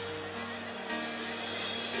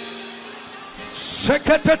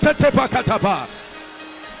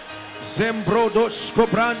 Zembrodos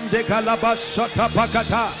kobrande kalabashata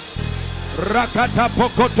pakata rakata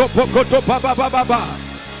pokoto pokoto baba baba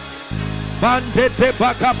bandete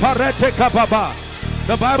baka parete kababa.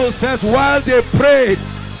 The Bible says, while they prayed,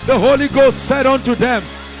 the Holy Ghost said unto them,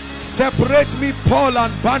 separate me Paul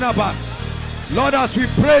and Barnabas. Lord, as we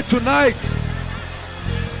pray tonight,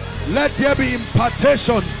 let there be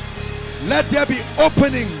impartations, let there be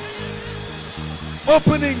openings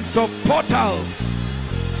of portals,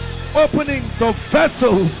 openings of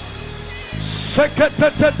vessels.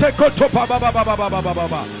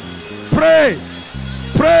 Pray,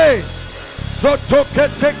 pray.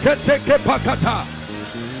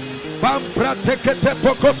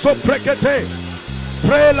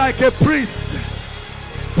 Pray like a priest.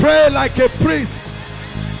 Pray like a priest.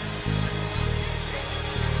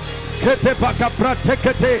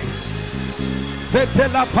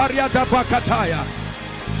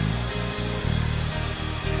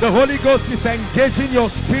 The Holy Ghost is engaging your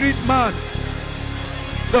spirit man.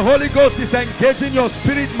 The Holy Ghost is engaging your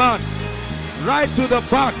spirit man. Right to the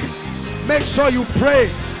back. Make sure you pray.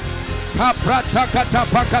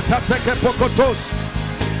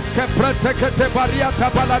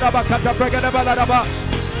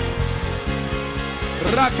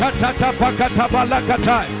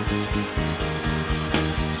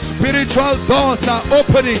 Spiritual doors are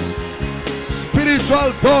opening.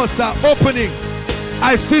 Spiritual doors are opening.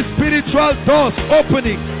 I see spiritual doors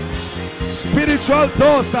opening. Spiritual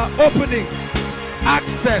doors are opening.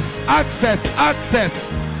 Access, access, access.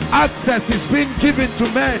 Access is being given to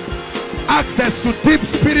men. Access to deep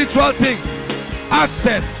spiritual things.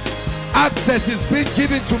 Access. Access is being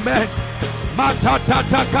given to men. Matata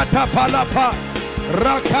kata palapa.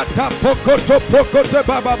 Rakata pokoto pokote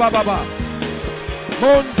baba baba.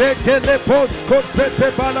 Monde kele posko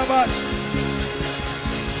sete balabash.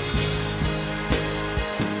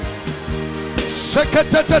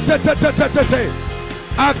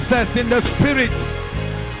 Access in the spirit.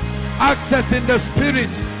 Access in the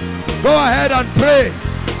spirit. Go ahead and pray.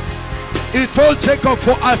 He told Jacob,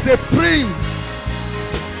 for as a prince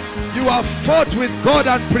you have fought with God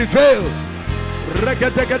and prevailed.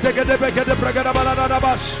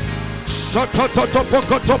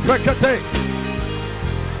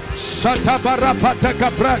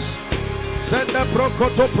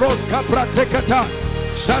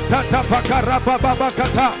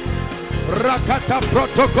 Rakata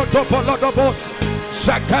protokoto polodobos.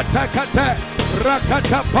 Shakata kata.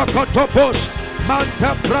 Rakata pakotobos.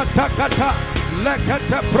 Manta pratakata.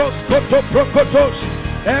 Lekata proskoto prokotos.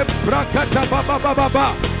 Emprakata baba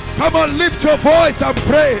baba. Come on, lift your voice and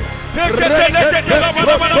pray.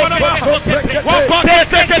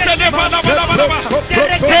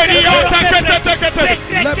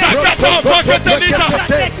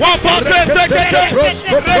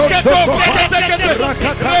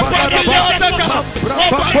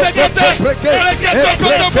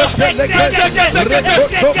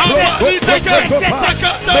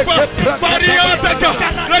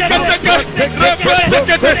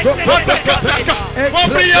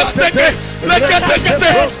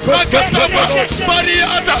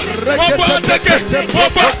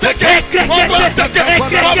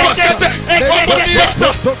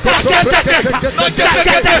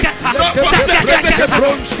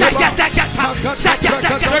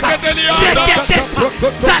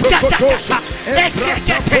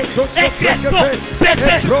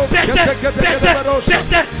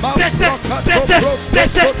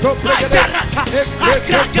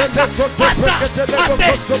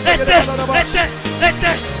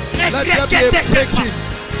 Let there be a breaking,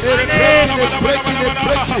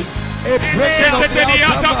 a breaking of the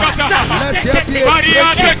altar. Let there be a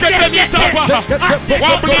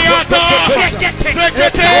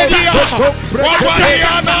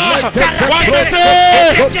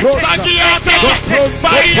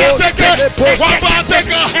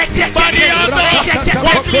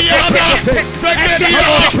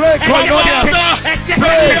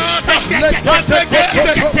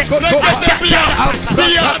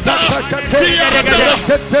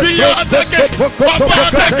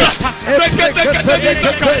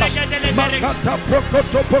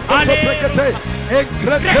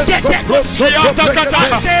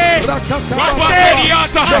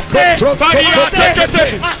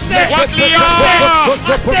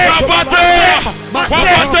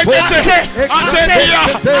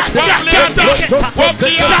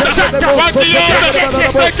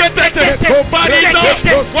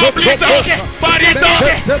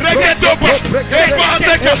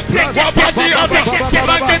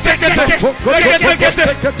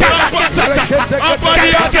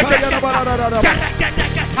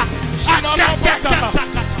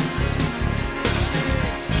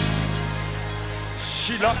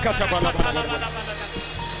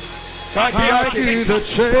I hear the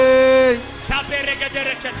chains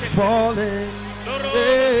falling.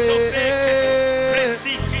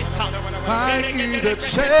 I hear the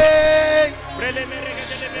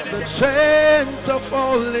chains are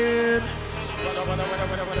falling.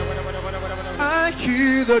 I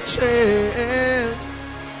hear the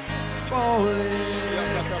chains falling.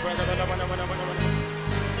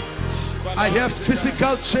 I hear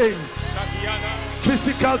physical chains.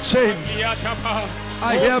 Physical chains.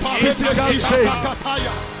 I hear physical chains.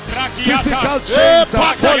 Physical chains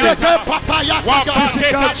are falling.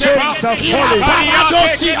 Physical chains are falling.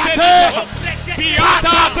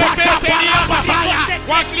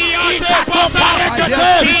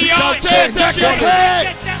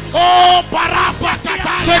 Oh,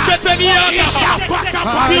 parapakata. Chains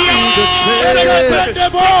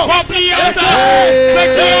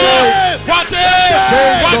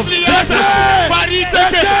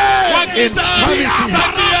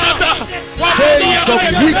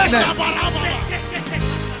of weakness.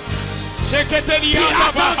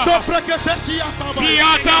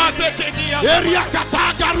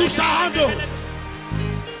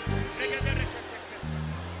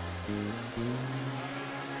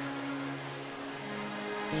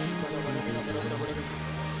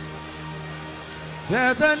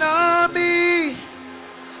 There's an army.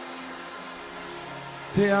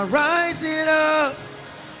 They are rising up.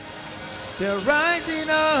 They're rising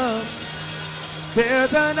up.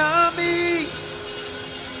 There's an army.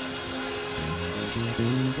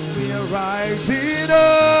 We are rising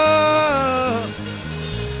up.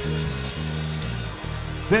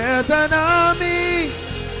 There's an army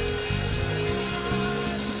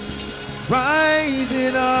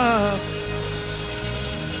rising up.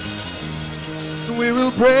 We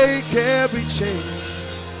will break every chain.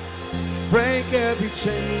 Break every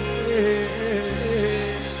chain.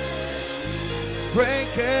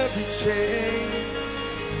 Break every chain.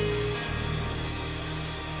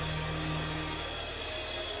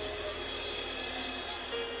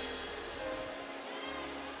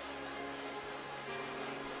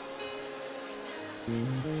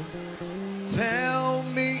 Tell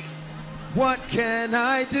me, what can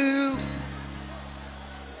I do?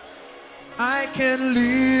 I can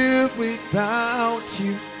live without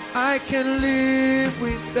you. I can live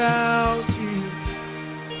without you.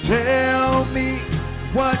 Tell me,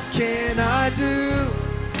 what can I do?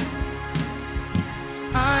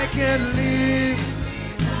 I can live.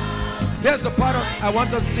 Here's the part I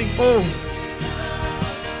want us to sing. Oh,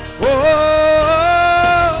 oh,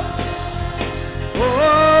 oh,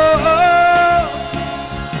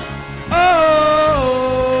 oh, oh.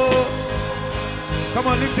 Come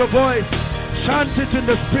on, lift your voice. Chant it in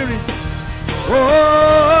the spirit. Oh,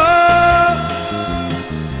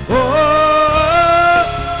 oh, oh,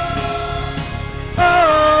 oh,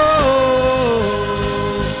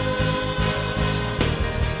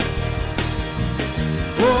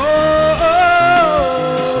 oh.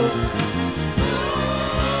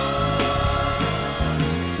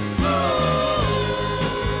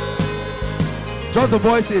 Just the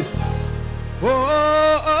voices. Oh,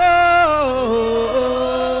 oh, oh.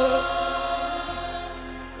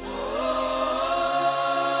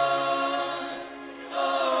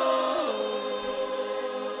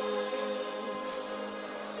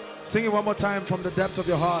 Sing it one more time from the depths of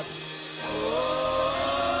your heart.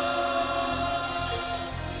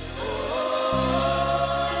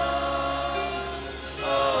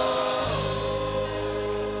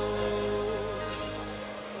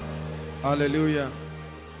 Hallelujah.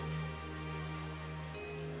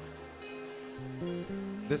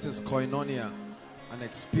 This is koinonia, an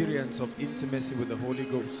experience of intimacy with the Holy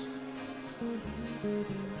Ghost.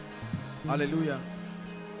 Hallelujah.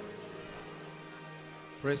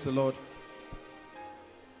 Praise the Lord.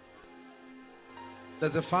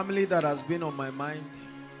 There's a family that has been on my mind.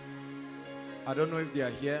 I don't know if they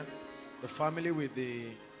are here. The family with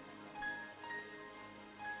the...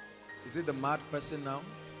 Is it the mad person now?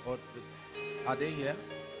 Or are they here?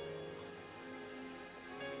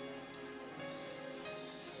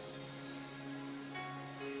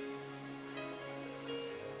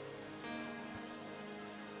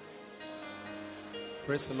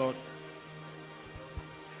 Praise the Lord.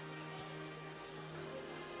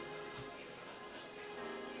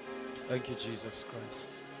 Thank you, Jesus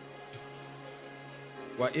Christ.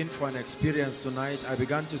 We're in for an experience tonight. I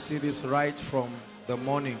began to see this right from the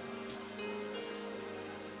morning.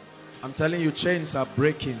 I'm telling you, chains are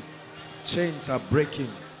breaking. Chains are breaking.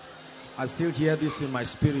 I still hear this in my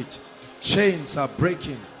spirit. Chains are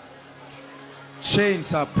breaking.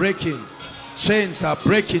 Chains are breaking. Chains are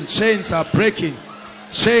breaking. Chains are breaking.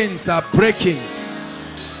 Chains are breaking.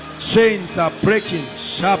 Chains are breaking.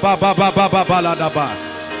 Shabababababaladaba.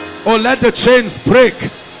 Oh, let the chains break.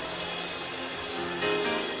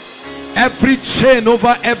 Every chain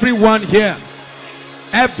over everyone here.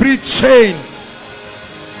 Every chain.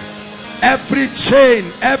 Every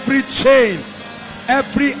chain. Every chain.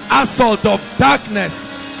 Every assault of darkness.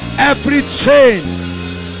 Every chain.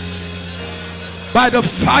 By the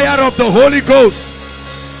fire of the Holy Ghost.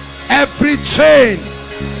 Every chain.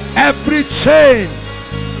 Every chain.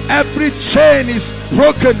 Every chain is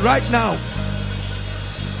broken right now.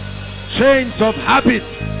 Chains of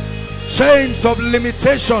habits, chains of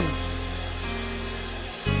limitations.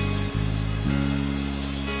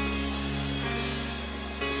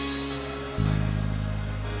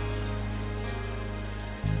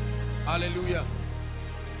 Hallelujah.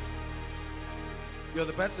 You're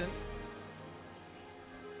the person?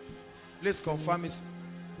 Please confirm it.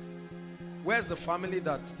 Where's the family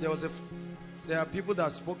that there are people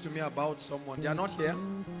that spoke to me about someone. They are not here.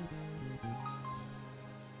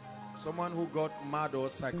 Someone who got mad or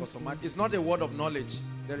psychosomatic. It's not a word of knowledge.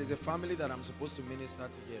 There is a family that I'm supposed to minister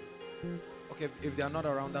to here. Okay, if they are not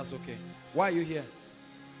around, that's okay. Why are you here?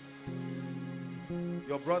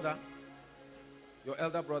 Your brother, your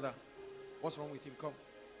elder brother, what's wrong with him? Come.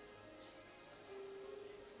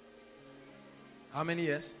 How many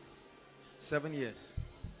years? 7 years.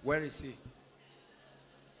 Where is he?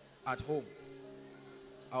 At home.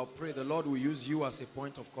 I'll pray the Lord will use you as a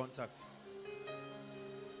point of contact.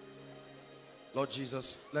 Lord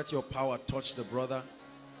Jesus, let your power touch the brother,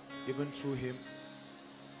 even through him,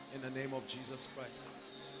 in the name of Jesus Christ.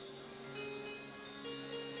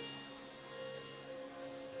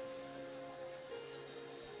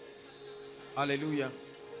 Hallelujah.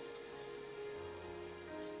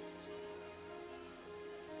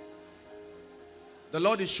 The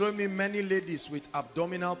Lord is showing me many ladies with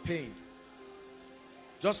abdominal pain.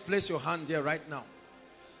 Just place your hand there right now.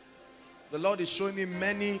 The Lord is showing me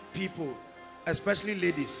many people, especially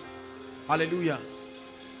ladies. Hallelujah.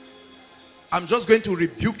 I'm just going to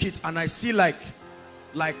rebuke it, and I see like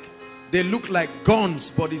they look like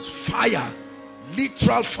guns, but it's fire,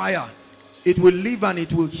 literal fire. It will live and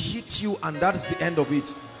it will hit you, and that's the end of it.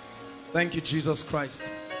 Thank you, Jesus Christ.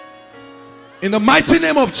 In the mighty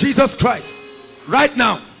name of Jesus Christ, right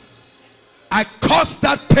now, I cause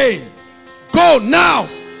that pain. Go now.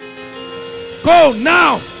 Go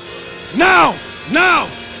now. Now. Now.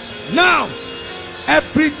 Now.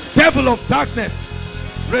 Every devil of darkness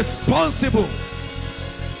responsible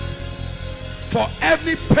for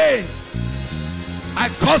every pain, I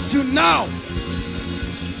curse you now.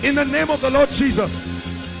 In the name of the Lord Jesus.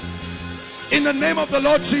 In the name of the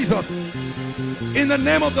Lord Jesus. In the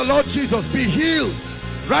name of the Lord Jesus. Be healed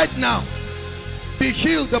right now. Be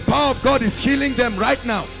healed. The power of God is healing them right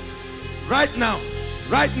now. Right now.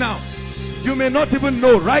 Right now. You may not even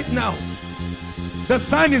know. Right now. The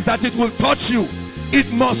sign is that it will touch you.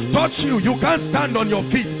 It must touch you. You can't stand on your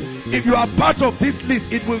feet. If you are part of this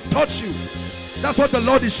list, it will touch you. That's what the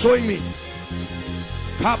Lord is showing me.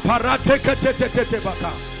 I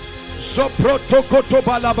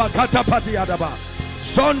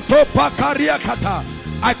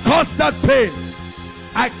cause that pain.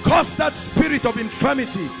 I cause that spirit of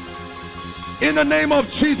infirmity in the name of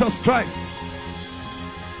Jesus Christ.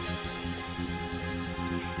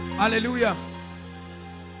 Hallelujah.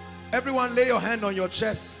 Everyone lay your hand on your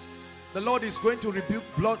chest. The Lord is going to rebuke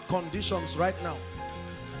blood conditions right now.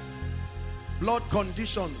 Blood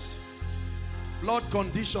conditions. Blood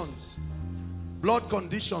conditions. Blood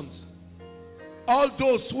conditions. All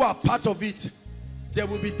those who are part of it, there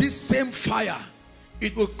will be this same fire.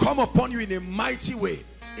 It will come upon you in a mighty way.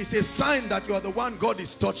 It's a sign that you are the one God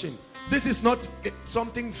is touching. This is not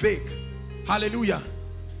something vague. Hallelujah.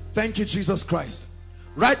 Thank you, Jesus Christ.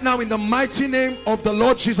 Right now, in the mighty name of the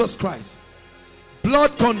Lord Jesus Christ,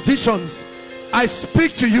 blood conditions, I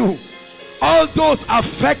speak to you. All those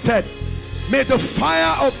affected, may the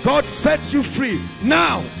fire of God set you free.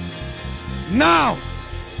 Now. Now.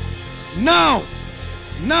 Now.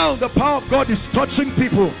 Now the power of God is touching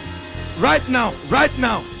people. Right now. Right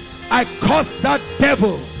now. I curse that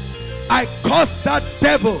devil. I curse that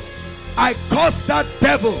devil. I curse that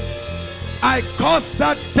devil. I curse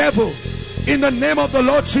that devil. In the name of the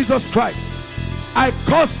Lord Jesus Christ, I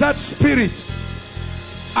curse that spirit.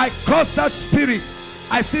 I curse that spirit.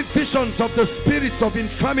 I see visions of the spirits of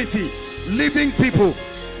infirmity leaving people,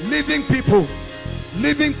 leaving people,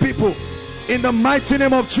 leaving people. In the mighty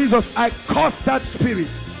name of Jesus, I curse that spirit.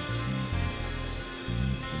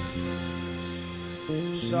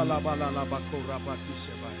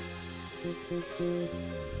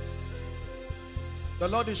 The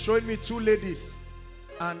Lord is showing me two ladies.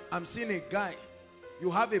 And I'm seeing a guy.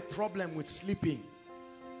 You have a problem with sleeping.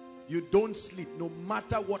 You don't sleep. No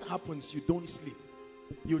matter what happens, you don't sleep.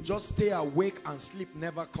 You just stay awake and sleep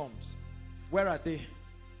never comes. Where are they?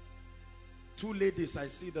 Two ladies I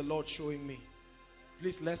see the Lord showing me.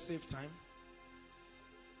 Please, let's save time.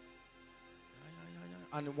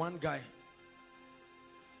 And one guy.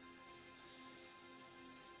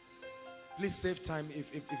 Please save time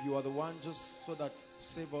if you are the one, just so that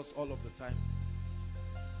save us all of the time.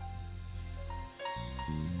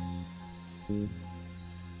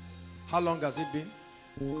 How long has it been?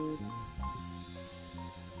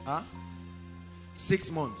 Huh?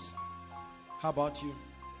 6 months. How about you?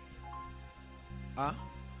 Huh?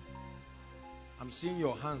 I'm seeing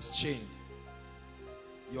your hands chained.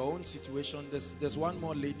 Your own situation. There's one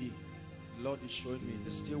more lady. The Lord is showing me.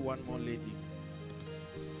 There's still one more lady.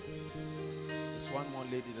 There's one more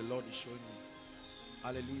lady the Lord is showing me.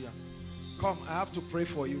 Hallelujah. Come, I have to pray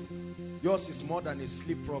for you. Yours is more than a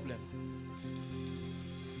sleep problem.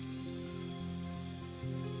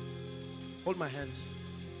 Hold my hands.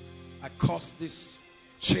 I curse this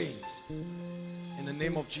chains in the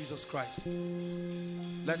name of Jesus Christ.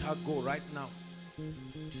 Let her go right now.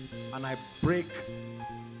 And I break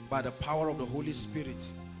by the power of the Holy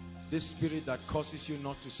Spirit this spirit that causes you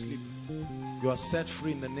not to sleep. You are set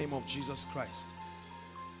free in the name of Jesus Christ.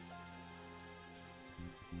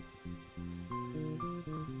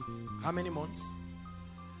 How many months?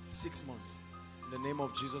 6 months. In the name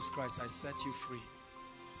of Jesus Christ, I set you free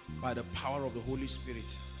by the power of the Holy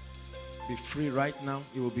Spirit. Be free right now.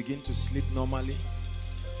 You will begin to sleep normally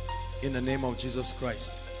in the name of Jesus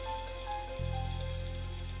Christ.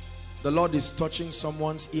 The Lord is touching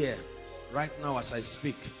someone's ear right now as I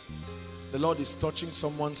speak. The Lord is touching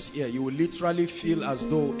someone's ear. You will literally feel as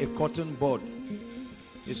though a cotton bud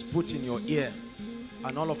is put in your ear,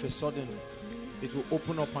 and all of a sudden it will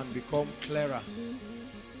open up and become clearer.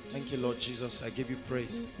 Thank you, Lord Jesus. I give you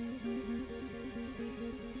praise.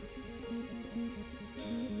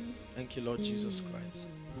 Thank you, Lord Jesus Christ.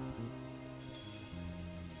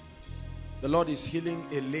 The Lord is healing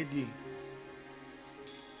a lady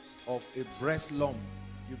of a breast lump.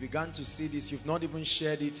 You began to see this. You've not even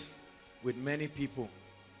shared it with many people.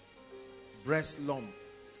 breast lump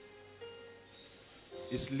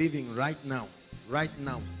is living right now,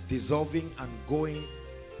 dissolving and going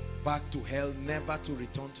back to hell, never to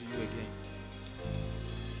return to you again.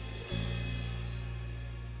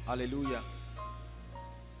 Hallelujah.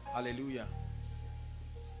 Hallelujah.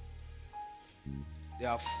 There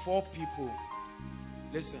are 4 people.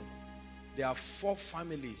 Listen, there are 4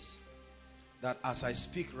 families that as I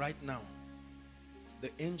speak right now,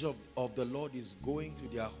 the angel of the Lord is going to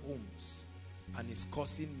their homes and is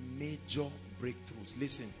causing major breakthroughs.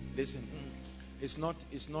 Listen. It's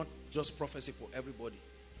not just prophecy for everybody.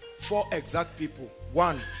 4 exact people.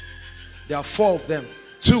 1, there are 4 of them.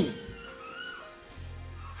 2,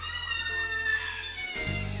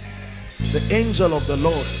 the angel of the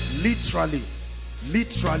Lord literally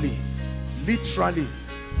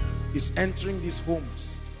is entering these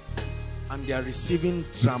homes, and they are receiving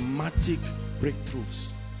dramatic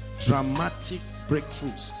breakthroughs.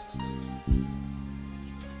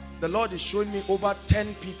 The Lord is showing me over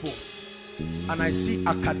 10 people, and I see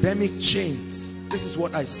academic chains. This is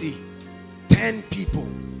what I see. 10 people,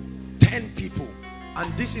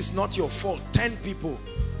 and this is not your fault. 10 people.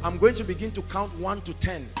 I'm going to begin to count 1 to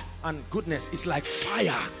 10, and goodness, it's like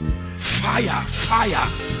fire.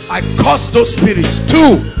 I curse those spirits.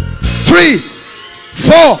 2, 3,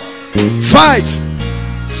 4, 5,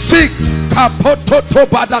 6,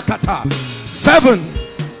 7,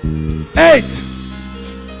 8,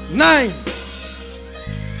 9.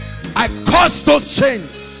 I curse those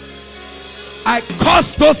chains. I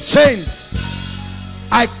curse those chains.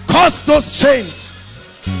 I curse those chains.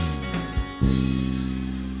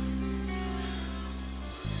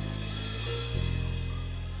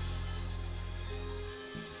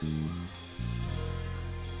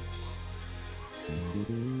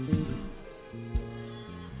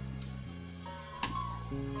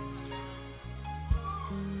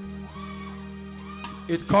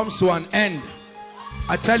 It comes to an end.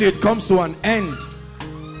 I tell you, it comes to an end.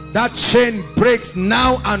 That chain breaks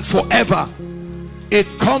now and forever. It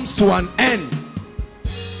comes to an end.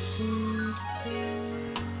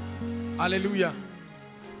 Hallelujah.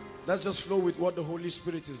 Let's just flow with what the Holy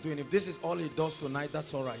Spirit is doing. If this is all He does tonight,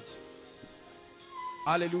 that's all right.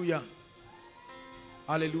 Hallelujah.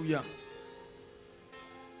 Hallelujah.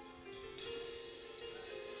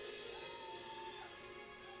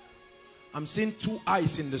 I'm seeing 2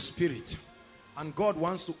 eyes in the spirit, and God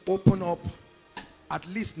wants to open up at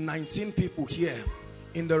least 19 people here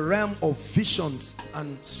in the realm of visions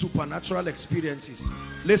and supernatural experiences.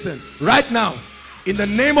 Listen, right now, in the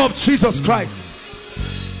name of Jesus Christ,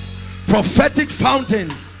 prophetic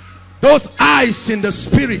fountains, those eyes in the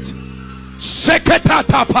spirit,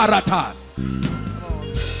 sheketata parata,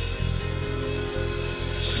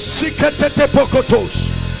 shiketete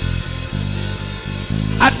pokotosh.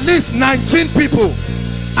 At least 19 people.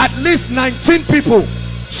 At least 19 people.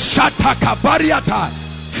 Shatakabariata.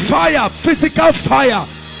 Fire, physical fire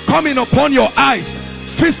coming upon your eyes.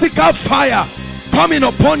 Physical fire coming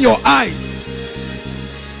upon your eyes.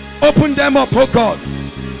 Open them up, oh God,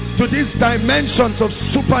 to these dimensions of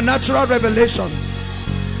supernatural revelations.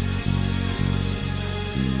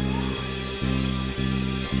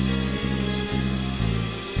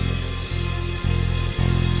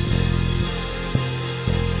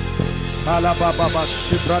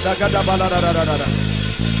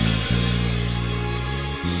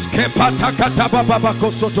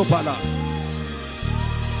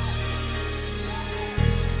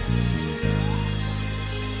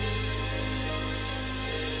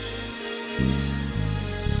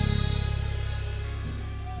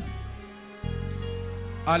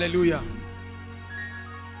 Hallelujah.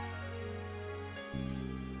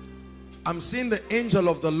 I'm seeing the angel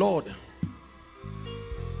of the Lord,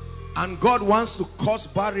 and God wants to cause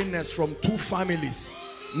barrenness from 2 families.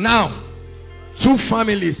 Now, 2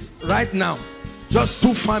 families right now. Just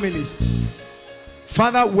 2 families.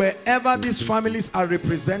 Father, wherever these families are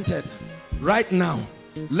represented right now,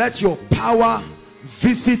 let your power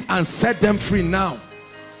visit and set them free now.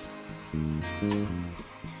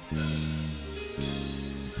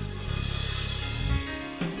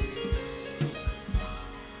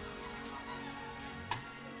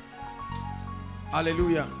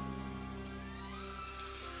 Hallelujah.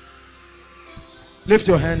 Lift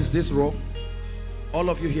your hands, this row. All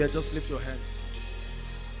of you here, just lift your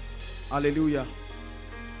hands. Hallelujah.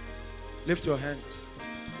 Lift your hands.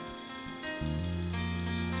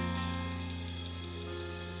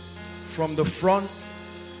 From the front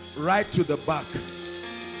right to the back,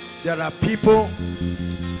 there are people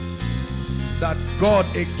that God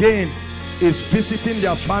again is visiting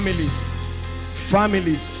their families.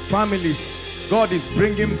 God is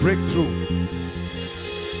bringing breakthrough.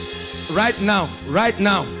 Right now,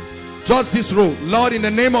 just this row. Lord, in the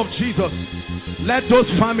name of Jesus, let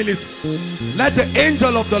those families, let the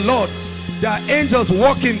angel of the Lord, there are angels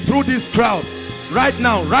walking through this crowd. Right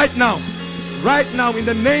now, in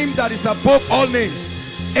the name that is above all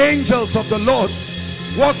names, angels of the Lord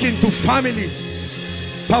walking to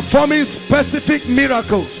families, performing specific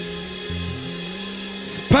miracles,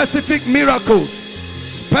 specific miracles,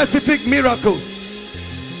 specific miracles,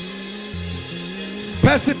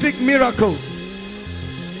 specific miracles.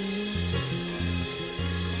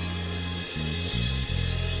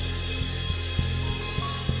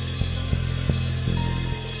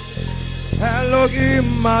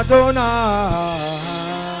 Elohim Madonna,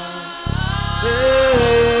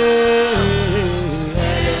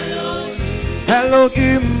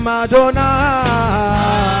 Elohim Madonna,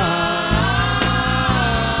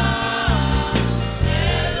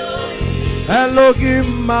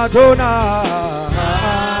 Elohim Madonna,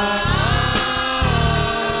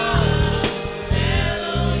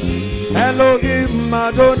 Elohim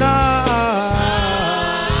Madonna,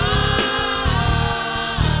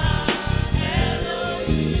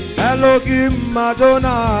 Elohim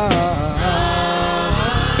Madonna.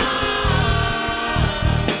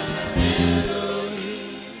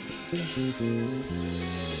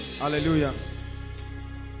 Hallelujah.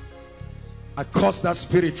 I curse that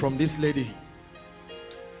spirit from this lady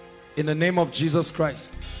in the name of Jesus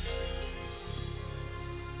Christ.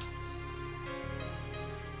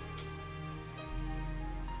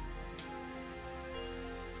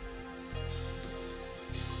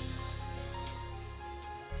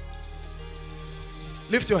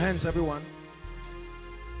 Lift your hands, everyone.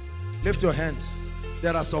 Lift your hands.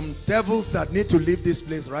 There are some devils that need to leave this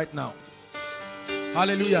place right now.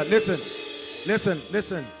 Hallelujah. Listen, listen,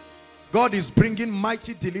 listen. God is bringing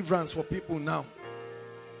mighty deliverance for people now.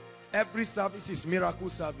 Every service is miracle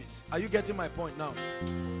service. Are you getting my point now?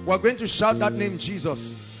 We're going to shout that name,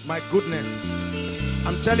 Jesus. My goodness.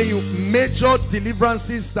 I'm telling you, major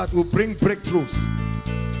deliverances that will bring breakthroughs.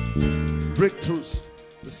 Breakthroughs.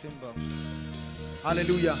 The symbol.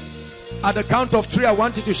 Hallelujah. At the count of 3, I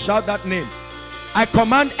want you to shout that name. I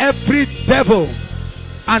command every devil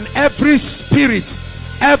and every spirit,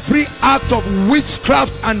 every act of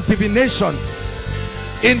witchcraft and divination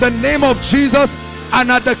in the name of Jesus,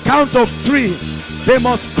 and at the count of 3 they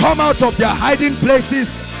must come out of their hiding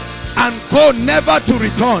places and go never to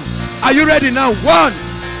return. Are you ready now? 1,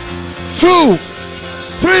 2,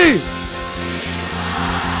 3.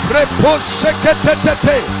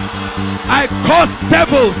 I curse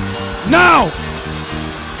devils now.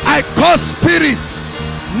 I curse spirits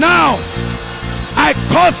now. I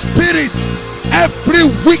curse spirits, every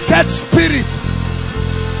wicked spirit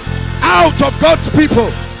out of God's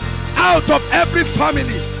people, out of every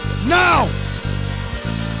family. Now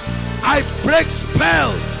I break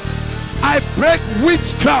spells, I break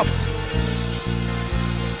witchcraft,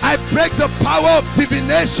 I break the power of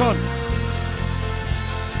divination.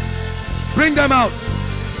 Bring them out.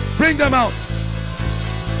 Bring them out.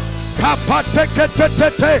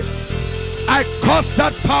 I curse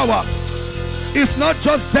that power. It's not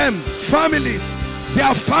just them, families,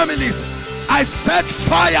 their families. I set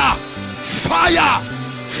fire, fire,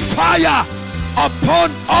 fire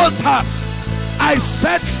upon altars. I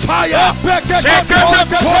set fire upon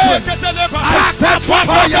coven. I set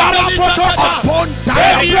fire upon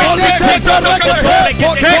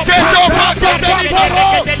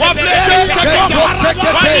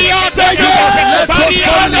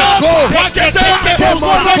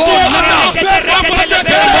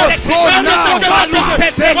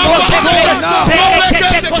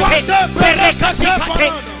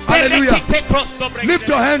Hallelujah. Lift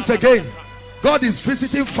your hands again. God is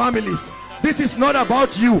visiting families. This is not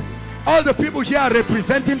about you. All the people here are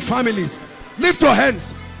representing families. Lift your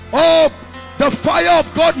hands. Oh, the fire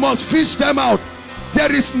of God must fish them out.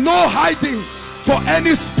 There is no hiding for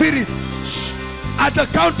any spirit. At the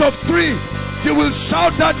count of 3, you will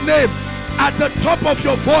shout that name at the top of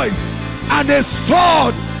your voice, and a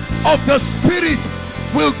sword of the spirit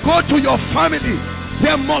will go to your family.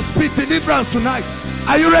 There must be deliverance tonight.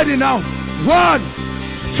 Are you ready now? 1,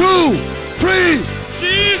 2, 3.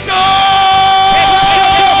 Jesus!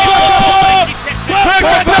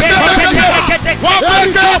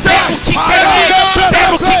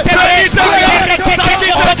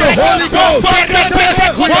 The Holy Ghost.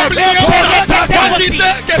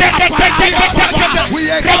 We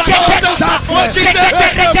expose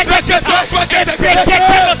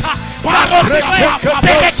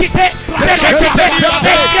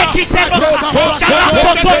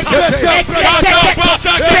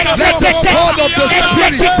Let the sword of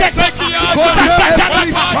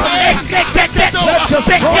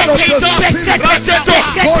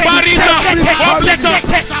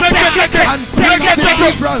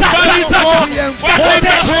deliverance. We enforce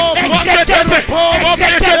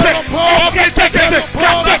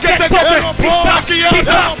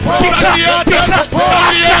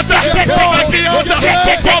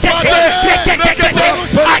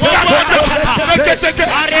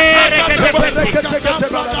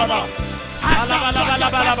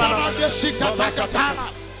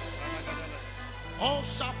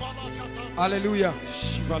Hallelujah.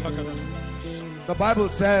 The Bible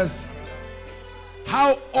says,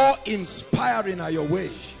 how awe-inspiring are your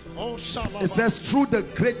ways. It says, through the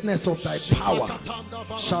greatness of thy power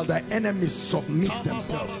shall thy enemies submit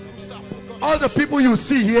themselves. All the people you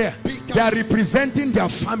see here, they are representing their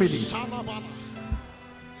families.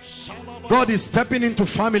 God is stepping into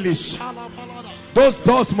families. Those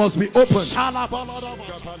doors must be opened.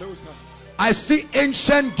 I see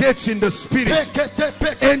ancient gates in the spirit.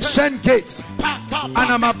 Ancient gates. And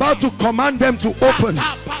I'm about to command them to open.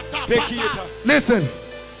 Listen,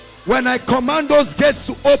 when I command those gates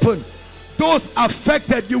to open, those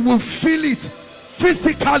affected, you will feel it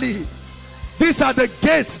physically. These are the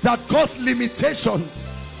gates that cause limitations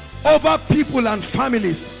over people and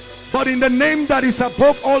families. But in the name that is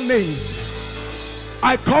above all names,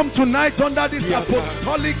 I come tonight under this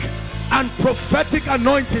apostolic and prophetic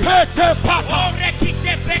anointing.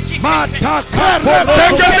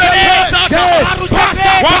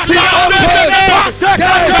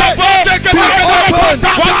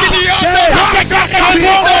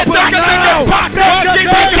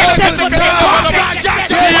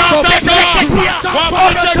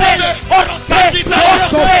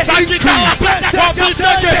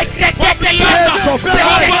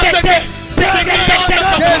 Gates be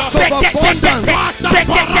gates of abundance,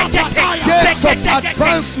 gates of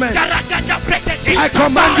advancement. I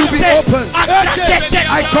command you be open.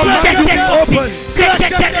 I command you be open.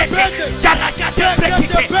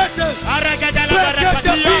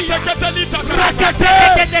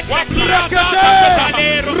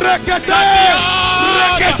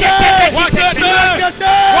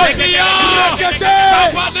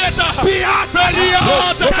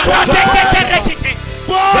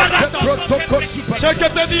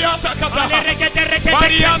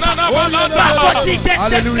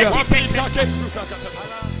 Hallelujah.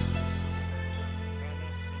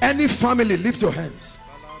 Any family, lift your hands,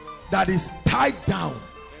 that is tied down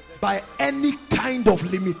by any kind of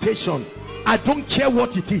limitation, I don't care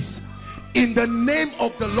what it is, in the name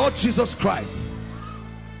of the Lord Jesus Christ,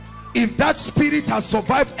 if that spirit has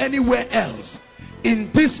survived anywhere else,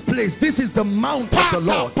 in this place, this is the mount of the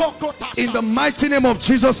Lord, in the mighty name of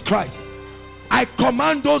Jesus Christ, I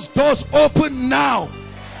command those doors open now.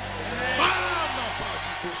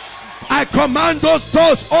 I command those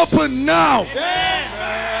doors open now.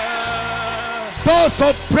 Doors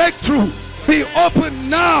of breakthrough be open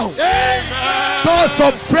now. Doors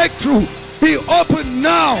of breakthrough be open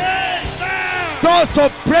now. Doors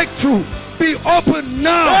of breakthrough be open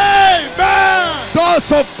now.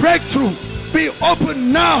 Doors of breakthrough be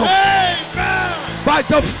open now. By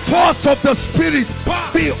the force of the Spirit,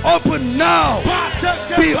 be open now.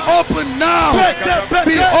 Be open now.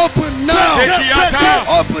 Be open now. Be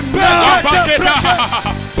open now.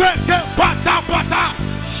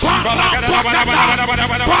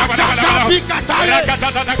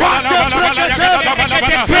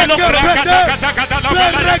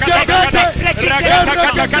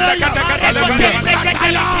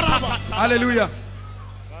 Hallelujah.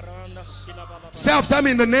 Say after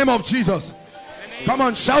me, in the name of Jesus. Come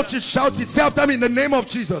on, shout it, shout it. Say after me, in the name of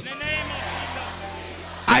Jesus.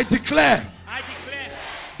 I declare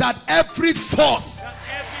that every force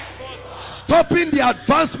stopping the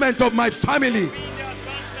advancement of my family,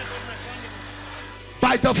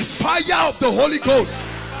 by the fire of the Holy Ghost,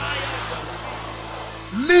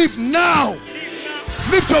 leave now.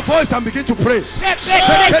 Lift your voice and begin to pray. Every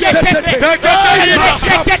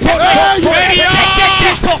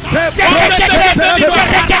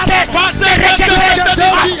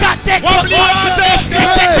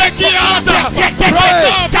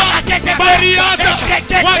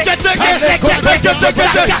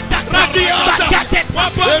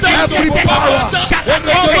power,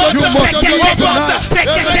 you must leave tonight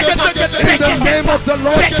in the name of the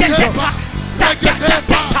Lord Jesus.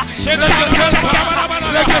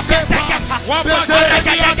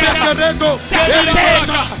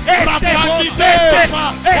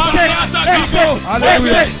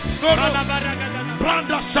 Hallelujah.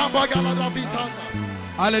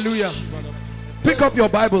 Hallelujah. Pick up your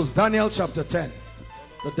Bibles, Daniel chapter 10.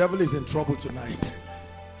 The devil is in trouble tonight.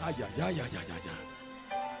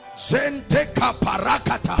 Sente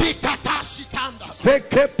kaparakata. Bikata sitanda.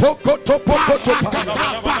 Seke pokoto pokoto pa.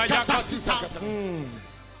 Bakata bakata sitanda.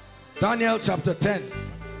 Daniel chapter 10.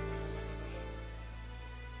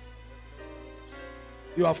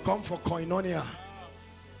 You have come for koinonia.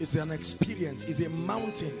 It's an experience. It's a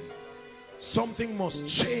mountain. Something must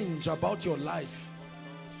change about your life.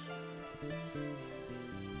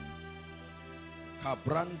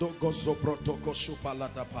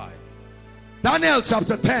 Daniel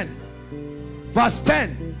chapter 10 verse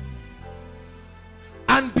 10.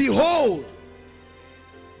 And behold,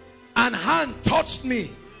 an hand touched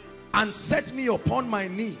me and set me upon my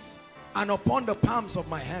knees and upon the palms of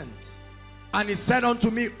my hands. And he said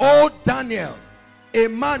unto me, O Daniel, a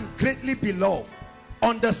man greatly beloved,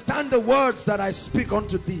 understand the words that I speak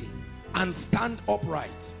unto thee, and stand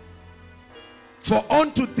upright. For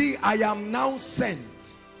unto thee I am now sent.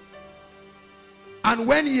 And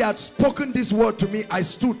when he had spoken this word to me, I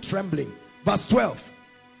stood trembling. Verse 12.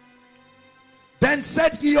 Then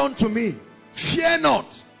said he unto me, fear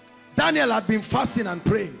not. Daniel had been fasting and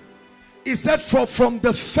praying. He said, for from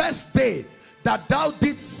the first day that thou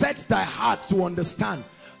didst set thy heart to understand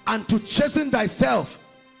and to chasten thyself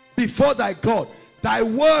before thy God, thy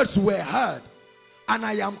words were heard, and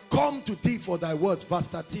I am come to thee for thy words. Verse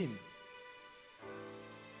 13.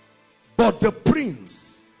 But the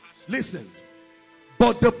prince, listen,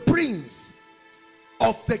 but the prince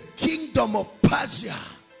of the kingdom of Persia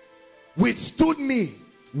withstood me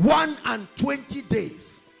 21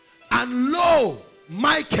 days. And lo,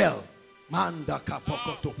 Michael, one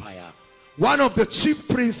of the chief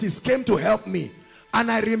princes, came to help me,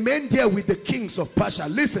 and I remained there with the kings of Persia.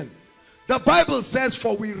 Listen, the Bible says,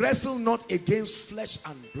 for we wrestle not against flesh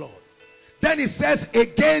and blood. Then it says,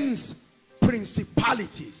 against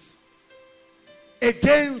principalities,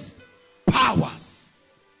 against powers,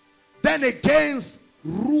 then against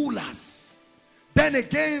rulers, then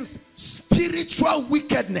against spiritual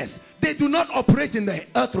wickedness. They do not operate in the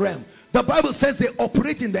earth realm. The Bible says they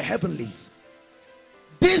operate in the heavenlies.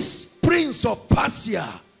 This prince of Persia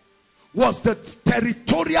was the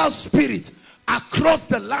territorial spirit across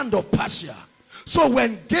the land of Persia. So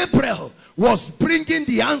when Gabriel was bringing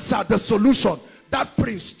the answer, the solution, that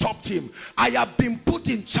prince stopped him. I have been put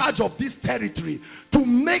in charge of this territory to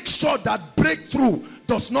make sure that breakthrough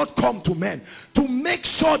does not come to men, to make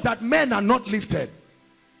sure that men are not lifted.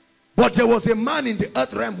 But there was a man in the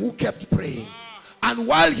earth realm who kept praying. And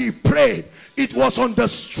while he prayed, it was on the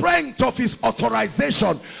strength of his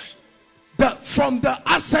authorization from the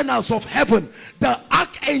arsenals of heaven, the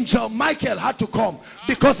archangel Michael had to come,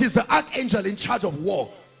 because he's the archangel in charge of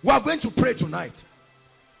war. We are going to pray tonight.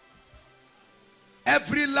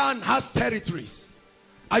 Every land has territories.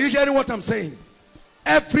 Are you hearing what I'm saying?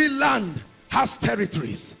 Every land has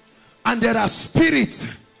territories, and there are spirits.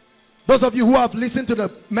 Those of you who have listened to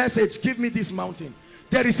the message, give me this mountain.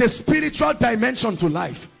 There is a spiritual dimension to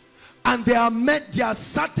life, and there are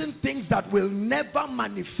certain things that will never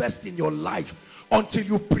manifest in your life until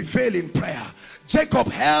you prevail in prayer. Jacob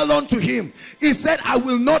held on to him. He said, I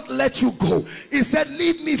will not let you go. He said,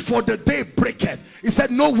 leave me for the day breaketh. He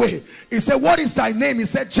said, no way. He said, what is thy name? He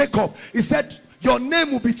said, Jacob. He said, your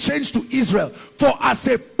name will be changed to Israel, for as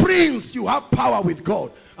a prince you have power with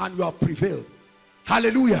God, and you have prevailed.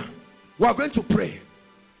 Hallelujah. We are going to pray.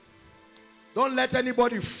 Don't let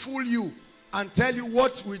anybody fool you and tell you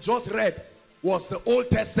what we just read was the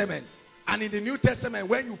Old Testament, and in the New Testament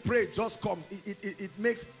when you pray it just comes. It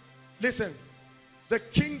makes, listen, the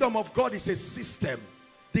kingdom of God is a system.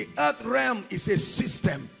 The earth realm is a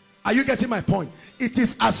system. Are you getting my point? It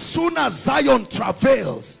is as soon as Zion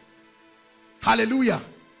travails, hallelujah,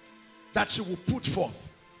 that she will put forth.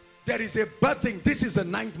 There is a birthing. This is the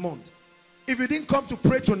 9th month. If you didn't come to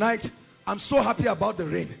pray tonight, I'm so happy about the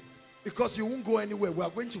rain, because you won't go anywhere. We are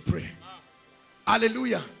going to pray.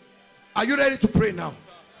 Hallelujah. Are you ready to pray now?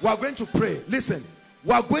 We are going to pray. Listen,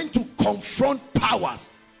 we are going to confront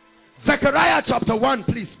powers. Zechariah chapter 1,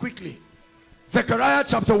 please, quickly. Zechariah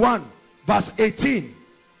chapter 1, verse 18.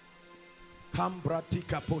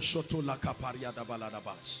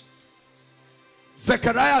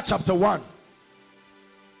 Zechariah chapter 1.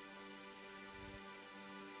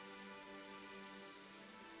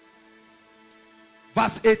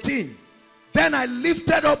 Verse 18. Then I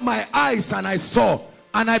lifted up my eyes and I saw,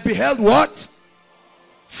 and I beheld what?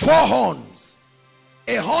 4 horns.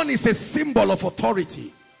 A horn is a symbol of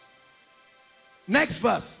authority. Next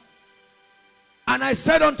verse. And I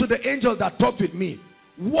said unto the angel that talked with me,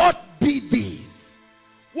 what be these?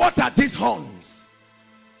 What are these horns?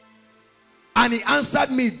 And he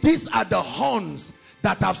answered me, these are the horns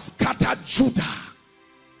that have scattered Judah.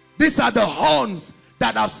 These are the horns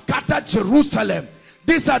that have scattered Jerusalem.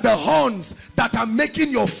 These are the horns that are making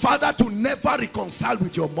your father to never reconcile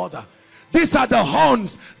with your mother. These are the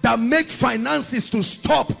horns that make finances to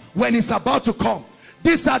stop when it's about to come.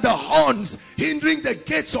 These are the horns hindering the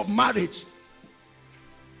gates of marriage.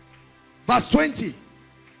 Verse 20.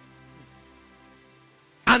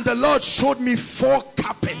 And the Lord showed me 4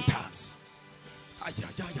 carpenters.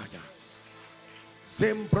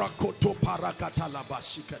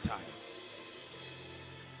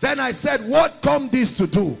 Then I said, what come this to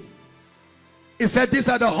do? He said, these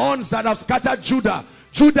are the horns that have scattered Judah.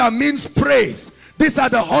 Judah means praise. These are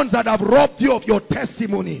the horns that have robbed you of your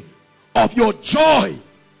testimony, of your joy.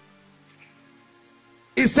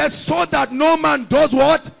 He said, so that no man does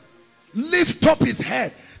what? Lift up his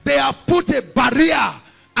head. They have put a barrier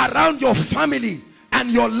around your family and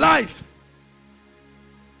your life.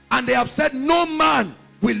 And they have said, no man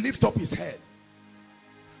will lift up his head.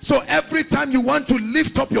 So every time you want to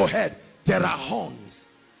lift up your head, there are horns.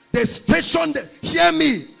 They stationed. Hear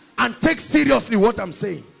me and take seriously what I'm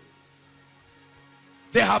saying.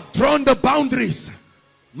 They have drawn the boundaries.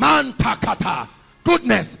 Man takata.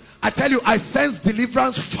 Goodness, I tell you, I sense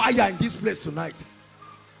deliverance fire in this place tonight.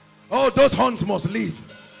 Oh, those horns must leave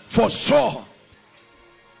for sure.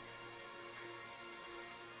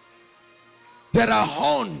 There are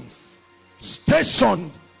horns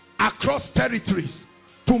stationed across territories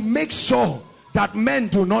to make sure that men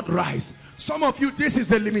do not rise. Some of you, this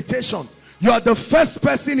is a limitation. You are the first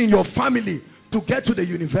person in your family to get to the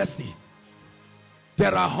university.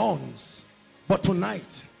 There are horns. But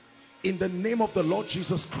tonight, in the name of the Lord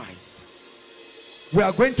Jesus Christ, we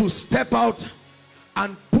are going to step out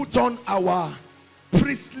and put on our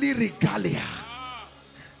priestly regalia.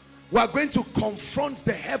 We are going to confront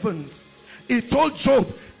the heavens. He told Job,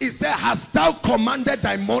 he said, hast thou commanded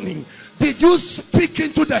thy morning? Did you speak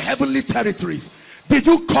into the heavenly territories? Did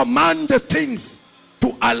you command the things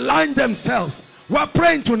to align themselves? We are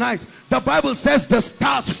praying tonight. The Bible says the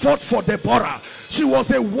stars fought for Deborah. She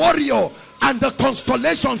was a warrior, and the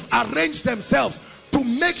constellations arranged themselves to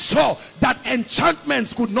make sure that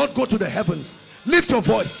enchantments could not go to the heavens. Lift your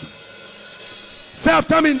voice. Say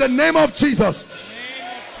after me, in the name of Jesus.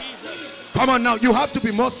 Come on now, you have to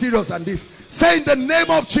be more serious than this. Say, in the name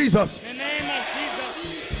of Jesus. In the name of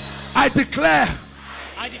Jesus. I declare.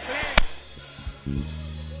 I declare.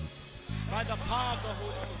 By the power of the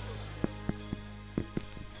Holy Spirit.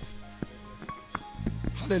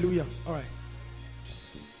 Hallelujah. All right.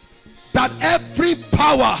 That every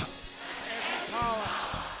power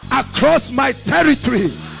across my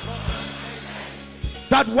territory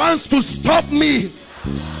that wants to stop me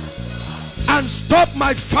and stop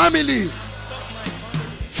my family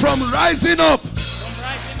from rising up,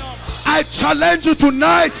 I challenge you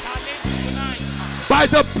tonight by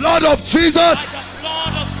the blood of Jesus.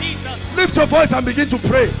 Lift your voice and begin to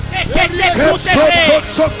pray. In the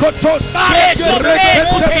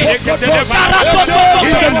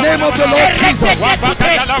name of the Lord Jesus.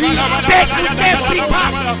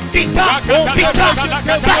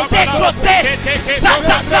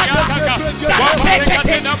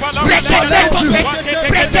 We challenge you.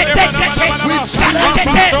 We challenge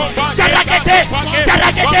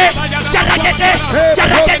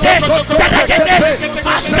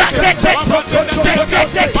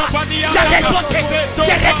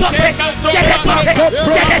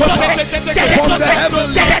from the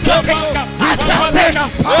heavens. We challenge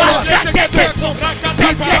powers. We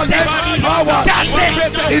challenge powers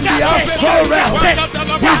in the astral realm.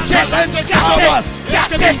 We challenge powers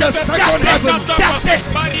in the second heavens.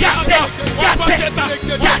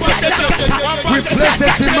 We place a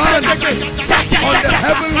demand on the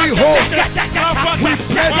heavenly host. We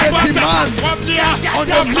place a demand on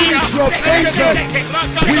the ministry of angels.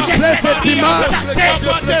 We place a demand.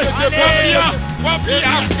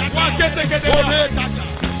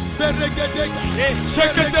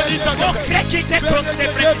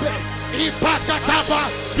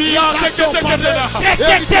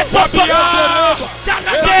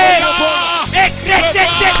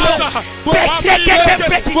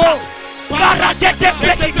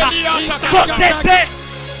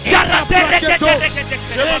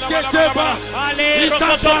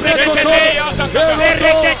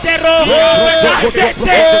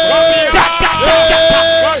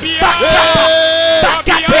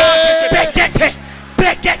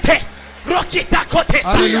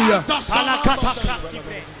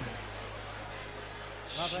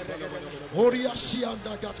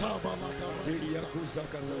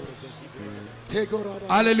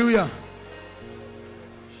 Hallelujah.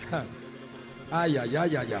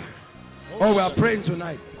 Hallelujah. Oh, we are praying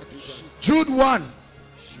tonight. Jude 1.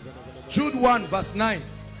 Jude 1 verse 9.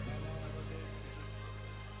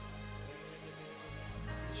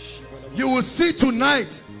 You will see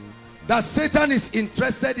tonight that Satan is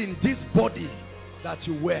interested in this body that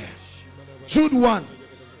you wear. Jude 1.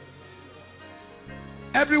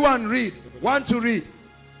 Everyone read. Want to read?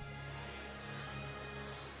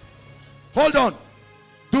 Hold on.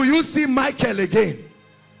 Do you see Michael again?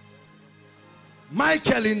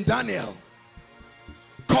 Michael in Daniel,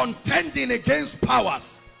 contending against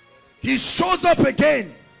powers. He shows up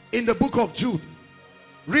again in the book of Jude.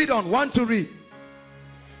 Read on. Want to read?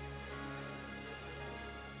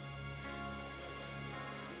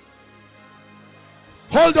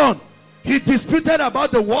 Hold on. He disputed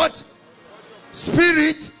about the what?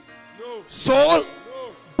 Spirit, soul,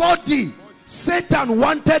 body. Satan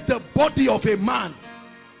wanted the body of a man.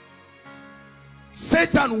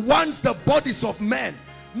 Satan wants the bodies of men,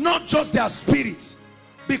 not just their spirits.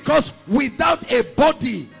 Because without a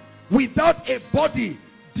body,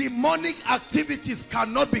 demonic activities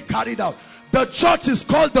cannot be carried out. The church is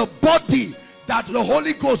called the body that the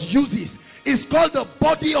Holy Ghost uses. It's called the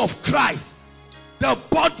body of Christ. The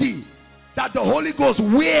body that the Holy Ghost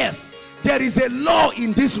wears. There is a law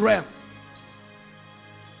in this realm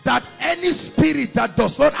that any spirit that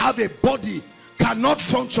does not have a body cannot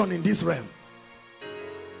function in this realm.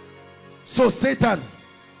 So Satan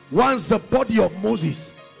wants the body of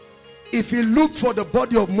Moses. If he looked for the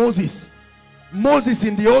body of Moses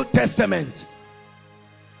in the Old Testament,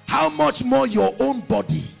 how much more your own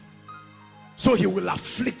body? So he will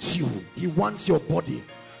afflict you. He wants your body.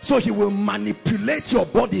 So he will manipulate your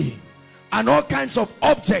body and all kinds of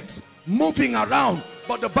objects moving around.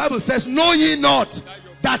 But the Bible says, know ye not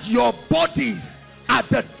that your bodies are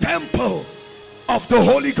the temple of the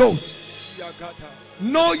Holy Ghost?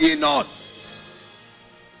 Know ye not?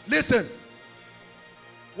 Listen,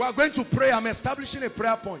 we are going to pray. I'm establishing a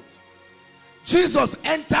prayer point. Jesus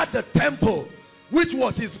entered the temple, which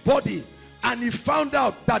was his body, and he found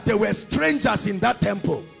out that there were strangers in that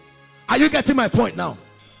temple. Are you getting my point now?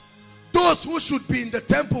 Those who should be in the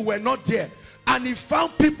temple were not there, and he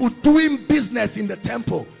found people doing business in the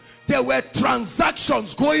temple. There were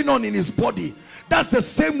transactions going on in his body. That's the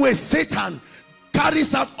same way Satan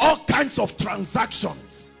carries out all kinds of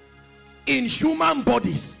transactions in human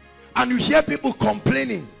bodies. And you hear people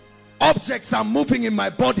complaining, objects are moving in my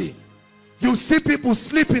body. You see people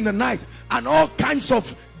sleep in the night and all kinds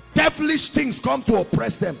of devilish things come to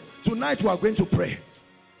oppress them. Tonight we are going to pray.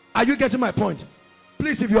 Are you getting my point?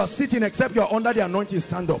 Please, if you are sitting, except you are under the anointing,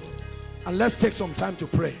 stand up and let's take some time to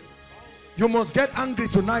pray. You must get angry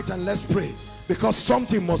tonight and let's pray, because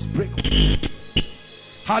something must break.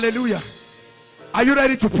 Hallelujah. Are you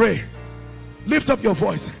ready to pray? Lift up your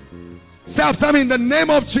voice. Say after me, in the name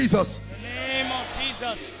of Jesus. In the name of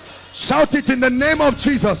Jesus. Shout it, in the name of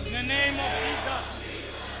Jesus. In the name of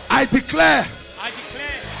Jesus. I declare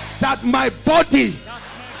that my body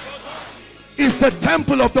is the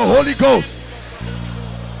temple of the Holy Ghost.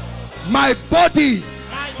 My body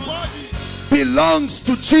belongs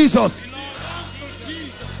to Jesus.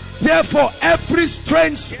 Therefore, every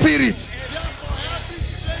strange spirit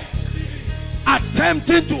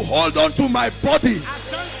attempting to hold on to my body,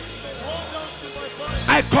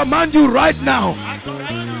 I command you right now,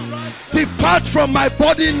 depart from my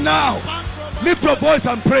body now. Lift your voice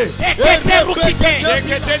and pray. Every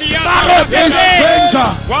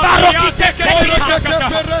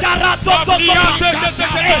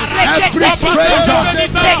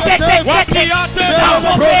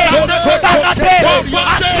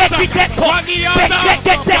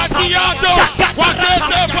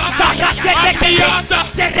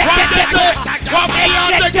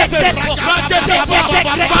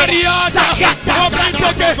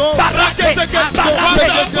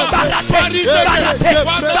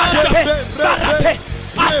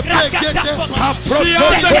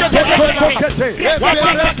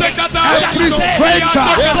stranger,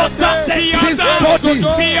 his body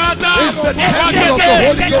is the temple of the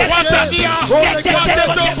Holy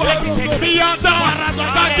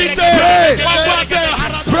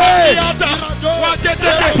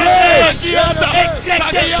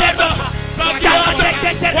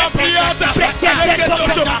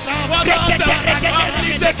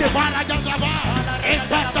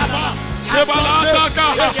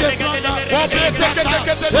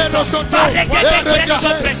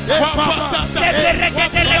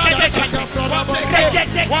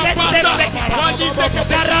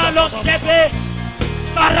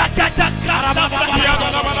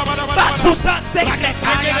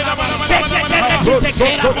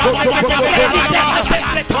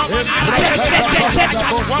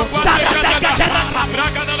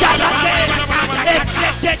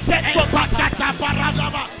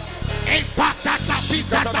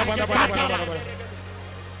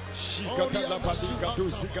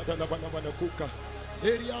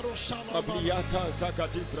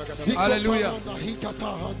Hallelujah.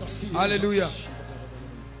 Hallelujah.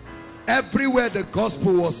 Everywhere the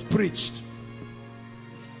gospel was preached,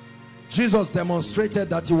 Jesus demonstrated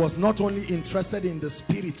that he was not only interested in the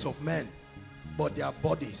spirits of men, but their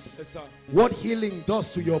bodies. Yes, sir. What healing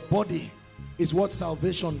does to your body is what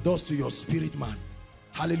salvation does to your spirit, man.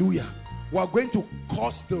 Hallelujah. We are going to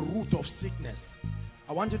curse the root of sickness.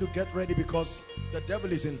 I want you to get ready because the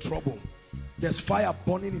devil is in trouble. There's fire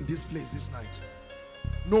burning in this place this night.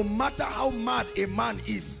 No matter how mad a man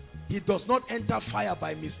is, he does not enter fire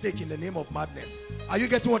by mistake in the name of madness. Are you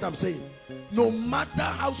getting what I'm saying? No matter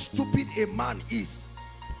how stupid a man is,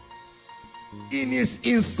 in his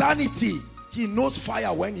insanity, he knows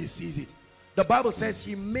fire when he sees it. The Bible says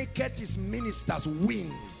he maketh his ministers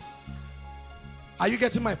winds. Are you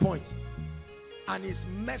getting my point? And his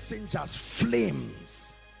messengers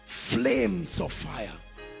flames. Flames of fire.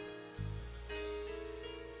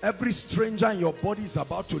 Every stranger in your body is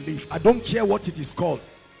about to leave. I don't care what it is called.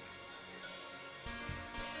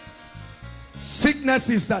 Sickness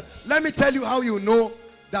is that. Let me tell you how you know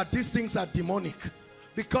that these things are demonic.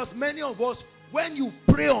 Because many of us, when you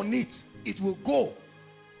pray on it, it will go.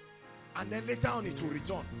 And then later on it will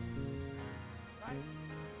return.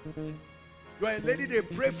 You are a lady, they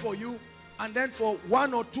pray for you. And then for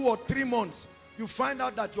 1 or 2 or 3 months, you find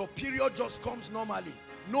out that your period just comes normally.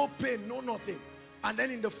 No pain, no nothing. And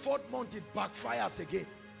then in the 4th month, it backfires again.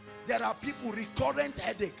 There are people, recurrent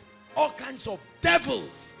headache, all kinds of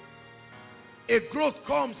devils. A growth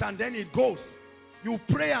comes and then it goes. You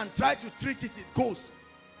pray and try to treat it, it goes.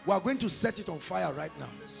 We are going to set it on fire right now.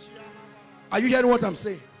 Are you hearing what I'm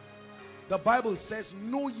saying? The Bible says,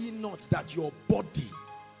 know ye not that your body.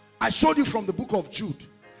 I showed you from the book of Jude.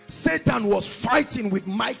 Satan was fighting with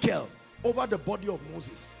Michael over the body of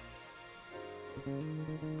Moses.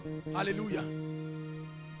 Hallelujah.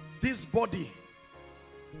 This body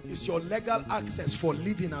is your legal access for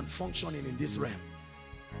living and functioning in this realm.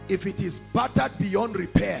 If it is battered beyond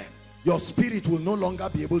repair, your spirit will no longer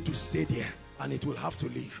be able to stay there and it will have to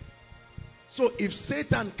leave. So if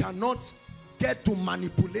Satan cannot get to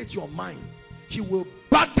manipulate your mind, he will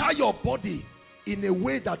batter your body in a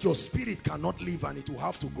way that your spirit cannot live and it will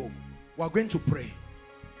have to go. We are going to pray.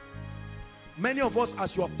 Many of us,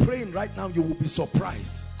 as you are praying right now, you will be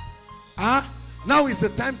surprised. Now is the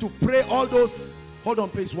time to pray all those. Hold on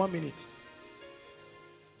please, 1 minute.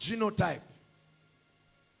 Genotype.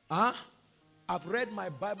 I've read my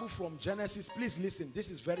Bible from Genesis. Please listen, this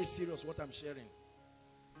is very serious what I'm sharing.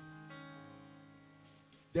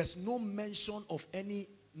 There's no mention of any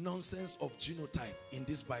nonsense of genotype in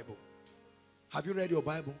this Bible. Have you read your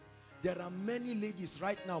Bible? There are many ladies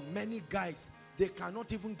right now, many guys, they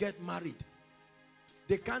cannot even get married.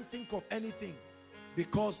 They can't think of anything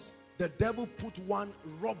because the devil put one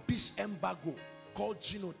rubbish embargo called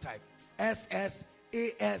genotype. SS,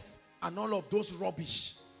 AS, and all of those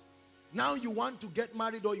rubbish. Now you want to get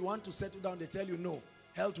married or you want to settle down, they tell you no,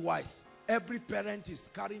 health-wise. Every parent is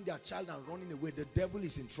carrying their child and running away. The devil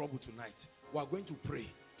is in trouble tonight. We are going to pray.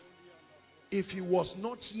 If he was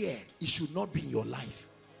not here, he should not be in your life.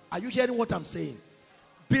 Are you hearing what I'm saying?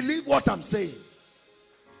 Believe what I'm saying.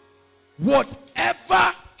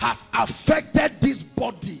 Whatever has affected this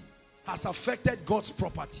body has affected God's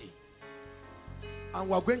property. And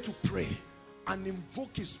we are going to pray and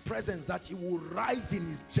invoke his presence that he will rise in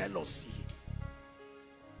his jealousy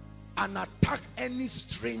and attack any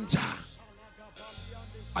stranger.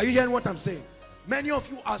 Are you hearing what I'm saying? Many of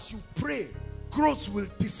you, as you pray, growths will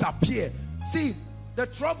disappear. See, the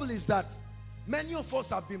trouble is that many of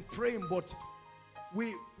us have been praying, but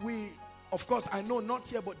we of course, I know not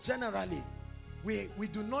here, but generally, we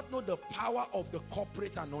do not know the power of the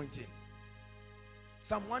corporate anointing.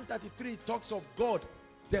 Psalm 133 talks of God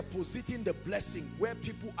depositing the blessing where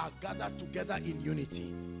people are gathered together in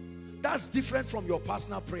unity. That's different from your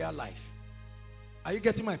personal prayer life. Are you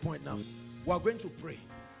getting my point now? We are going to pray.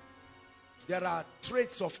 There are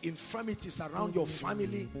traits of infirmities around your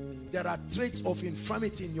family. There are traits of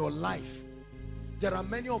infirmity in your life. There are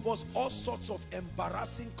many of us, all sorts of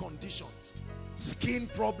embarrassing conditions, skin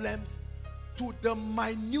problems, to the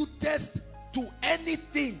minutest, to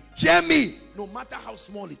anything. Hear me, no matter how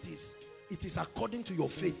small it is according to your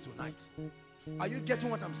faith tonight. Are you getting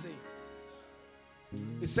what I'm saying?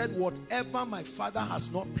 He said, whatever my Father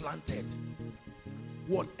has not planted,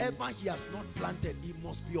 whatever he has not planted, he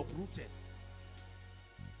must be uprooted.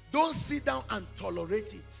 Don't sit down and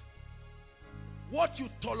tolerate it. What you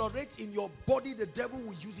tolerate in your body, the devil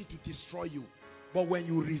will use it to destroy you. But when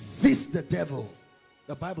you resist the devil,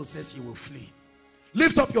 the Bible says he will flee.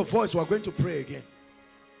 Lift up your voice. We're going to pray again.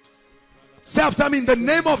 Say after me, in the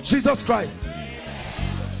name of Jesus Christ.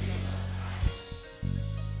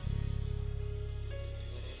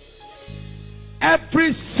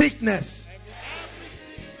 Every sickness,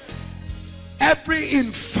 every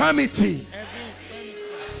infirmity,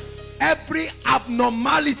 every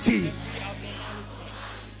abnormality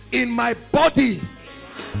in my body,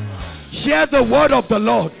 hear the word of the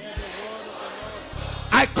Lord.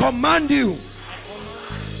 I command you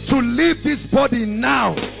to leave this body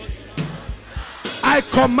now. I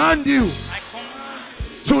command you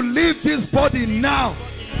to leave this body now.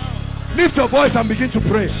 Lift your voice and begin to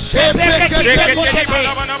pray. Every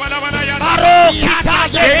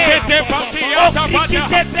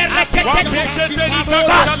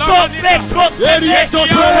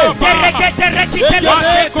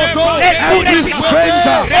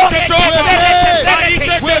stranger,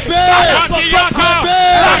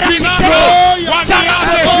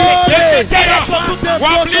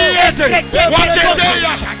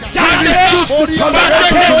 we refuse to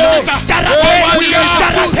tolerate you tonight. We refuse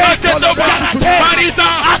to tolerate you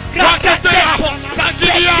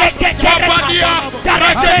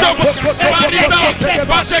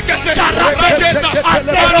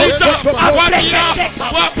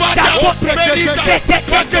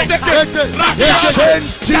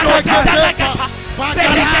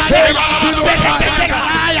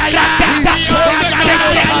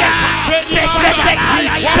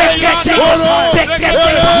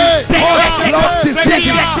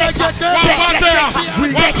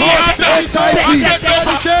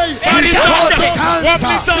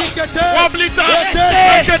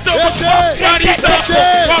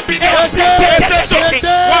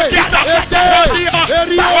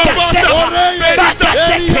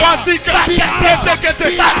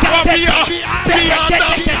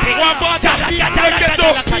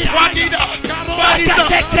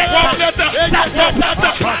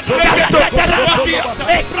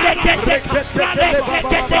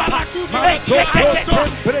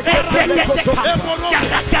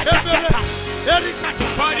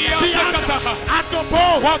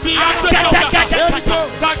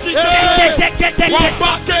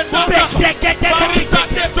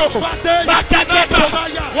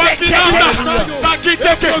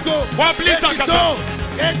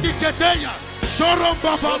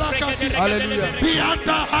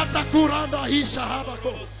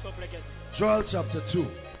Joel chapter 2.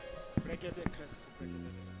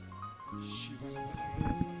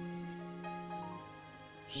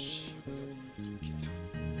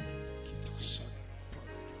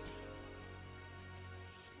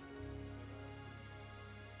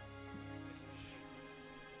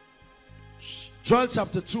 Joel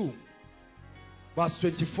chapter 2, verse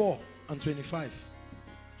 24 and 25.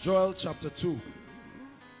 Joel chapter 2.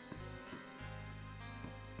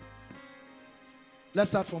 Let's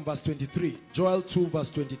start from verse 23. Joel 2 verse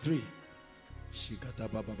 23.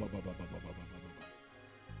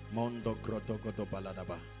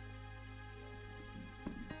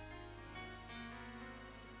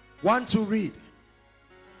 1 to read.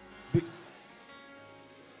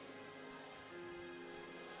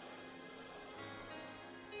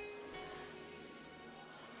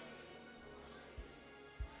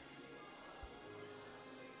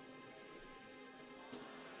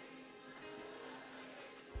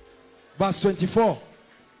 Verse 24.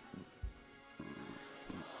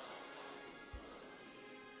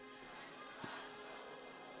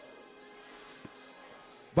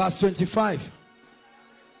 Verse 25.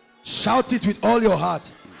 Shout it with all your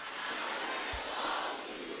heart.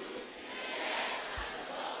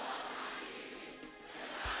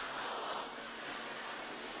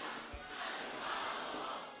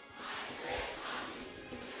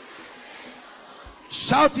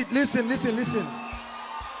 Shout it. Listen, listen, listen.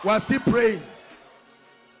 We're still praying.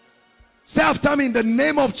 Say after me, in the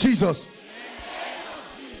name of Jesus.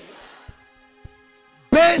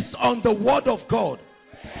 Based on the word of God,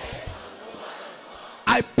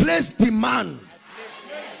 I place demand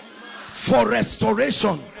for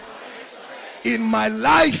restoration in my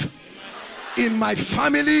life, in my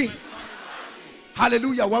family.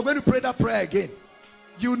 Hallelujah. We're going to pray that prayer again.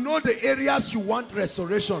 You know the areas you want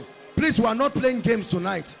restoration. Please, we are not playing games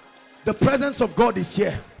tonight. The presence of God is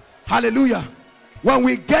here. Hallelujah. When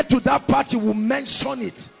we get to that part, we'll mention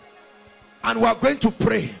it. And we're going to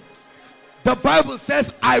pray. The Bible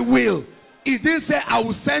says, I will. It didn't say, I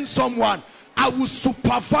will send someone. I will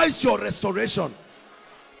supervise your restoration.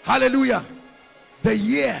 Hallelujah. The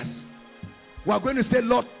years. We're going to say,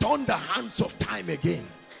 Lord, turn the hands of time again.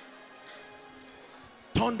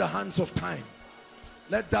 Turn the hands of time.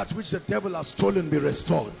 Let that which the devil has stolen be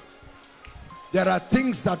restored. There are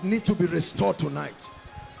things that need to be restored tonight.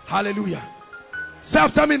 Hallelujah. Say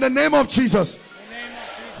after me, in the name of Jesus.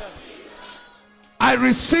 I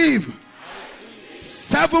receive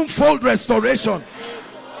sevenfold restoration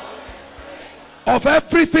of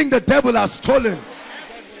everything the devil has stolen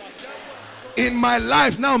in my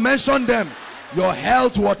life. Now mention them. Your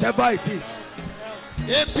health, whatever it is.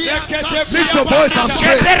 Lift your voice and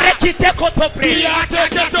pray.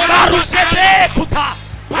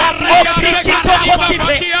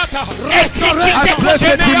 I place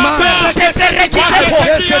a demand.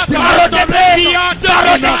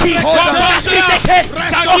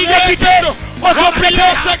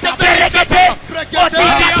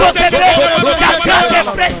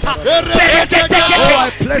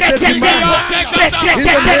 In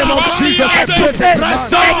the name of Jesus, I place a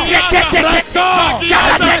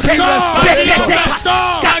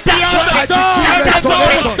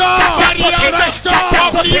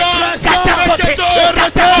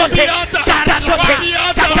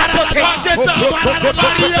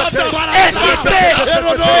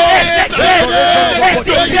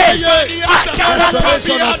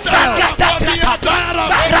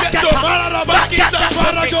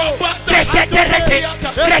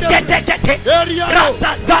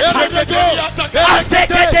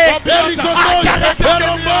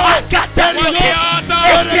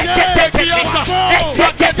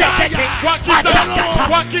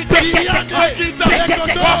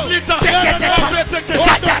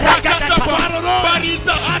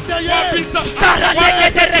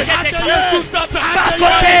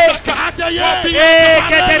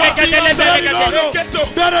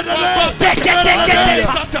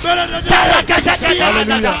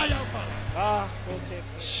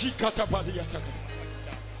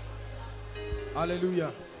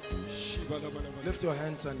Hallelujah. Lift your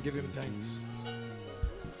hands and give him thanks.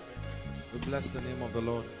 We bless the name of the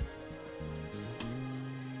Lord.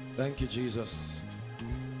 Thank you, Jesus.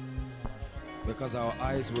 Because our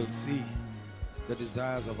eyes will see the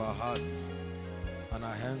desires of our hearts and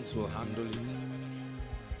our hands will handle it.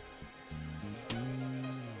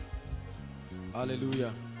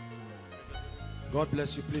 Hallelujah. God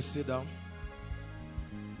bless you. Please sit down.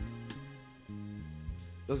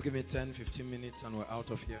 Just give me 10-15 minutes and we're out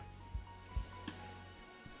of here.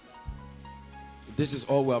 If this is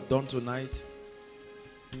all we have done tonight,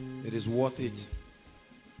 it is worth it.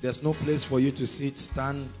 There's no place for you to sit,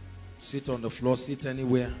 stand, sit on the floor, sit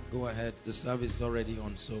anywhere. Go ahead. The service is already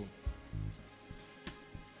on, so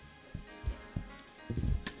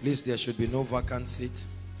please, there should be no vacant seat.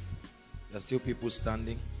 There are still people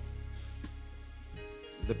standing.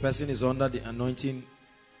 If the person is under the anointing,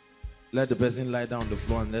 let the person lie down on the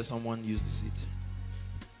floor and let someone use the seat.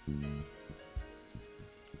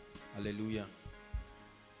 Hallelujah.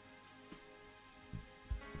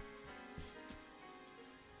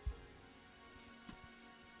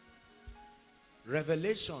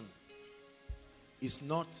 Revelation is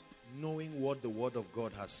not knowing what the Word of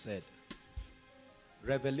God has said.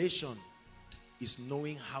 Revelation is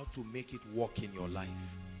knowing how to make it work in your life.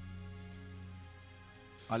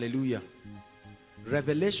 Hallelujah.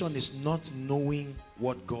 Revelation is not knowing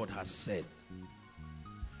what God has said.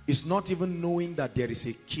 It's not even knowing that there is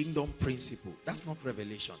a kingdom principle. That's not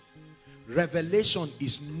revelation. Revelation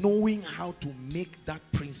is knowing how to make that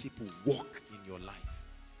principle work in your life.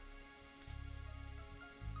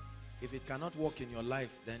 If it cannot work in your life,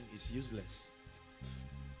 then it's useless.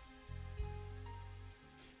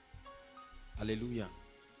 Hallelujah.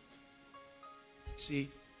 See,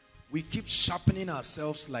 we keep sharpening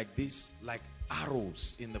ourselves like this, like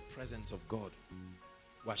arrows in the presence of God.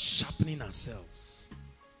 We're sharpening ourselves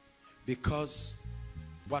because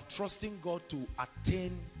we're trusting God to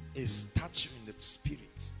attain a stature in the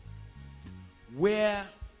spirit where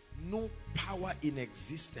no power in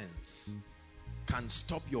existence can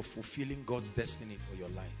stop your fulfilling God's destiny for your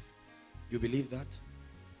life. You believe that?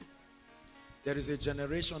 There is a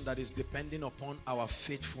generation that is depending upon our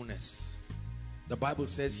faithfulness. The Bible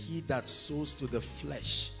says, he that sows to the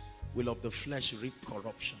flesh will of the flesh reap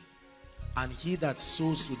corruption, and he that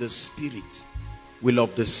sows to the spirit will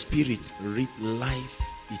of the spirit reap life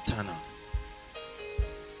eternal.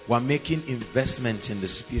 We're making investments in the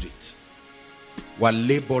spirit. We're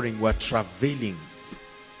laboring, we're travailing.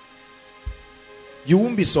 You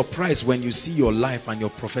won't be surprised when you see your life and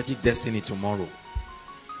your prophetic destiny tomorrow,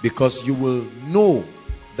 because you will know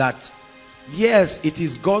that yes, it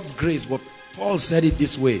is God's grace, but Paul said it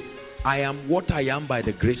this way: I am what I am by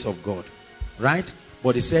the grace of God, right?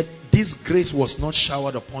 But he said, this grace was not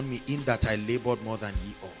showered upon me in that I labored more than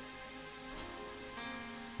ye all.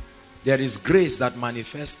 There is grace that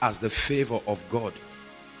manifests as the favor of God.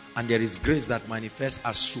 And there is grace that manifests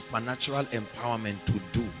as supernatural empowerment to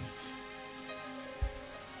do.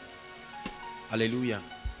 Hallelujah.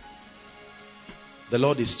 The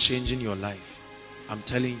Lord is changing your life. I'm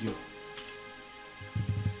telling you.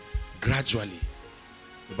 Gradually.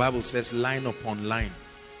 The Bible says line upon line,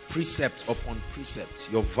 precept upon precept,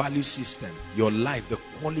 your value system, your life, the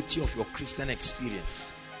quality of your Christian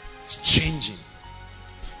experience is changing.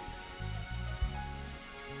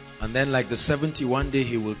 And then like the 71 day,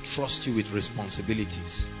 he will trust you with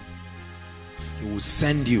responsibilities. He will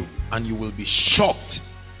send you and you will be shocked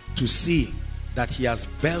to see that he has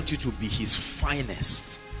built you to be his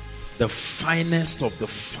finest. The finest of the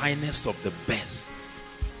finest of the best.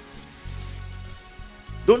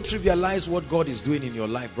 Don't trivialize what God is doing in your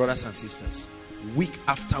life, brothers and sisters. Week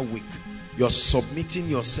after week, you're submitting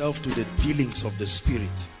yourself to the dealings of the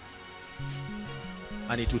Spirit.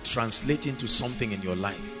 And it will translate into something in your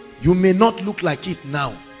life. You may not look like it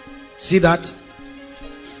now. See that?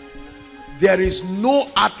 There is no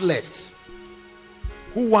athlete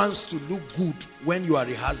who wants to look good when you are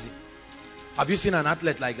rehearsing. Have you seen an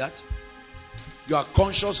athlete like that? You are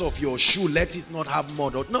conscious of your shoe, let it not have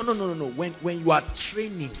mud. No. When you are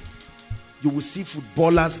training, you will see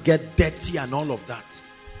footballers get dirty and all of that.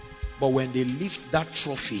 But when they lift that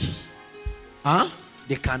trophy,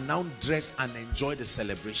 they can now dress and enjoy the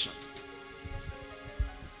celebration.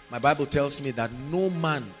 My Bible tells me that no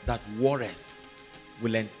man that warreth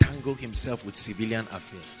will entangle himself with civilian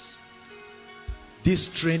affairs.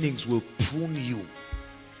 These trainings will prune you.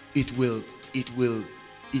 It will build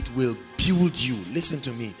you. Listen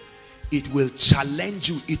to me. It will challenge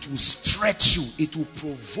you. It will stretch you. It will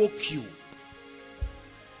provoke you.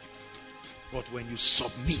 But when you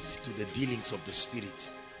submit to the dealings of the Spirit,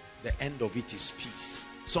 the end of it is peace.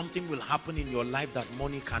 Something will happen in your life that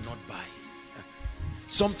money cannot buy.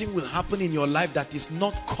 Something will happen in your life that is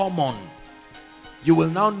not common. You will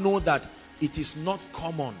now know that it is not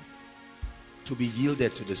common to be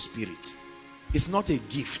yielded to the Spirit. It's not a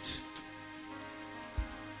gift.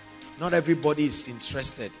 Not everybody is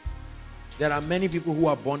interested. There are many people who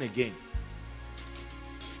are born again,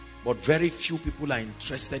 but very few people are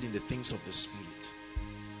interested in the things of the Spirit.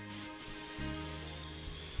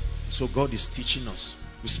 So God is teaching us.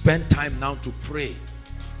 We spend time now to pray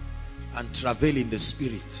and travel in the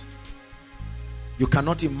Spirit. You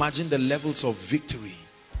cannot imagine the levels of victory.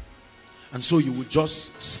 And so you will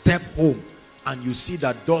just step home and you see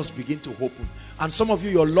that doors begin to open. And some of you,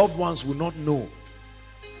 your loved ones will not know.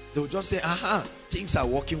 They will just say, aha, things are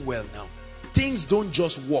working well now. Things don't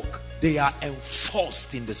just work. They are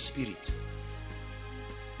enforced in the Spirit.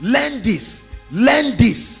 Learn this. Learn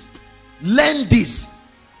this. Learn this.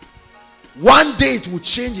 One day it will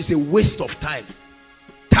change is a waste of time.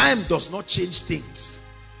 Time does not change things.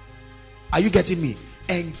 Are you getting me?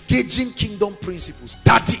 Engaging kingdom principles.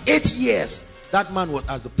 38 years. That man was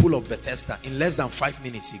at the pool of Bethesda. In less than 5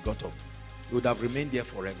 minutes he got up. He would have remained there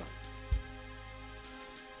forever.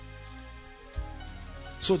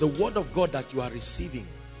 So the word of God that you are receiving,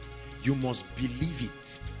 you must believe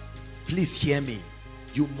it. Please hear me.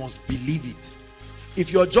 You must believe it.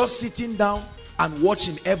 If you're just sitting down and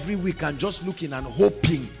watching every week and just looking and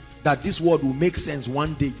hoping that this word will make sense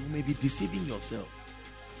one day, you may be deceiving yourself.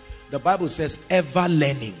 The Bible says ever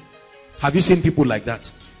learning. Have you seen people like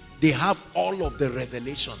that? They have all of the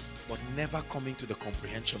revelation but never coming to the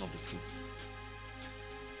comprehension of the truth.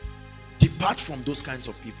 Depart from those kinds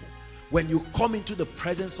of people. When you come into the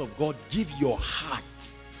presence of God, give your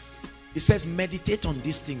heart. It says meditate on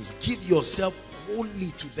these things. Give yourself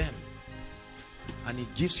wholly to them. And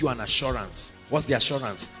it gives you an assurance. What's the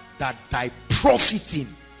assurance? That thy profiting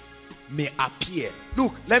may appear.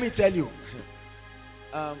 Look, let me tell you.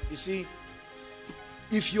 You see,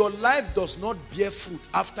 if your life does not bear fruit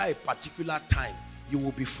after a particular time, you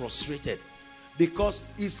will be frustrated. Because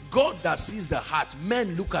it's God that sees the heart.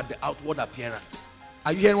 Men look at the outward appearance.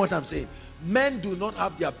 Are you hearing what I'm saying? Men do not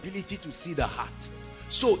have the ability to see the heart.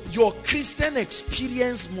 So your Christian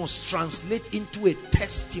experience must translate into a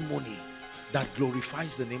testimony that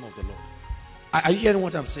glorifies the name of the Lord. Are you hearing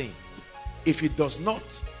what I'm saying? If it does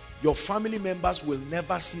not, your family members will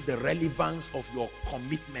never see the relevance of your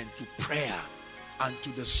commitment to prayer and to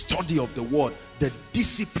the study of the word, the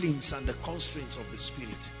disciplines and the constraints of the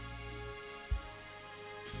Spirit.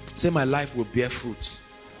 Say, my life will bear fruit.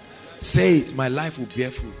 Say it, my life will bear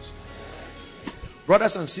fruit.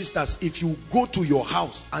 Brothers and sisters, if you go to your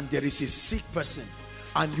house and there is a sick person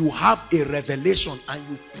and you have a revelation and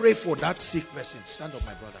you pray for that sick person, stand up,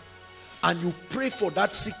 my brother, and you pray for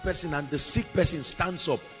that sick person and the sick person stands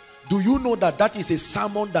up, Do you know that that is a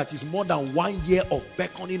sermon that is more than 1 year of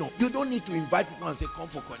beckoning up? You don't need to invite people and say, come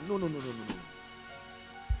for coin. No, no, no, no, no, no.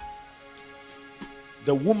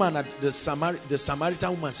 The woman at the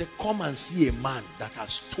Samaritan woman said, come and see a man that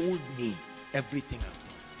has told me everything I've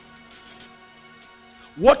done.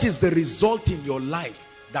 What is the result in your life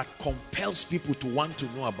that compels people to want to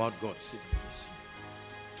know about God? Say, yes.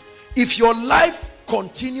 If your life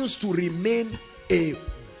continues to remain a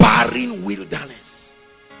barren wilderness,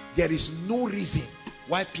 there is no reason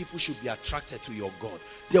why people should be attracted to your God.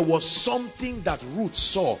 There was something that Ruth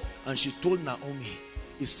saw, and she told Naomi,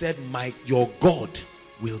 he said, your God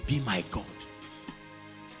will be my God.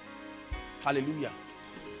 Hallelujah.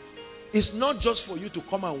 It's not just for you to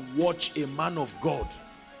come and watch a man of God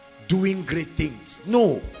doing great things.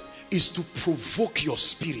 No, it's to provoke your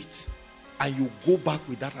spirit, and you go back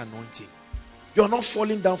with that anointing. You're not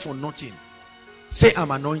falling down for nothing. Say,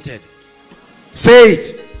 I'm anointed. Say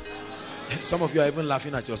it. Some of you are even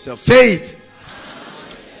laughing at yourself. Say it.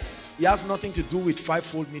 It has nothing to do with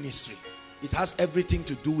fivefold ministry. It has everything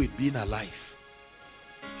to do with being alive.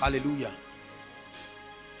 Hallelujah.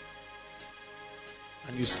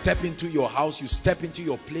 And you step into your house, you step into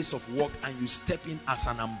your place of work, and you step in as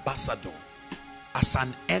an ambassador, as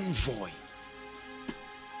an envoy.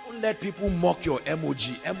 Don't let people mock your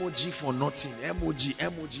emoji. Emoji for nothing. Emoji,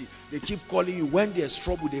 emoji. They keep calling you. When there's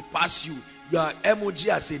trouble, they pass you your emoji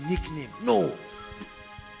as a nickname. No.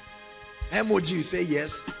 Emoji, you say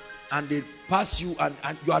yes, and they pass you,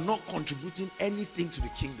 and you are not contributing anything to the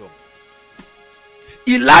kingdom.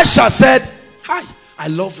 Elisha said, hi, I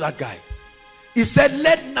love that guy. He said,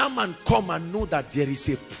 let Naaman come and know that there is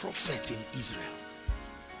a prophet in Israel.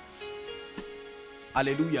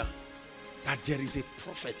 Hallelujah. That there is a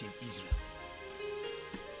prophet in Israel.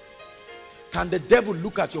 Can the devil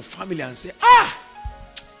look at your family and say,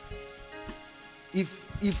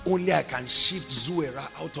 if only I can shift Zuera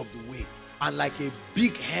out of the way, and like a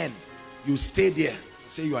big hen, you stay there,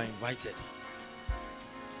 say you are invited.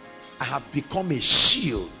 I have become a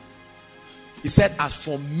shield. He said, as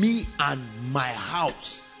for me and my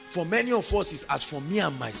house. For many of us, it's as for me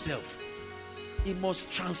and myself. It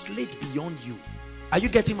must translate beyond you. Are you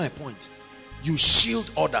getting my point? You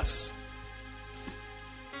shield others.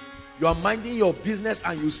 You are minding your business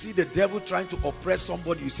and you see the devil trying to oppress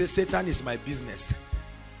somebody. You say, Satan is my business.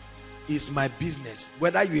 It's my business.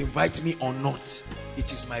 Whether you invite me or not,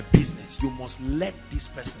 it is my business. You must let this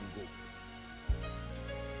person go.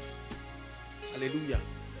 Hallelujah.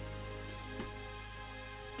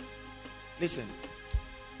 Listen,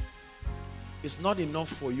 it's not enough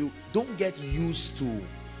for you. Don't get used to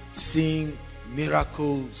seeing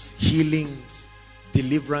miracles, healings,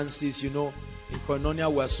 deliverances. You know, in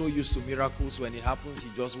Koinonia, we're so used to miracles. When it happens, you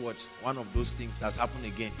just watch one of those things that's happened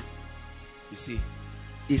again. You see,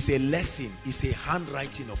 it's a lesson. It's a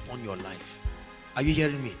handwriting upon your life. Are you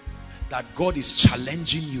hearing me? That God is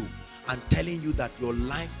challenging you and telling you that your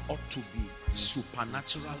life ought to be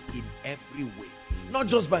supernatural in every way. Not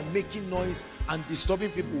just by making noise and disturbing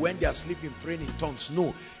people when they are sleeping, praying in tongues.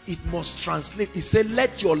 No, it must translate. He said,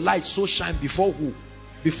 let your light so shine before who?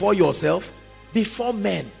 Before yourself? Before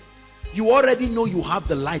men. You already know you have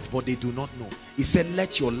the light, but they do not know. He said,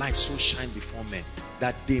 let your light so shine before men,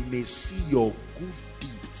 that they may see your good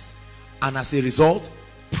deeds, and as a result,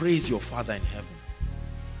 praise your Father in heaven.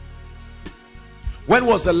 When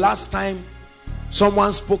was the last time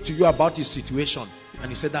someone spoke to you about his situation and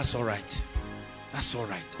you said, that's all right? That's all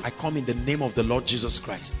right. I come in the name of the Lord Jesus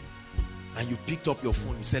Christ. And you picked up your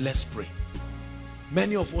phone. You said, let's pray.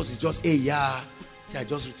 Many of us is just, hey, yeah. See, I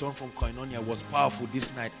just returned from Koinonia. It was powerful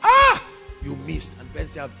this night. You missed. And Ben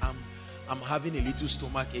said, I'm having a little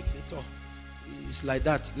stomach ache. Said, oh, it's like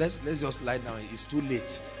that. Let's just lie down. It's too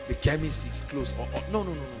late. The chemist is closed. No.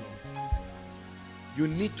 You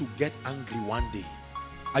need to get angry one day.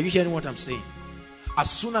 Are you hearing what I'm saying? As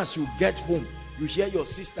soon as you get home, you hear your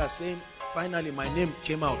sister saying, finally my name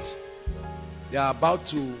came out. They are about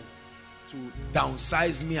to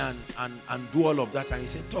downsize me and do all of that. And you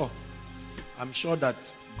say, oh, I'm sure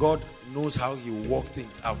that God knows how he will work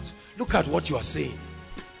things out. Look at what you are saying.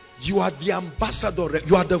 You are the ambassador.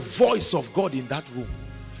 You are the voice of God in that room.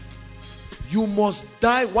 You must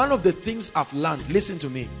die. One of the things I've learned, listen to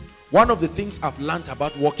me. One of the things I've learned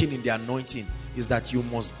about walking in the anointing is that you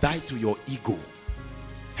must die to your ego.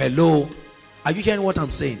 Hello? Are you hearing what I'm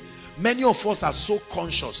saying? Many of us are so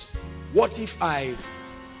conscious. What if I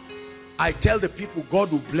tell the people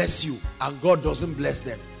God will bless you and God doesn't bless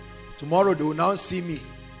them? Tomorrow they will now see me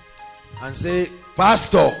and say,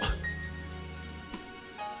 Pastor,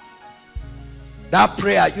 that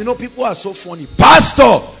prayer, you know, people are so funny.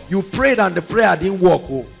 Pastor, you prayed and the prayer didn't work.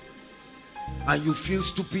 Oh, and you feel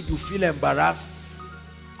stupid, you feel embarrassed.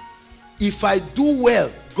 If I do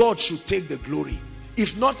well, God should take the glory.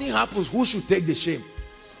 If nothing happens, who should take the shame?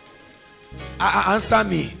 Answer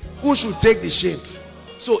me. Who should take the shame?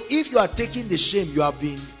 So if you are taking the shame, you are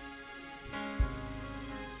being...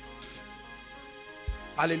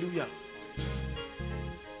 Hallelujah.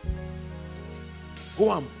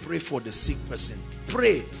 Go and pray for the sick person.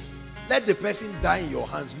 Pray. Let the person die in your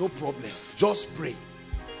hands. No problem. Just pray.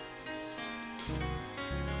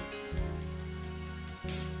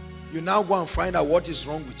 You now go and find out what is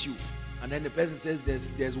wrong with you. And then the person says,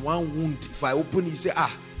 there's one wound. If I open it, you say,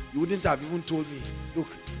 you wouldn't have even told me. Look,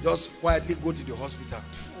 just quietly go to the hospital.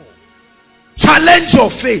 Oh. Challenge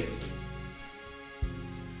your faith.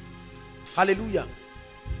 Hallelujah.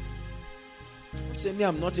 Say me,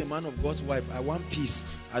 I'm not a man of God's wife. I want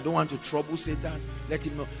peace. I don't want to trouble Satan. Let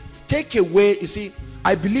him know. Take away, you see,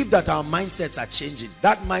 I believe that our mindsets are changing.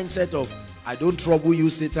 That mindset of, I don't trouble you,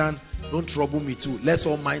 Satan. Don't trouble me too. Let's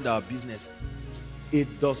all mind our business.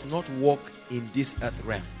 It does not work in this earth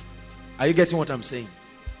realm. Are you getting what I'm saying?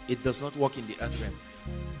 It does not work in the earth realm.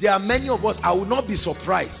 There are many of us, I will not be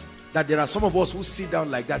surprised that there are some of us who sit down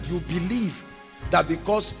like that. You believe that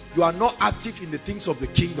because you are not active in the things of the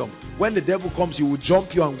kingdom, when the devil comes, you will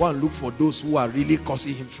jump you and go and look for those who are really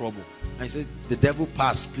causing him trouble. And he said, the devil,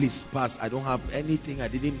 pass, please pass. I don't have anything. I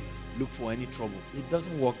didn't look for any trouble. It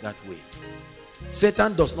doesn't work that way.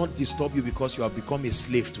 Satan does not disturb you because you have become a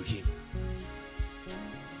slave to him.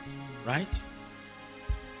 Right?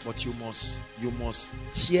 But you must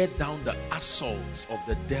tear down the assaults of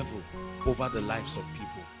the devil over the lives of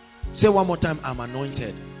people. Say one more time, I'm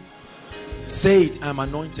anointed. Say it, I'm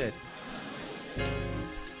anointed.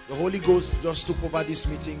 The Holy Ghost just took over this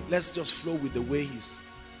meeting. Let's just flow with the way he's.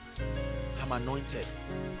 I'm anointed.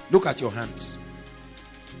 Look at your hands.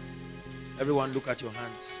 Everyone look at your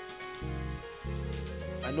hands.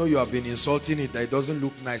 I know you have been insulting it, that it doesn't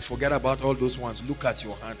look nice. Forget about all those ones. Look at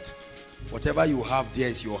your hand. Whatever you have there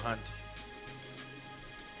is your hand.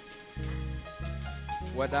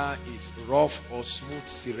 Whether it's rough or smooth,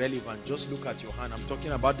 it's irrelevant. Just look at your hand. I'm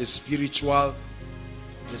talking about the spiritual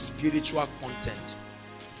content.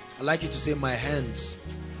 I'd like you to say, my hands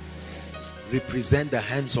represent the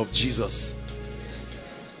hands of Jesus.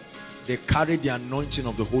 They carry the anointing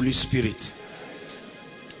of the Holy Spirit.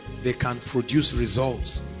 They can produce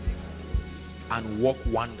results and work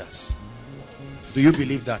wonders. Do you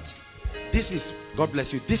believe that? This is, God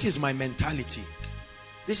bless you, this is my mentality.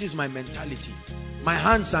 This is my mentality. My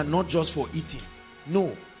hands are not just for eating.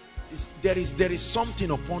 No. There is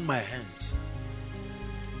something upon my hands.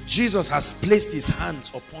 Jesus has placed his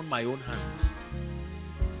hands upon my own hands.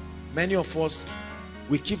 Many of us,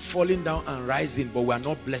 we keep falling down and rising, but we are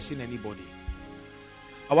not blessing anybody.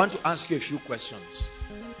 I want to ask you a few questions.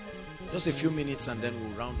 Just a few minutes and then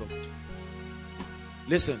we'll round up.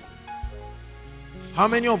 Listen. How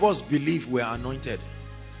many of us believe we're anointed?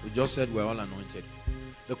 We just said we're all anointed.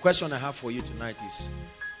 The question I have for you tonight is,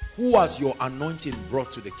 who has your anointing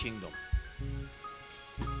brought to the kingdom?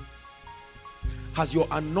 Has your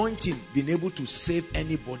anointing been able to save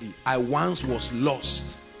anybody? I once was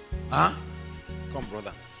lost. Huh? Come,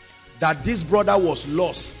 brother. That this brother was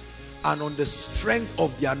lost, and on the strength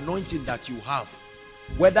of the anointing that you have,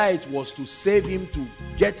 whether it was to save him, to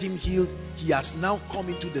get him healed, he has now come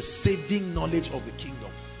into the saving knowledge of the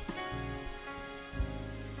kingdom.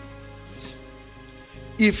 Yes.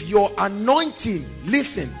 If your anointing,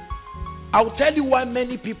 listen, I'll tell you why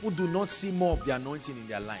many people do not see more of the anointing in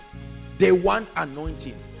their life. They want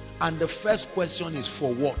anointing, and the first question is,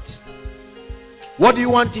 for what? What do you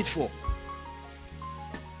want it for?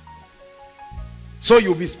 So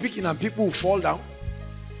you'll be speaking and people will fall down.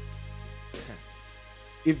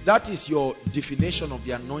 If that is your definition of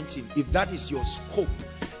the anointing, if that is your scope,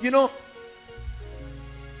 you know,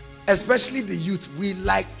 especially the youth, we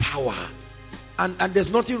like power. And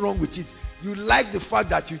there's nothing wrong with it. You like the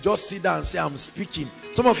fact that you just sit down and say, I'm speaking.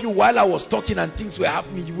 Some of you, while I was talking and things were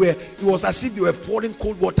happening, it was as if they were pouring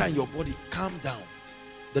cold water in your body. Calm down.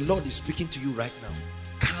 The Lord is speaking to you right now.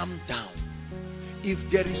 Calm down. If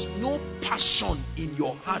there is no passion in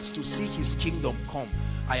your hearts to see his kingdom come,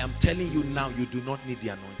 I am telling you now, you do not need the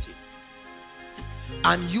anointing.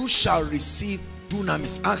 And you shall receive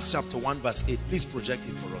dunamis. Acts chapter 1 verse 8. Please project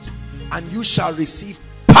it for us. And you shall receive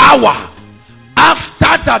power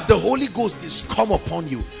after that the Holy Ghost is come upon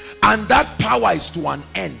you. And that power is to an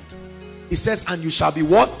end. It says, and you shall be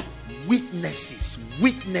what? Witnesses.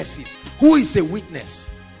 Witnesses. Who is a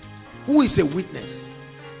witness? Who is a witness?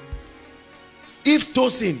 If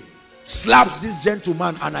Tosin slaps this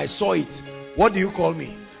gentleman and I saw it, what do you call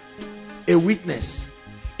me? A witness.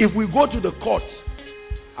 If we go to the court,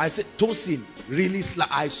 I say, Tosin, really,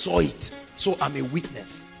 I saw it, so I'm a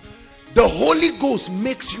witness. The Holy Ghost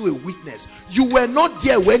makes you a witness. You were not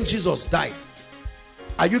there when Jesus died.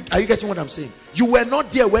 Are you getting what I'm saying? You were not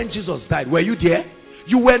there when Jesus died. Were you there?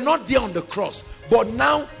 You were not there on the cross. But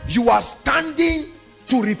now you are standing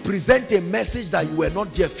to represent a message that you were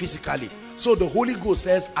not there physically. So the Holy Ghost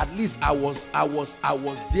says, at least I was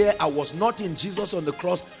there. I was not in Jesus on the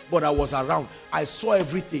cross, but I was around. I saw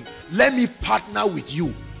everything. Let me partner with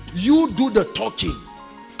you. You do the talking,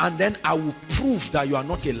 and then I will prove that you are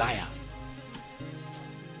not a liar.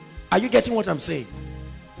 Are you getting what I'm saying?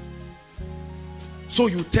 So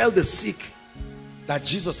you tell the sick that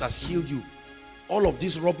Jesus has healed you. All of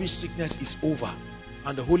this rubbish sickness is over.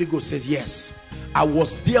 And the Holy Ghost says, yes, I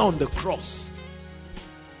was there on the cross.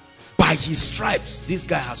 By his stripes, this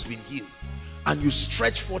guy has been healed. And you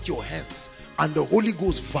stretch forth your hands, and the Holy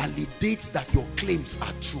Ghost validates that your claims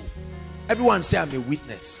are true. Everyone say, I'm a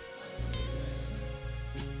witness.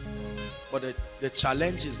 But the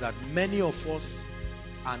challenge is that many of us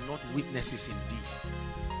are not witnesses indeed.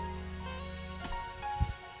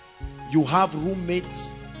 You have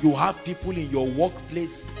roommates, you have people in your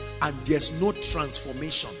workplace, and there's no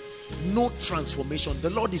transformation. No transformation. The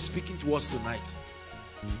Lord is speaking to us tonight.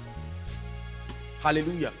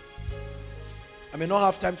 Hallelujah. I may not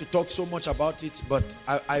have time to talk so much about it, but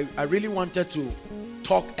I really wanted to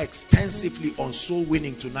talk extensively on soul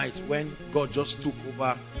winning tonight. When God just took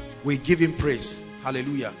over, we give him praise.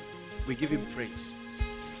 Hallelujah. We give him praise,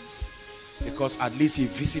 because at least he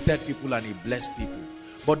visited people and he blessed people.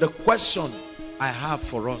 But the question I have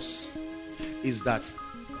for us is that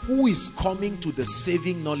who is coming to the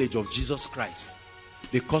saving knowledge of Jesus Christ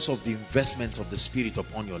because of the investments of the Spirit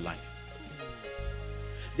upon your life?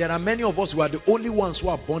 There are many of us who are the only ones who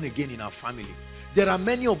are born again in our family. There are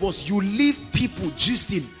many of us, you leave people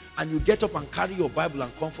gisting and you get up and carry your Bible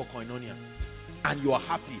and come for koinonia, and you are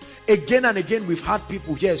happy. Again and again, we've had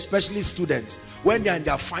people here, especially students, when they're in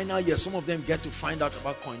their final year, some of them get to find out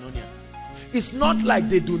about koinonia. It's not like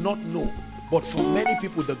they do not know, but for many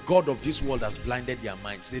people, the God of this world has blinded their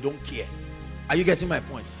minds. They don't care. Are you getting my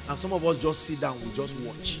point? And some of us just sit down, we just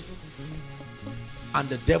watch. And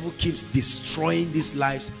the devil keeps destroying these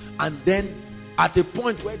lives. And then at a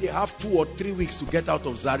point where they have 2 or 3 weeks to get out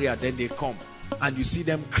of Zaria, then they come. And you see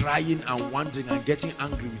them crying and wandering and getting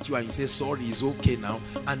angry with you. And you say, sorry, it's okay now.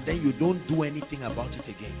 And then you don't do anything about it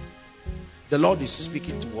again. The Lord is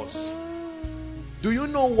speaking to us. Do you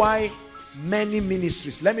know why many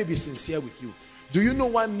ministries, let me be sincere with you. Do you know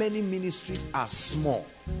why many ministries are small?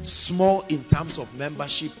 Small in terms of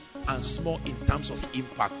membership and small in terms of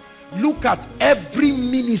impact. Look at every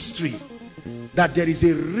ministry that there is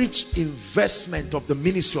a rich investment of the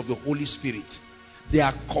ministry of the Holy Spirit. They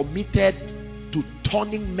are committed to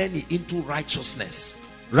turning many into righteousness,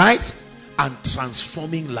 right? And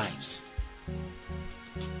transforming lives.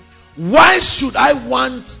 Why should I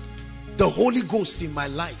want the Holy Ghost in my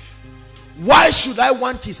life? Why should I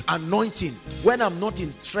want his anointing when I'm not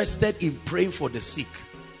interested in praying for the sick?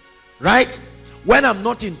 Right? When I'm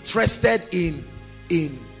not interested in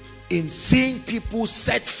seeing people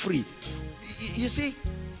set free. You see,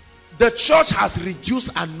 the church has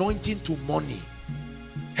reduced anointing to money.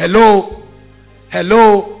 Hello?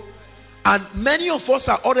 Hello? And many of us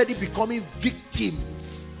are already becoming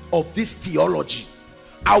victims of this theology.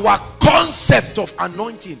 Our concept of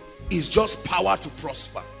anointing is just power to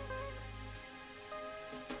prosper.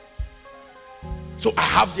 So I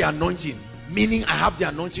have the anointing, meaning I have the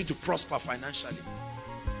anointing to prosper financially.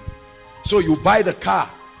 So you buy the car,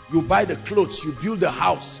 you buy the clothes, you build the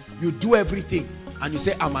house, you do everything, and you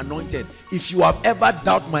say, I'm anointed. If you have ever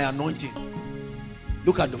doubted my anointing,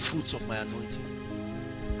 look at the fruits of my anointing.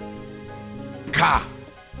 Car,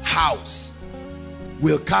 house.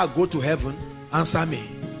 Will car go to heaven? Answer me.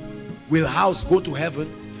 Will house go to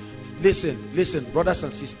heaven? Listen, listen, brothers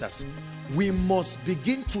and sisters. We must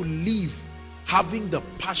begin to live having the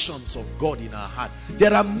passions of God in our heart.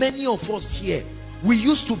 There are many of us here. We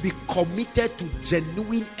used to be committed to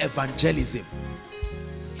genuine evangelism.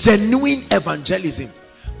 Genuine evangelism.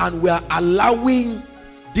 And we are allowing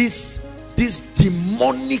this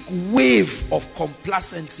demonic wave of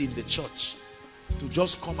complacency in the church to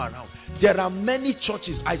just come around. There are many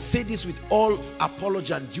churches, I say this with all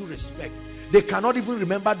apology and due respect, they cannot even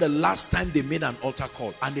remember the last time they made an altar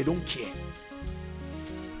call, and they don't care.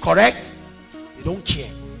 Correct? They don't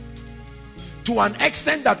care. To an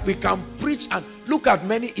extent that we can preach, and look at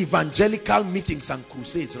many evangelical meetings and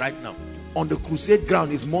crusades right now. On the crusade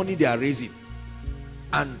ground is money they are raising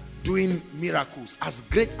and doing miracles. As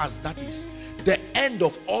great as that is, the end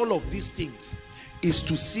of all of these things is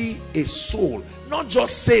to see a soul, not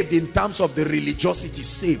just saved in terms of the religiosity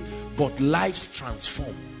saved, but lives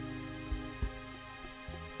transformed.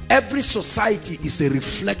 Every society is a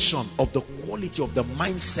reflection of the quality of the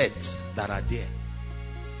mindsets that are there.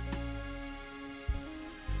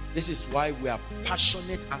 This is why we are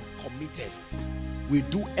passionate and committed. We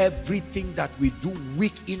do everything that we do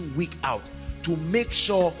week in, week out to make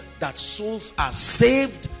sure that souls are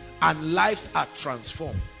saved and lives are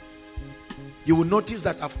transformed. You will notice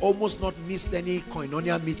that I've almost not missed any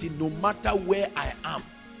koinonia meeting. No matter where I am,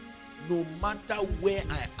 no matter where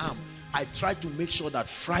I am, I try to make sure that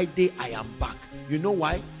Friday I am back. You know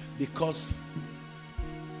why? Because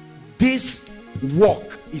this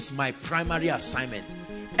work is my primary assignment.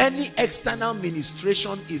 Any external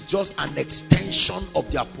ministration is just an extension of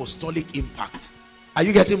the apostolic impact. Are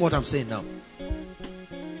you getting what I'm saying now?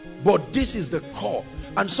 But this is the core.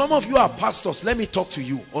 And some of you are pastors, let me talk to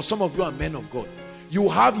you. Or some of you are men of God. You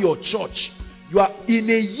have your church. You are in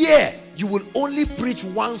a year, you will only preach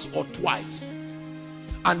once or twice.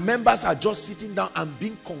 And members are just sitting down and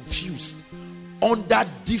being confused under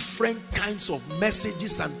different kinds of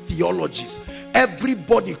messages and theologies.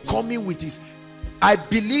 Everybody coming with his... I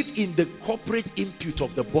believe in the corporate input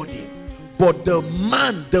of the body, but the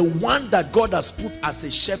man, the one that God has put as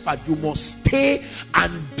a shepherd, you must stay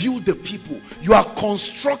and build the people. You are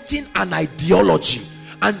constructing an ideology,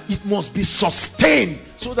 and it must be sustained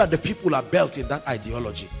so that the people are built in that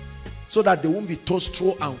ideology, so that they won't be tossed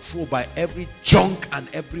to and fro by every junk and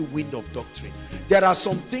every wind of doctrine. There are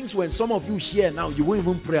some things when some of you hear now, you won't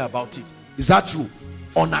even pray about it. Is that true?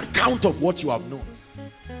 On account of what you have known.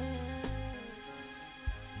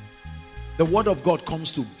 The word of God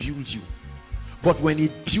comes to build you. But when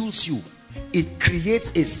it builds you, it creates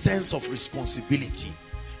a sense of responsibility.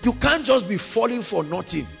 You can't just be falling for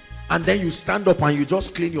nothing and then you stand up and you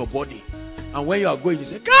just clean your body. And when you are going, you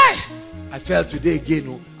say, "Guy, I fell today again.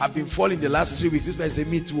 Oh, I've been falling the last 3 weeks." This person say,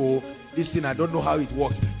 "Me too. Oh, this thing, I don't know how it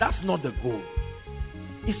works." That's not the goal.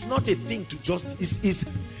 It's not a thing to just,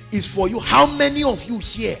 it's for you. How many of you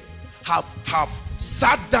here have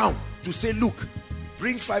sat down to say, "Look,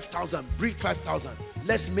 bring 5,000, bring 5,000.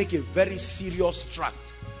 Let's make a very serious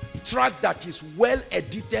tract that is well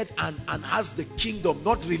edited and has the kingdom,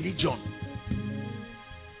 not religion."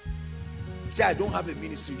 Say, "I don't have a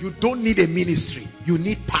ministry." You don't need a ministry. You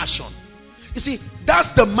need passion. You see,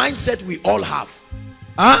 that's the mindset we all have.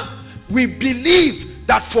 We believe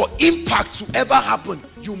that for impact to ever happen,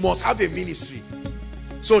 you must have a ministry.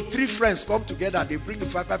 So 3 friends come together, they bring the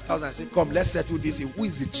 5,000 and say, "Come, let's settle this. Who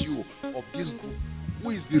is the Geo of this group? Who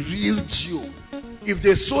is the real Geo?" If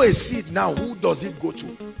they sow a seed now, who does it go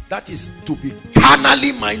to? That is to be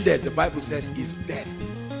carnally minded. The Bible says is death.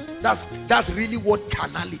 That's really what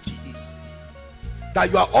carnality is.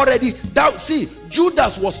 That you are already, see,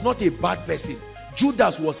 Judas was not a bad person.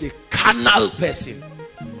 Judas was a carnal person.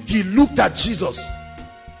 He looked at Jesus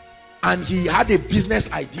and he had a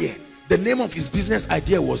business idea. The name of his business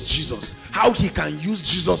idea was Jesus. How he can use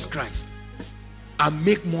Jesus Christ and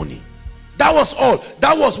make money. That was all.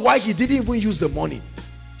 That was why he didn't even use the money.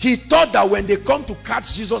 He thought that when they come to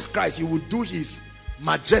catch Jesus Christ, he would do his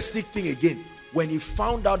majestic thing again. When he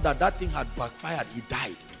found out that that thing had backfired, he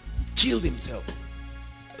died. He killed himself.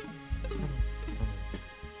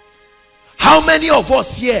 How many of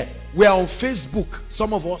us here were on Facebook?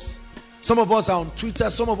 Some of us are on Twitter.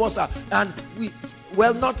 Some of us are, and we,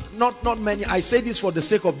 well, not many. I say this for the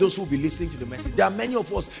sake of those who will be listening to the message. There are many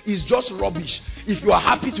of us. It's just rubbish. If you are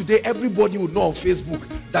happy today, everybody will know on Facebook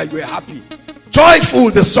that you are happy.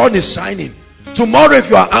 Joyful, the sun is shining. Tomorrow, if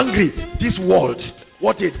you are angry, this world,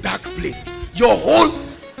 what a dark place. Your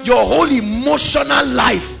whole emotional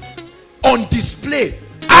life on display.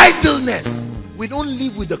 Idleness. We don't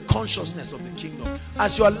live with the consciousness of the kingdom.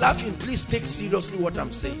 As you are laughing, please take seriously what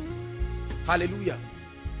I'm saying. Hallelujah.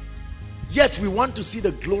 Yet we want to see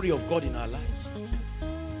the glory of God in our lives.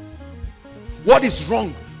 What is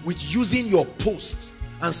wrong with using your post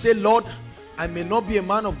and say, "Lord, I may not be a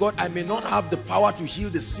man of God. I may not have the power to heal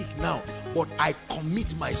the sick now, but I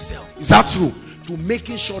commit myself." Is that true? To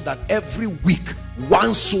making sure that every week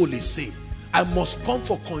one soul is saved. I must come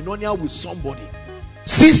for koinonia with somebody.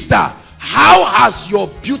 Sister, how has your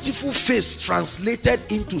beautiful face translated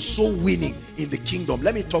into soul winning in the kingdom?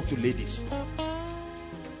 Let me talk to ladies.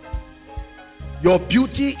 Your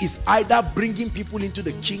beauty is either bringing people into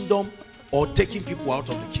the kingdom or taking people out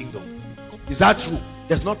of the kingdom. Is that true?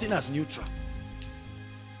 There's nothing as neutral.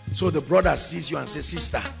 So the brother sees you and says,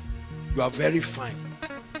 "Sister, you are very fine."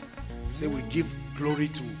 Say, "We give glory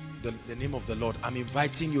to the name of the Lord. I'm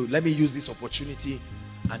inviting you. Let me use this opportunity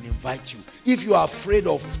and invite you. If you are afraid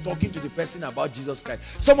of talking to the person about Jesus Christ,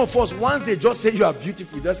 some of us, once they just say you are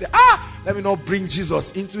beautiful, you just say, let me not bring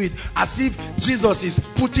Jesus into it, as if Jesus is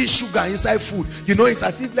putting sugar inside food. You know, it's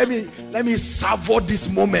as if let me savor this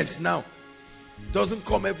moment now. It doesn't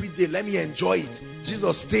come every day. Let me enjoy it.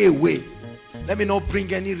 Jesus, stay away. Let me not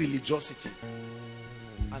bring any religiosity.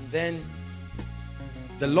 And then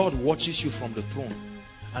the Lord watches you from the throne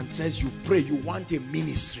and says, you pray, you want a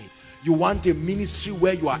ministry. You want a ministry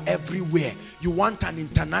where you are everywhere. You want an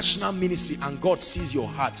international ministry, and God sees your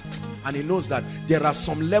heart. And he knows that there are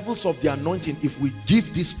some levels of the anointing. If we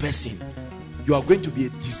give this person, you are going to be a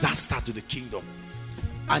disaster to the kingdom.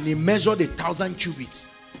 And he measured 1,000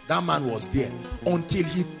 cubits. That man was there until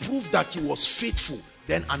he proved that he was faithful.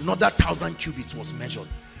 Then another 1,000 cubits was measured.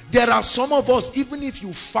 There are some of us, even if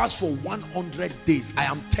you fast for 100 days, I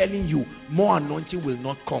am telling you, more anointing will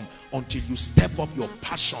not come until you step up your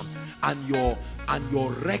passion and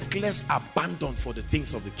your reckless abandon for the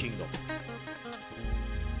things of the kingdom.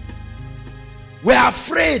 We're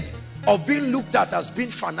afraid of being looked at as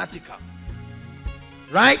being fanatical.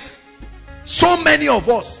 Right? So many of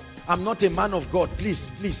us. I'm not a man of God.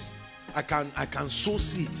 Please. I can sow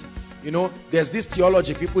seed. You know, there's this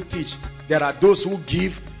theology people teach. There are those who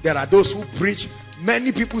give. There are those who preach.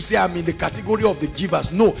 Many people say I'm in the category of the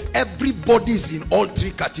givers. No, everybody is in all three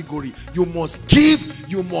categories. You must give,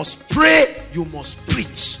 you must pray, you must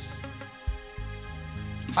preach.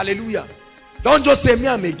 Hallelujah. Don't just say me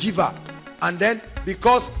I'm a giver, and then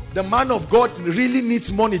because the man of God really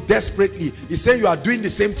needs money desperately, he say you are doing the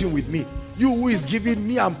same thing with me. You who is giving,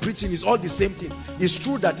 me I'm preaching, is all the same thing. It's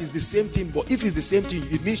true that it's the same thing, but if it's the same thing,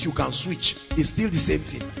 it means you can switch. It's still the same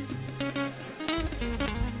thing.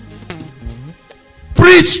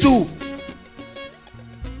 Preach to.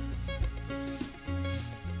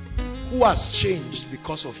 Who has changed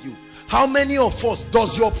because of you? How many of us,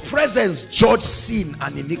 does your presence judge sin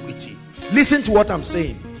and iniquity? Listen to what I'm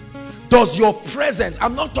saying. Does your presence,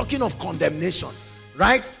 I'm not talking of condemnation,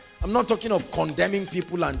 right? I'm not talking of condemning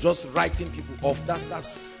people and just writing people off.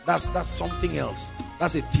 That's something else.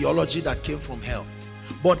 That's a theology that came from hell.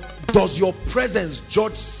 But does your presence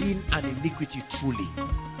judge sin and iniquity truly?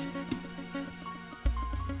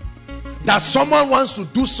 That someone wants to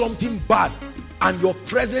do something bad and your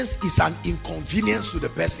presence is an inconvenience to the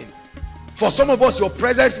person. For some of us, your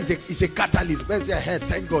presence is a catalyst. Let's say, hey,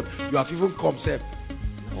 thank God you have even come, sir.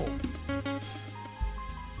 No.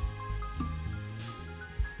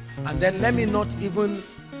 And then let me not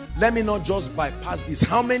just bypass this.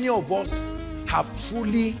 How many of us have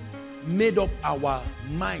truly made up our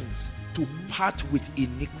minds to part with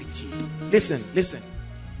iniquity? Listen.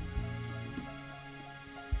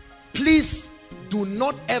 Please do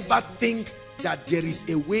not ever think that there is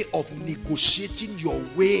a way of negotiating your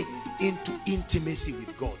way into intimacy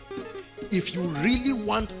with God. If you really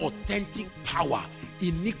want authentic power,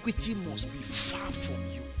 iniquity must be far from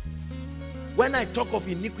you. When I talk of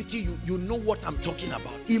iniquity, you know what I'm talking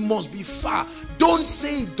about. It must be far. Don't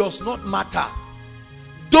say it does not matter.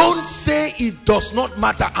 Don't say it does not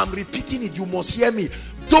matter. I'm repeating it. You must hear me.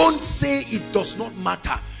 Don't say it does not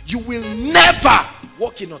matter. You will never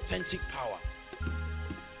walk in authentic power.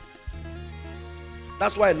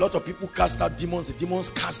 That's why a lot of people cast out demons. The demons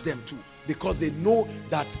cast them too, because they know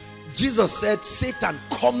that Jesus said, Satan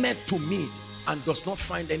cometh to me and does not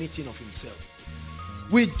find anything of himself.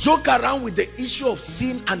 We joke around with the issue of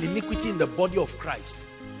sin and iniquity in the body of Christ,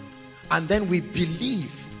 and then we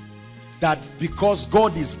believe that because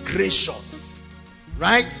God is gracious,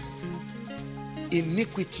 right,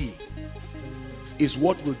 iniquity is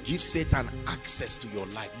what will give Satan access to your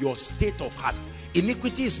life, your state of heart.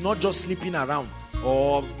 Iniquity is not just sleeping around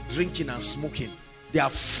or drinking and smoking. They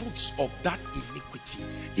are fruits of that iniquity.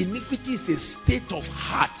 Iniquity is a state of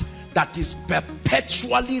heart that is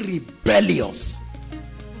perpetually rebellious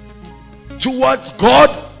towards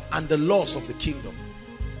God and the laws of the kingdom.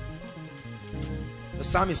 The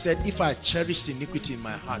psalmist said, if I cherished iniquity in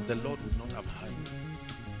my heart, the Lord would not have heard me.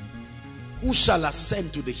 Who shall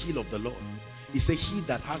ascend to the hill of the Lord? He said, he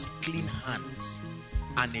that has clean hands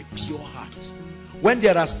and a pure heart. When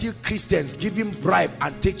there are still Christians giving bribe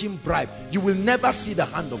and taking bribe, you will never see the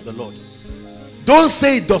hand of the Lord. Don't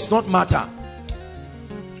say it does not matter.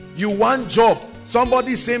 You want job,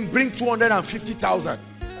 somebody is saying bring 250,000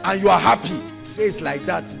 and you are happy. Say it's like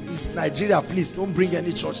that. It's Nigeria, please don't bring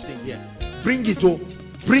any church thing here. Bring it, oh,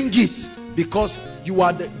 bring it, because you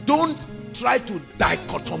are the, don't try to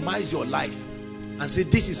dichotomize your life and say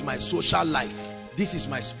this is my social life, this is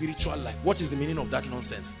my spiritual life. What is the meaning of that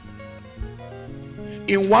nonsense?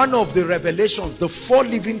 In one of the revelations, the 4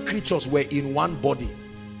 living creatures were in one body.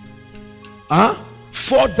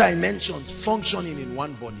 4 dimensions functioning in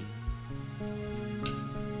one body.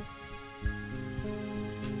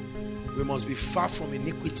 We must be far from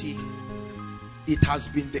iniquity. It has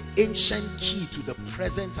been the ancient key to the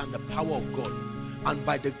presence and the power of God. And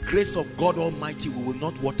by the grace of God Almighty, we will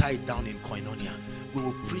not water it down in koinonia. We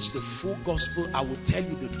will preach the full gospel. I will tell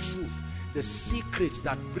you the truth, the secrets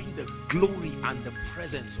that bring the glory and the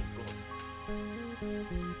presence of God.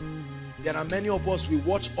 There are many of us, we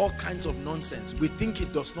watch all kinds of nonsense. We think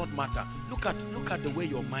it does not matter. Look at the way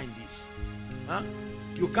your mind is. Huh?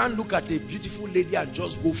 You can't look at a beautiful lady and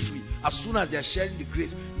just go free. As soon as they are sharing the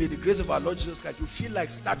grace, may the grace of our Lord Jesus Christ, you feel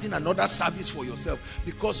like starting another service for yourself,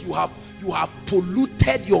 because you have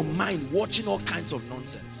polluted your mind watching all kinds of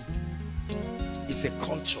nonsense. It's a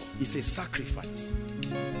culture. It's a sacrifice.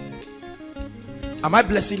 Am I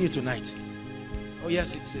blessing you tonight? Oh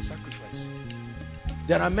yes, it's a sacrifice.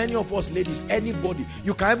 There are many of us ladies, anybody,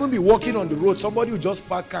 you can even be walking on the road, somebody will just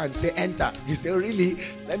park car and say enter. You say, really?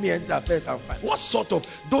 Let me enter first and find. What sort of,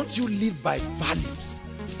 don't you live by values?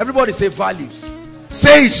 Everybody say values.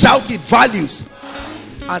 Say it, shout it, values.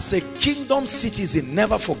 As a kingdom citizen,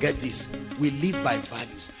 never forget this. We live by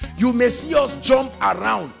values. You may see us jump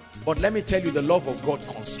around, but let me tell you, the love of God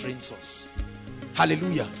constrains us.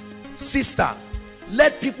 Hallelujah. Sister,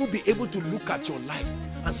 let people be able to look at your life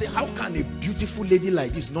and say, how can a beautiful lady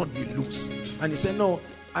like this not be loose? And he said, no,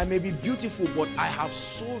 I may be beautiful, but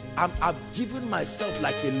I've given myself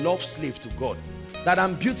like a love slave to God, that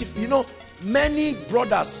I'm beautiful. You know, many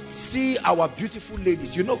brothers see our beautiful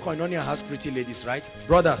ladies. You know koinonia has pretty ladies, right?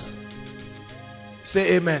 Brothers,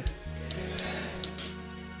 say amen. Amen.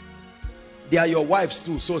 They are your wives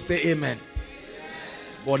too, so say amen. Amen.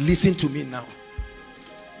 But listen to me now.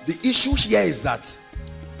 The issue here is that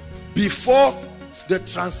before the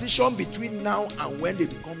transition between now and when they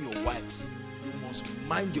become your wives, you must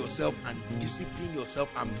mind yourself and discipline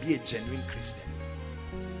yourself and be a genuine Christian.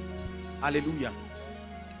 Hallelujah.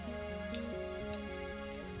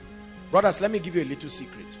 Brothers, let me give you a little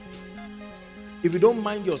secret. If you don't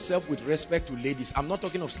mind yourself with respect to ladies, I'm not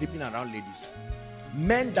talking of sleeping around ladies.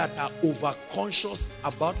 Men that are over conscious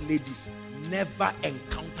about ladies never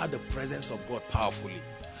encounter the presence of God powerfully.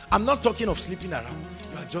 I'm not talking of sleeping around.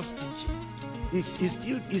 You are just thinking. It's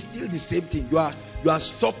still the same thing. You are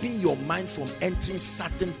stopping your mind from entering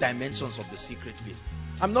certain dimensions of the secret place.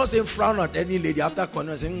 I'm not saying frown at any lady after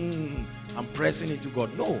corner saying, I'm pressing into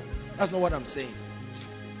God. No, that's not what I'm saying.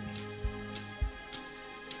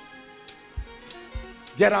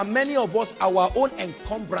 There are many of us, our own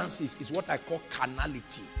encumbrances is what I call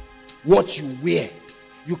carnality. What you wear.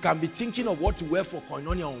 You can be thinking of what to wear for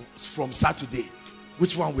koinonia from Saturday.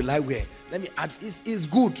 Which one will I wear? Let me add, it's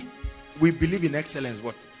good. We believe in excellence,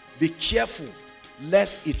 but be careful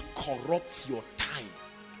lest it corrupts your time.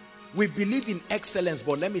 We believe in excellence,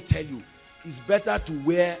 but let me tell you, it's better to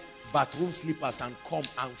wear bathroom slippers and come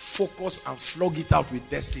and focus and flog it out with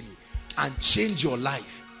destiny and change your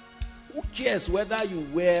life. Who cares whether you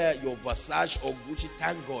wear your Versace or Gucci?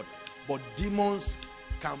 Thank God. But demons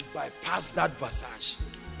can bypass that Versace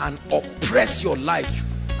and oppress your life.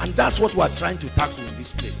 And that's what we're trying to tackle in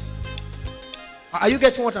this place. Are you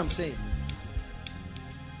getting what I'm saying?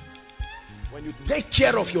 When you take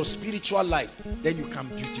care of your spiritual life, then you can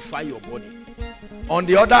beautify your body. On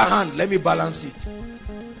the other hand, let me balance it.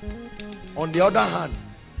 On the other hand,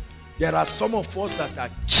 there are some of us that are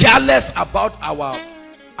careless about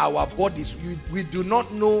our bodies. We do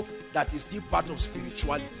not know that it's still part of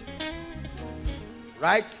spirituality.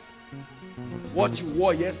 Right? What you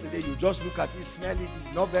wore yesterday, you just look at it, smell it,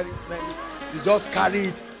 it's not very smelly. You just carry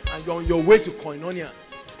it and you're on your way to koinonia.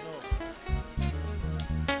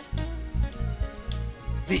 No.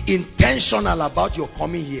 Be intentional about your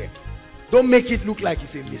coming here. Don't make it look like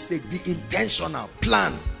it's a mistake. Be intentional.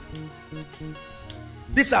 Plan.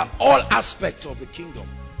 These are all aspects of the kingdom.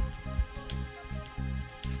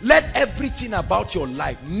 Let everything about your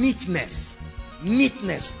life, neatness,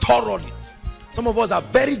 thoroughness. Some of us are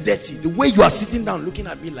very dirty. The way you are sitting down looking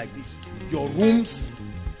at me like this, your rooms,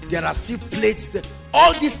 there are still plates there.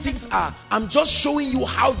 All these things are, I'm just showing you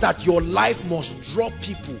how that your life must draw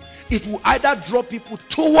people. It will either draw people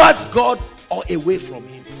towards God or away from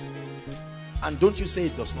him. And don't you say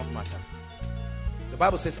it does not matter. The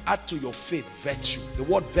Bible says, add to your faith virtue. The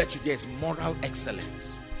word virtue there is moral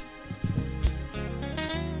excellence.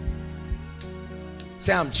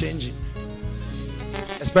 Say, I'm changing.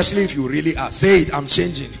 Especially if you really are. Say it, I'm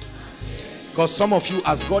changing. Because some of you,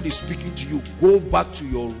 as God is speaking to you, go back to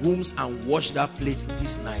your rooms and wash that plate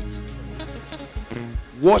this night.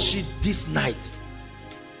 Wash it this night.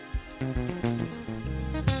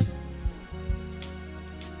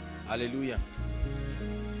 Hallelujah.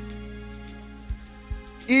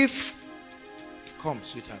 Come,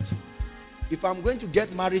 sweetheart. If I'm going to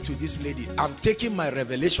get married to this lady, I'm taking my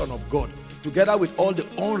revelation of God together with all the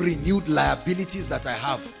unrenewed liabilities that I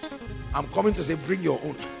have. I'm coming to say, bring your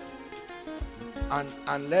own.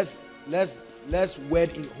 And let's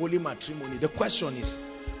wed in holy matrimony. The question is,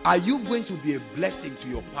 are you going to be a blessing to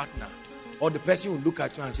your partner? Or the person will look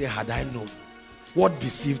at you and say, had I known? What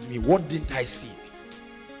deceived me? What didn't I see?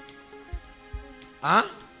 Huh?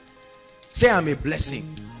 Say, I'm a blessing.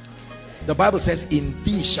 The Bible says, in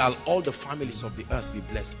thee shall all the families of the earth be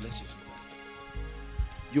blessed. Bless you.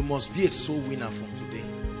 You must be a soul winner from today.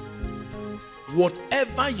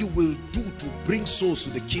 Whatever you will do to bring souls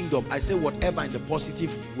to the kingdom, I say whatever in the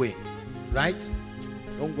positive way, right?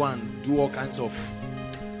 Don't go and do all kinds of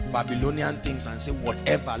Babylonian things and say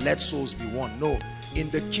whatever, let souls be won. No,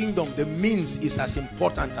 in the kingdom, the means is as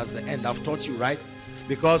important as the end. I've taught you, right?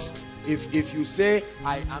 Because if you say,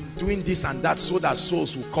 I am doing this and that so that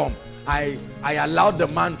souls will come, I allowed the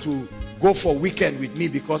man to go for weekend with me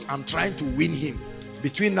because I'm trying to win him.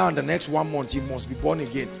 Between now and the next 1 month, he must be born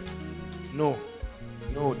again. No,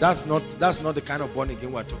 that's not the kind of born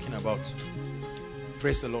again we're talking about.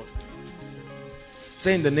 Praise the Lord.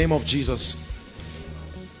 Say, in the name of Jesus.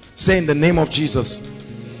 Say, in the name of Jesus,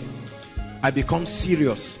 I become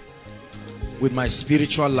serious with my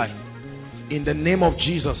spiritual life. In the name of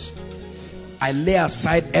Jesus, I lay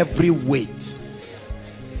aside every weight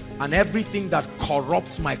and everything that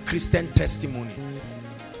corrupts my Christian testimony.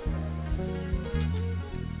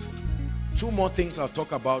 2 more things I'll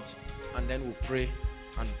talk about, and then we'll pray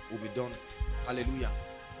and we'll be done. Hallelujah.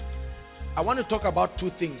 I want to talk about 2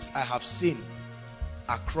 things I have seen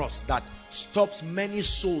across that stops many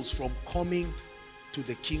souls from coming to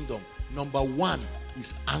the kingdom. Number 1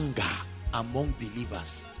 is anger among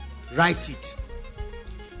believers. Write it.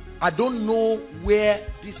 I don't know where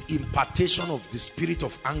this impartation of the spirit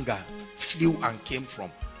of anger flew and came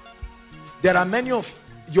from. There are many of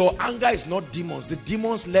your anger is not demons. The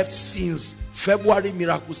demons left since February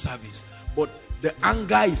miracle service, but the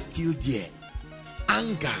anger is still there.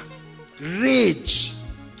 Anger, rage.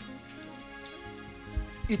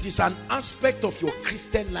 It is an aspect of your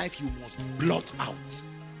Christian life you must blot out.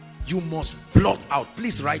 You must blot out.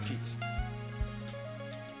 Please write it.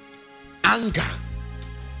 Anger.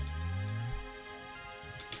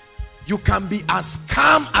 You can be as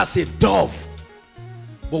calm as a dove,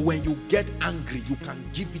 but when you get angry, you can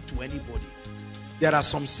give it to anybody. There are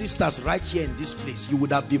some sisters right here in this place. You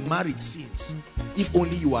would have been married since, if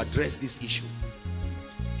only you address this issue.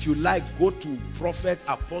 If you like, go to prophet,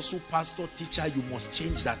 apostle, pastor, teacher. You must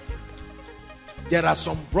change that thing. There are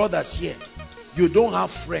some brothers here. You don't have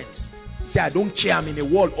friends. You say, I don't care, I'm in a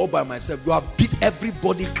world all by myself. You have beat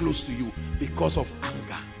everybody close to you because of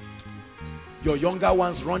anger. Your younger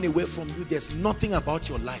ones run away from you. There's nothing about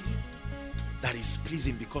your life that is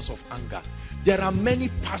pleasing because of anger. There are many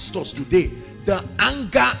pastors today, the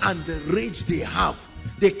anger and the rage they have,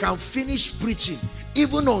 they can finish preaching,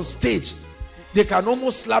 even on stage, they can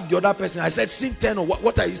almost slap the other person. I said, sing 10, or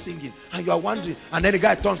what are you singing? And you are wondering, and then the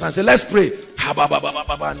guy turns and says, let's pray.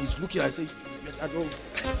 And he's looking, I say, I don't.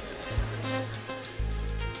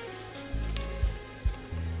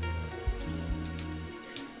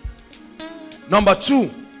 Number 2,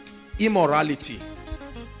 immorality.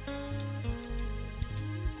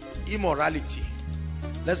 Immorality.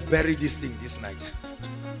 Let's bury this thing this night.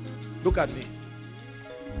 Look at me.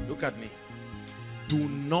 Look at me. Do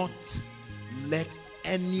not let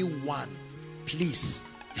anyone, please,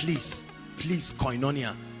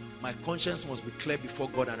 koinonia, my conscience must be clear before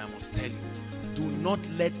God, and I must tell you, do not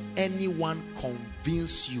let anyone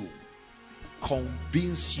convince you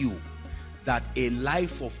that a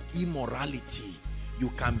life of immorality, you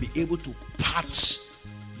can be able to patch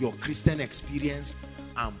your Christian experience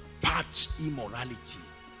and patch immorality.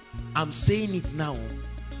 I'm saying it now.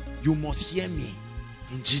 You must hear me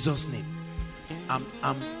in Jesus' name.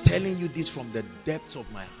 I'm telling you this from the depths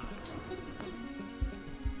of my heart.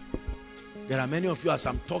 There are many of you, as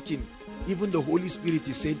I'm talking, even the Holy Spirit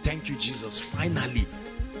is saying, thank you, Jesus. Finally,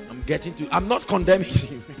 I'm not condemning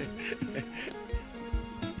you.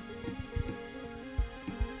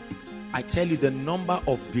 I tell you, the number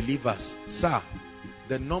of believers, sir,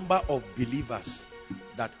 the number of believers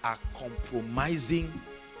that are compromising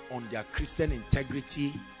on their Christian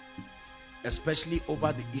integrity, especially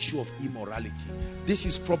over the issue of immorality. This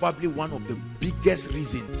is probably one of the biggest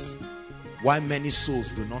reasons why many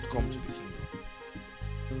souls do not come to the kingdom.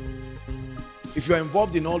 If you are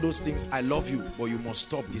involved in all those things, I love you, but you must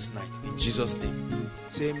stop this night in Jesus' name.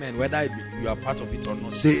 Say amen. Whether you are part of it or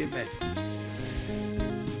not, say amen.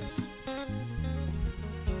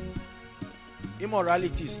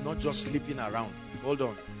 Immorality is not just sleeping around. Hold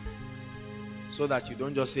on. So that you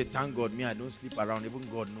don't just say, thank God, me, I don't sleep around. Even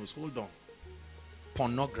God knows. Hold on.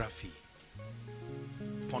 Pornography.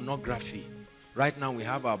 Pornography. Right now we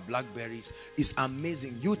have our Blackberries. It's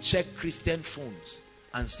amazing. You check Christian phones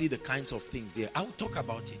and see the kinds of things there. I'll talk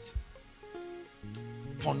about it.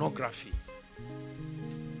 Pornography.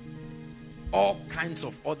 All kinds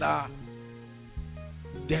of other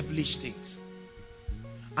devilish things.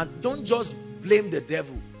 And don't just blame the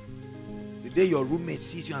devil. The day your roommate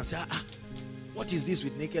sees you and says, what is this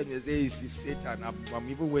with naked? You say, it's Satan. I'm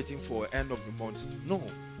even waiting for end of the month. No,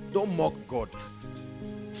 don't mock God.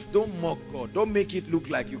 Don't mock God. Don't make it look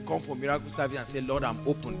like you come for miracle service and say, Lord, I'm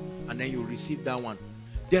open. And then you receive that one.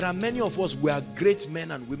 There are many of us, we are great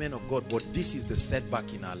men and women of God, but this is the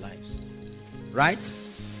setback in our lives. Right?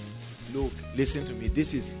 Look, listen to me.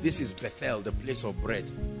 This is Bethel, the place of bread.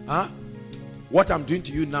 Huh? What I'm doing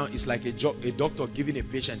to you now is like a doctor giving a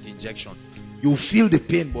patient injection. You feel the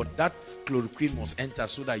pain, but that chloroquine must enter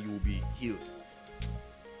so that you will be healed.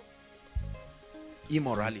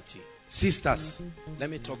 Immorality. Sisters, let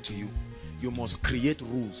me talk to you. You must create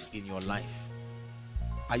rules in your life.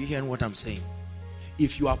 Are you hearing what I'm saying?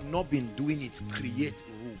 If you have not been doing it, create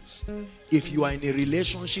rules. If you are in a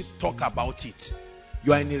relationship, talk about it.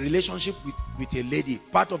 You are in a relationship with a lady.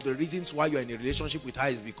 Part of the reasons why you are in a relationship with her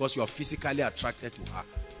is because you are physically attracted to her.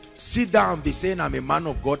 Sit down and be saying, I'm a man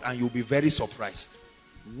of God, and you'll be very surprised.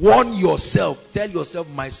 Warn yourself. Tell yourself,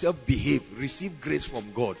 myself, behave. Receive grace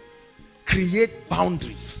from God. Create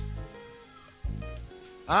boundaries.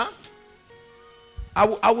 Huh?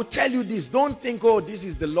 I will tell you this. Don't think, oh, this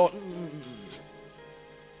is the law.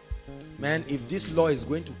 Man, if this law is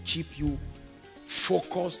going to keep you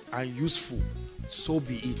focused and useful, so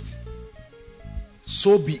be it.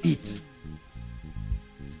 So be it.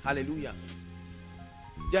 Hallelujah.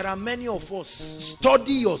 There are many of us.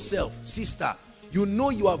 Study yourself, sister. You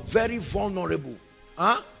know you are very vulnerable.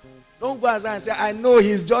 Huh? Don't go outside and say, I know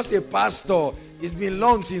he's just a pastor. It's been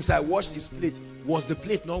long since I washed his plate. Was the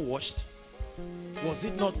plate not washed? Was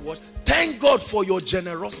it not washed? Thank God for your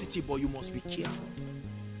generosity, but you must be careful.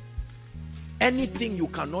 Anything you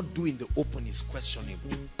cannot do in the open is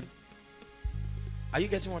questionable. Are you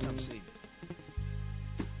getting what I'm saying?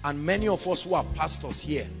 And many of us who are pastors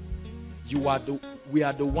here, we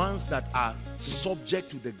are the ones that are subject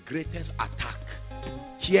to the greatest attack.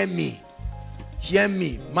 Hear me. Hear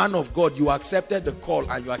me. Man of God, you accepted the call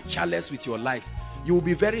and you are careless with your life. You will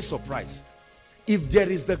be very surprised. If there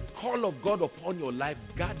is the call of God upon your life,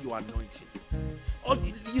 guard your anointing.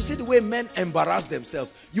 You see the way men embarrass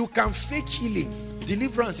themselves. You can fake healing.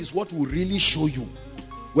 Deliverance is what will really show you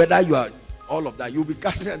whether you are all of that. You'll be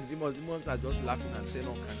casting out the demons. Demons are just laughing and saying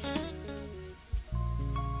all kinds of things.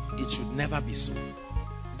 It should never be so.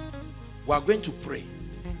 We are going to pray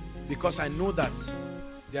because I know that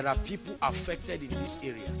there are people affected in these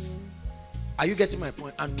areas. Are you getting my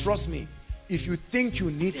point? And trust me, if you think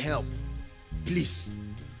you need help, please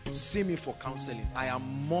see me for counseling. I am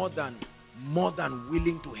more than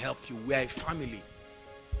willing to help you. We are a family.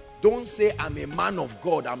 Don't say I'm a man of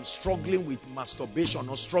God, I'm struggling with masturbation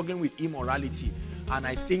or struggling with immorality, and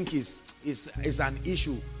I think is an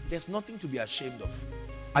issue. There's nothing to be ashamed of.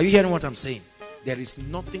 Are you hearing what I'm saying? There is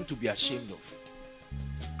nothing to be ashamed of.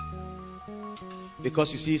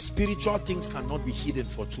 Because you see, spiritual things cannot be hidden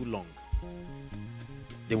for too long.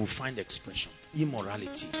 They will find expression.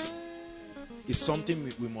 Immorality is something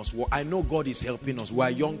we must work. I know God is helping us. We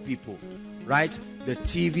are young people, right? The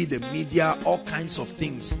TV, the media, all kinds of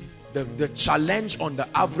things. The challenge on the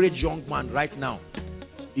average young man right now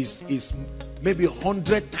is maybe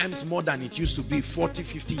 100 times more than it used to be 40,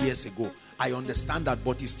 50 years ago. I understand that,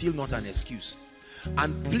 but it's still not an excuse.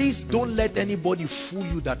 And please don't let anybody fool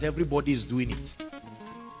you that everybody is doing it.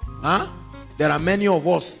 Huh? There are many of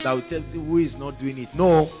us that will tell you who is not doing it.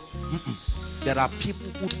 No. There are people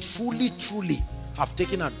who truly have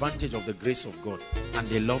taken advantage of the grace of God and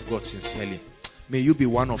they love God sincerely. May you be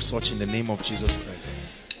one of such in the name of Jesus Christ.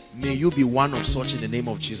 May you be one of such in the name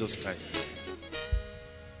of Jesus Christ.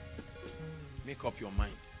 Make up your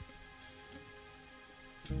mind.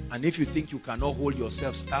 And if you think you cannot hold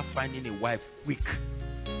yourself, start finding a wife quick.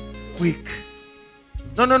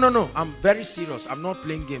 No. I'm very serious. I'm not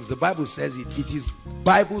playing games. The Bible says it. It is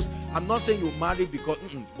Bibles. I'm not saying you marry because,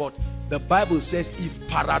 but the Bible says if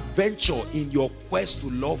peradventure in your quest to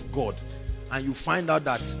love God and you find out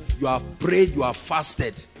that you have prayed, you have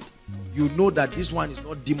fasted, you know that this one is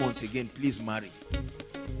not demons again, please marry.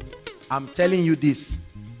 I'm telling you this.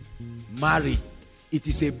 Marry. It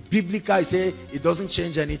is a biblical, I say it doesn't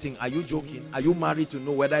change anything. Are you joking? Are you married to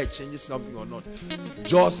know whether it changes something or not?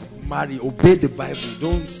 Just marry, obey the Bible.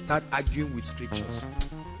 Don't start arguing with scriptures.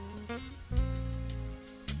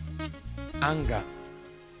 Anger,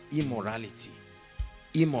 immorality.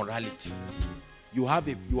 You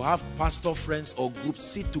have pastor friends or groups,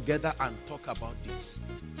 sit together and talk about this.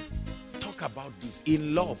 Talk about this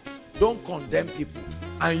in love. Don't condemn people.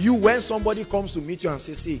 And you, when somebody comes to meet you and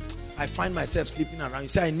says, see, I find myself sleeping around, you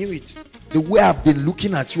say, I knew it. The way I've been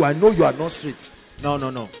looking at you, I know you are not straight. No.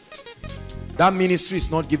 That ministry is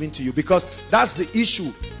not given to you, because that's the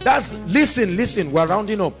issue. Listen, we're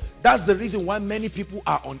rounding up. That's the reason why many people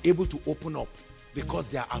are unable to open up, because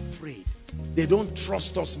they are afraid. They don't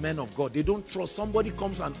trust us, men of God. They don't trust. Somebody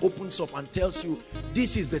comes and opens up and tells you,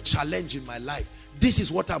 this is the challenge in my life. This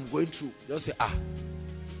is what I'm going through. They'll say,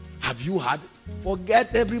 have you had?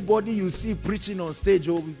 Forget everybody you see preaching on stage.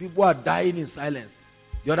 Oh, people are dying in silence.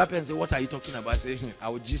 The other person say, what are you talking about? I say, I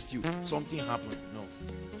will gist you. Something happened. No.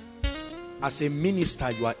 As a minister,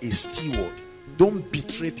 you are a steward. Don't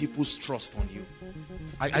betray people's trust on you.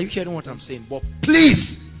 Are you hearing what I'm saying? But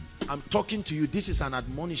please, I'm talking to you. This is an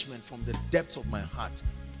admonishment from the depths of my heart.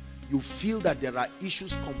 You feel that there are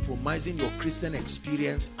issues compromising your Christian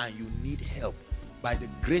experience and you need help. By the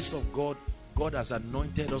grace of God, God has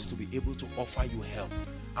anointed us to be able to offer you help.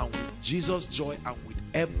 And with Jesus' joy and with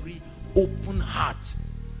every open heart,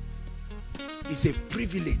 it's a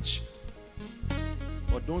privilege.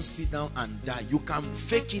 But don't sit down and die. You can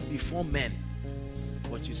fake it before men,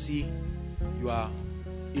 but you see,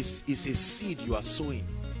 it's a seed you are sowing.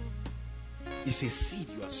 It's a seed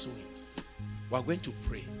you are sowing. We are going to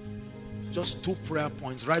pray. Just 2 prayer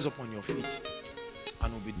points. Rise up on your feet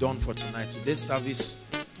and we'll be done for tonight. Today's service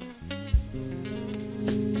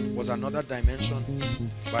was another dimension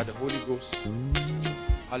by the Holy Ghost.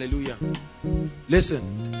 Hallelujah. Listen.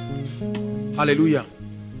 Hallelujah.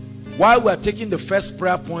 While we are taking the first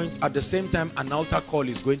prayer point, at the same time an altar call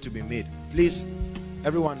is going to be made. Please,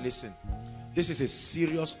 everyone listen. This is a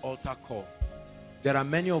serious altar call. There are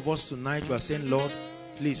many of us tonight who are saying, Lord,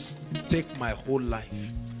 please take my whole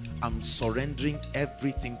life. I'm surrendering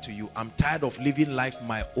everything to you. I'm tired of living life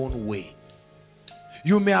my own way.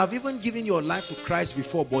 You may have even given your life to Christ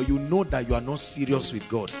before, but you know that you are not serious with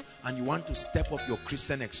God and you want to step up your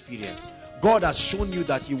Christian experience. God has shown you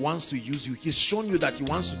that he wants to use you. He's shown you that he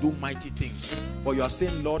wants to do mighty things. But you are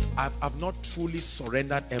saying, Lord, I've not truly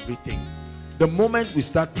surrendered everything. The moment we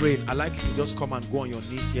start praying, I'd like you to just come and go on your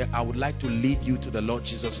knees here. I would like to lead you to the Lord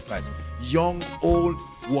Jesus Christ. Young, old,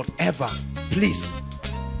 whatever. Please,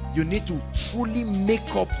 you need to truly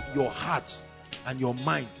make up your heart and your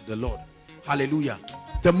mind to the Lord. Hallelujah.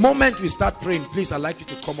 The moment we start praying, please, I'd like you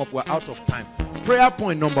to come up. We're out of time. Prayer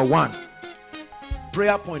point number 1.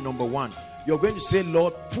 Prayer point number 1. You're going to say,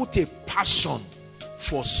 Lord, put a passion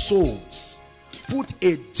for souls. Put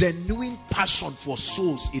a genuine passion for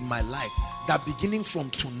souls in my life, that beginning from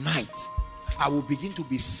tonight, I will begin to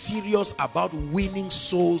be serious about winning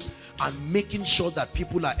souls and making sure that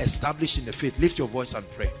people are established in the faith. Lift your voice and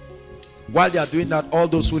pray. While they are doing that, all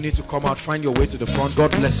those who need to come out, find your way to the front.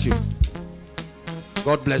 God bless you.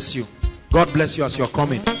 God bless you. God bless you as you're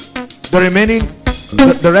coming. The remaining,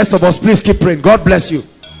 the rest of us, please keep praying. God bless you.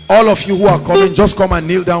 All of you who are coming, just come and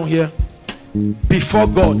kneel down here before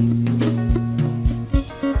God.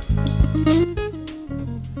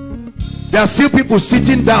 There are still people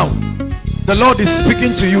sitting down. The Lord is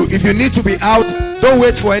speaking to you. If you need to be out, don't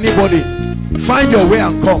wait for anybody. Find your way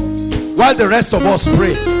and come while the rest of us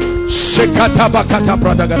pray.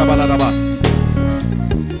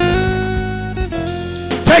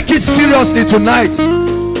 Take it seriously tonight.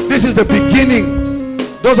 This is the beginning.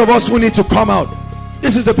 Those of us who need to come out,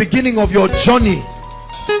 this is the beginning of your journey,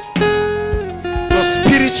 your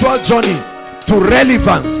spiritual journey to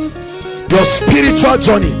relevance, your spiritual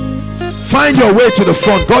journey. Find your way to the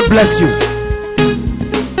front. God bless you.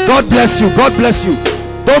 God bless you. God bless you.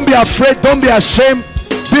 Don't be afraid. Don't be ashamed.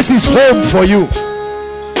 This is home for you.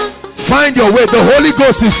 Find your way. The Holy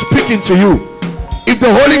Ghost is speaking to you. If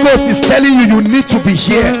the Holy Ghost is telling you you need to be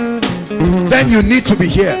here, then you need to be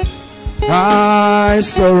here. I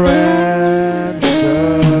surrender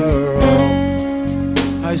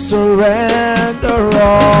all. I surrender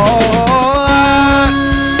all. I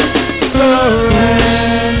surrender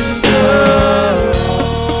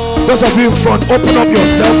all. Those of you in front, open up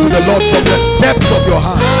yourself to the Lord from the depths of your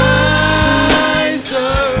heart. I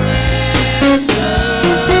surrender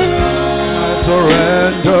I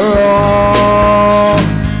surrender all.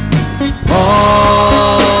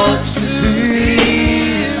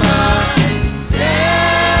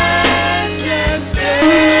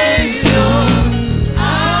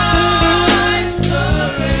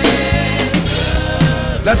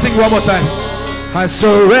 Let's sing one more time. I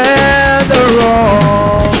surrender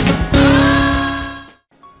all.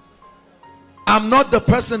 I'm not the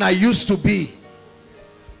person I used to be.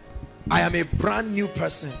 I am a brand new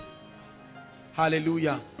person.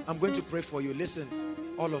 Hallelujah. I'm going to pray for you. Listen,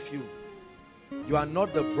 all of you. You are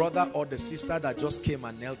not the brother or the sister that just came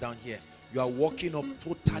and knelt down here. You are walking up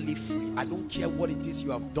totally free. I don't care what it is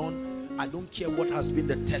you have done. I don't care what has been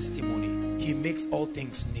the testimony. He makes all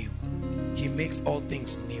things new. He makes all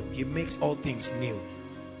things new. He makes all things new.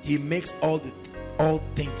 He makes all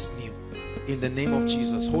things new. In the name of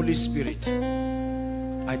Jesus. Holy Spirit,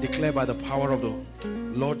 I declare by the power of the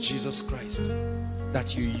Lord Jesus Christ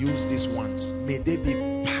that you use these ones. May they be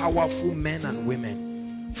powerful men and women.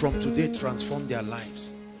 From today, transform their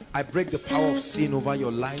lives. I break the power of sin over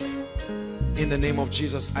your life. In the name of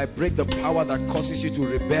Jesus, I break the power that causes you to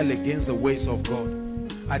rebel against the ways of God.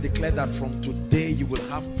 I declare that from today you will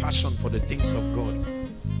have passion for the things of God.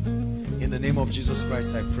 In the name of Jesus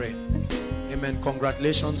Christ I pray. Amen.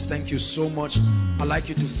 Congratulations. Thank you so much. I'd like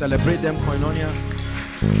you to celebrate them, Koinonia.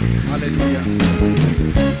 Hallelujah.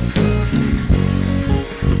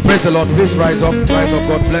 Praise the Lord. Please rise up. Rise up.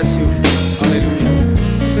 God bless you.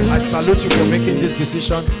 Hallelujah. I salute you for making this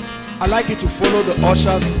decision. I'd like you to follow the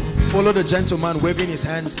ushers. Follow the gentleman waving his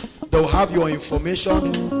hands. They'll have your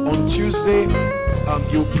information. On Tuesday,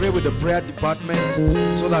 you pray with the prayer department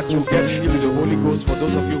so that you get filled with the Holy Ghost. For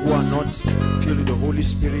those of you who are not filled with the Holy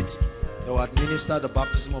Spirit, they will administer the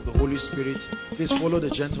baptism of the Holy Spirit. Please follow the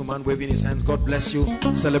gentleman waving his hands. God bless you.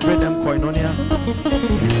 Celebrate them, Koinonia.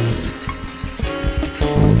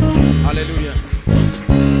 Hallelujah.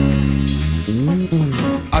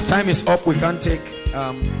 Our time is up. We can't take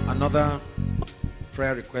another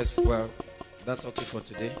prayer request. Well, that's okay for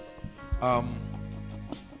today.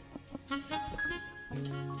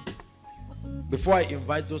 Before I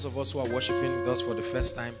invite those of us who are worshiping with us for the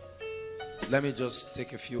first time, let me just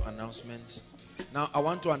take a few announcements. Now, I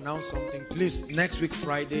want to announce something. Please, next week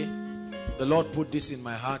Friday, the Lord put this in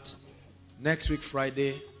my heart. Next week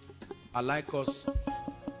Friday, I'd like us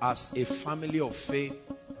as a family of faith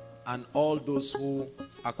and all those who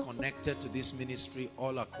are connected to this ministry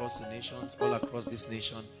all across the nations, all across this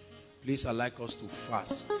nation, please, I'd like us to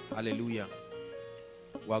fast. Hallelujah.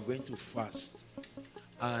 We are going to fast.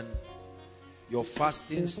 And your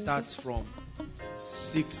fasting starts from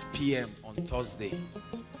 6 p.m. on Thursday.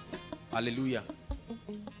 Hallelujah.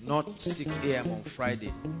 Not 6 a.m. on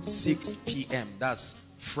Friday. 6 p.m. That's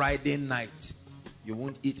Friday night. You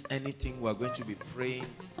won't eat anything. We're going to be praying.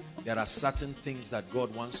 There are certain things that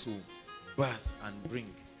God wants to birth and bring.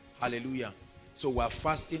 Hallelujah. So we're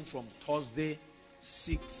fasting from Thursday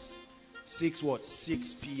 6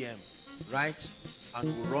 p.m. right? And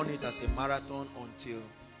we'll run it as a marathon until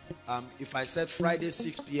if I said Friday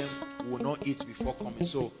 6 p.m. we will not eat before coming.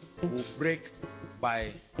 So we'll break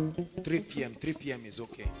by 3 p.m. 3 p.m. is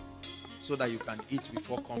okay, so that you can eat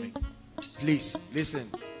before coming. Please listen.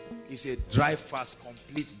 It's a dry fast,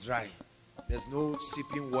 complete dry. There's no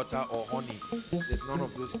sipping water or honey. There's none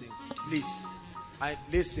of those things. Please,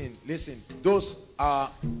 listen. Those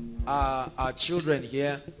are our children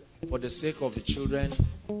here. For the sake of the children,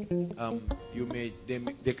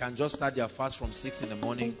 they can just start their fast from 6 in the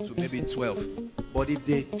morning to maybe 12. But if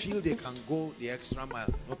they feel they can go the extra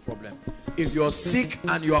mile, no problem. If you're sick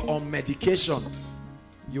and you're on medication,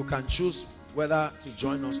 you can choose whether to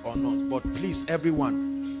join us or not. But please,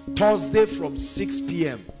 everyone, Thursday from 6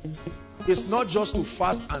 p.m. It's not just to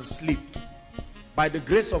fast and sleep. By the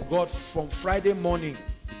grace of God, from Friday morning,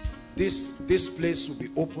 this place will be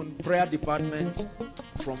open. Prayer department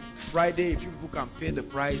from Friday, if you people can pay the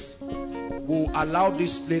price, we'll allow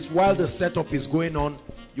this place while the setup is going on.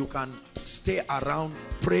 You can stay around,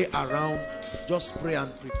 pray around, just pray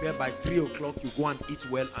and prepare. By 3 o'clock you go and eat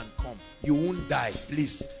well and come. You won't die.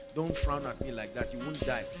 Please don't frown at me like that. You won't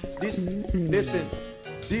die.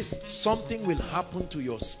 Something will happen to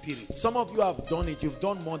your spirit. Some of you have done it. You've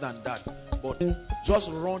done more than that, but just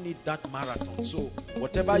run it that marathon. So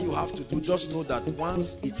whatever you have to do, just know that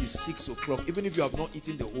once it is 6 o'clock, even if you have not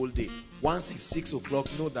eaten the whole day, once it's 6 o'clock,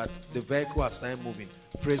 know that the vehicle has started moving.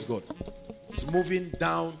 Praise God. It's moving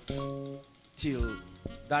down till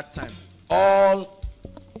that time. All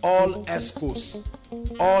escorts,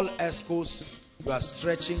 you are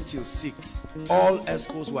stretching till 6. All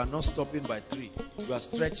escorts, we are not stopping by 3. You are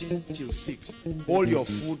stretching till 6. All your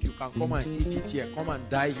food, you can come and eat it here. Come and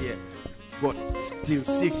die here. But till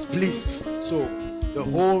 6, please. So the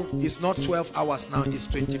whole is not 12 hours now, it's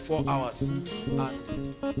 24 hours. And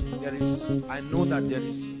I know that there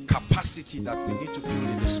is capacity that we need to build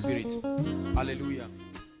in the spirit. Hallelujah.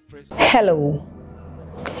 Praise God. Hello.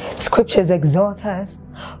 Scriptures exhort us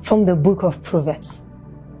from the book of Proverbs.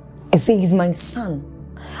 It says, my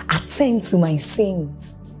son, attend to my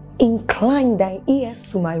sayings, incline thy ears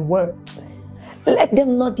to my words. Let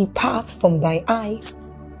them not depart from thy eyes,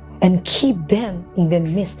 and keep them in the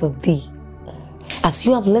midst of thee. As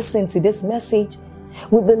you have listened to this message,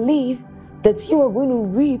 we believe that you are going to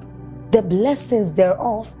reap the blessings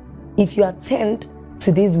thereof if you attend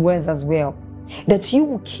to these words as well. That you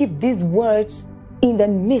will keep these words in the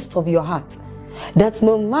midst of your heart. That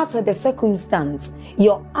no matter the circumstance,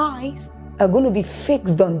 your eyes are going to be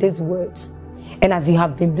fixed on these words. And as you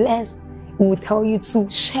have been blessed, we will tell you to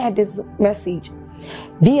share this message.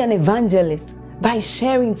 Be an evangelist by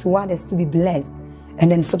sharing to others to be blessed. And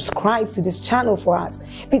then subscribe to this channel for us,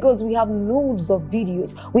 because we have loads of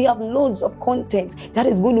videos, we have loads of content that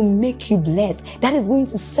is going to make you blessed, that is going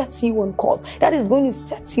to set you on course, that is going to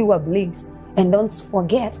set you ablaze. And don't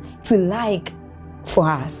forget to like for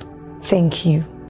us. Thank you.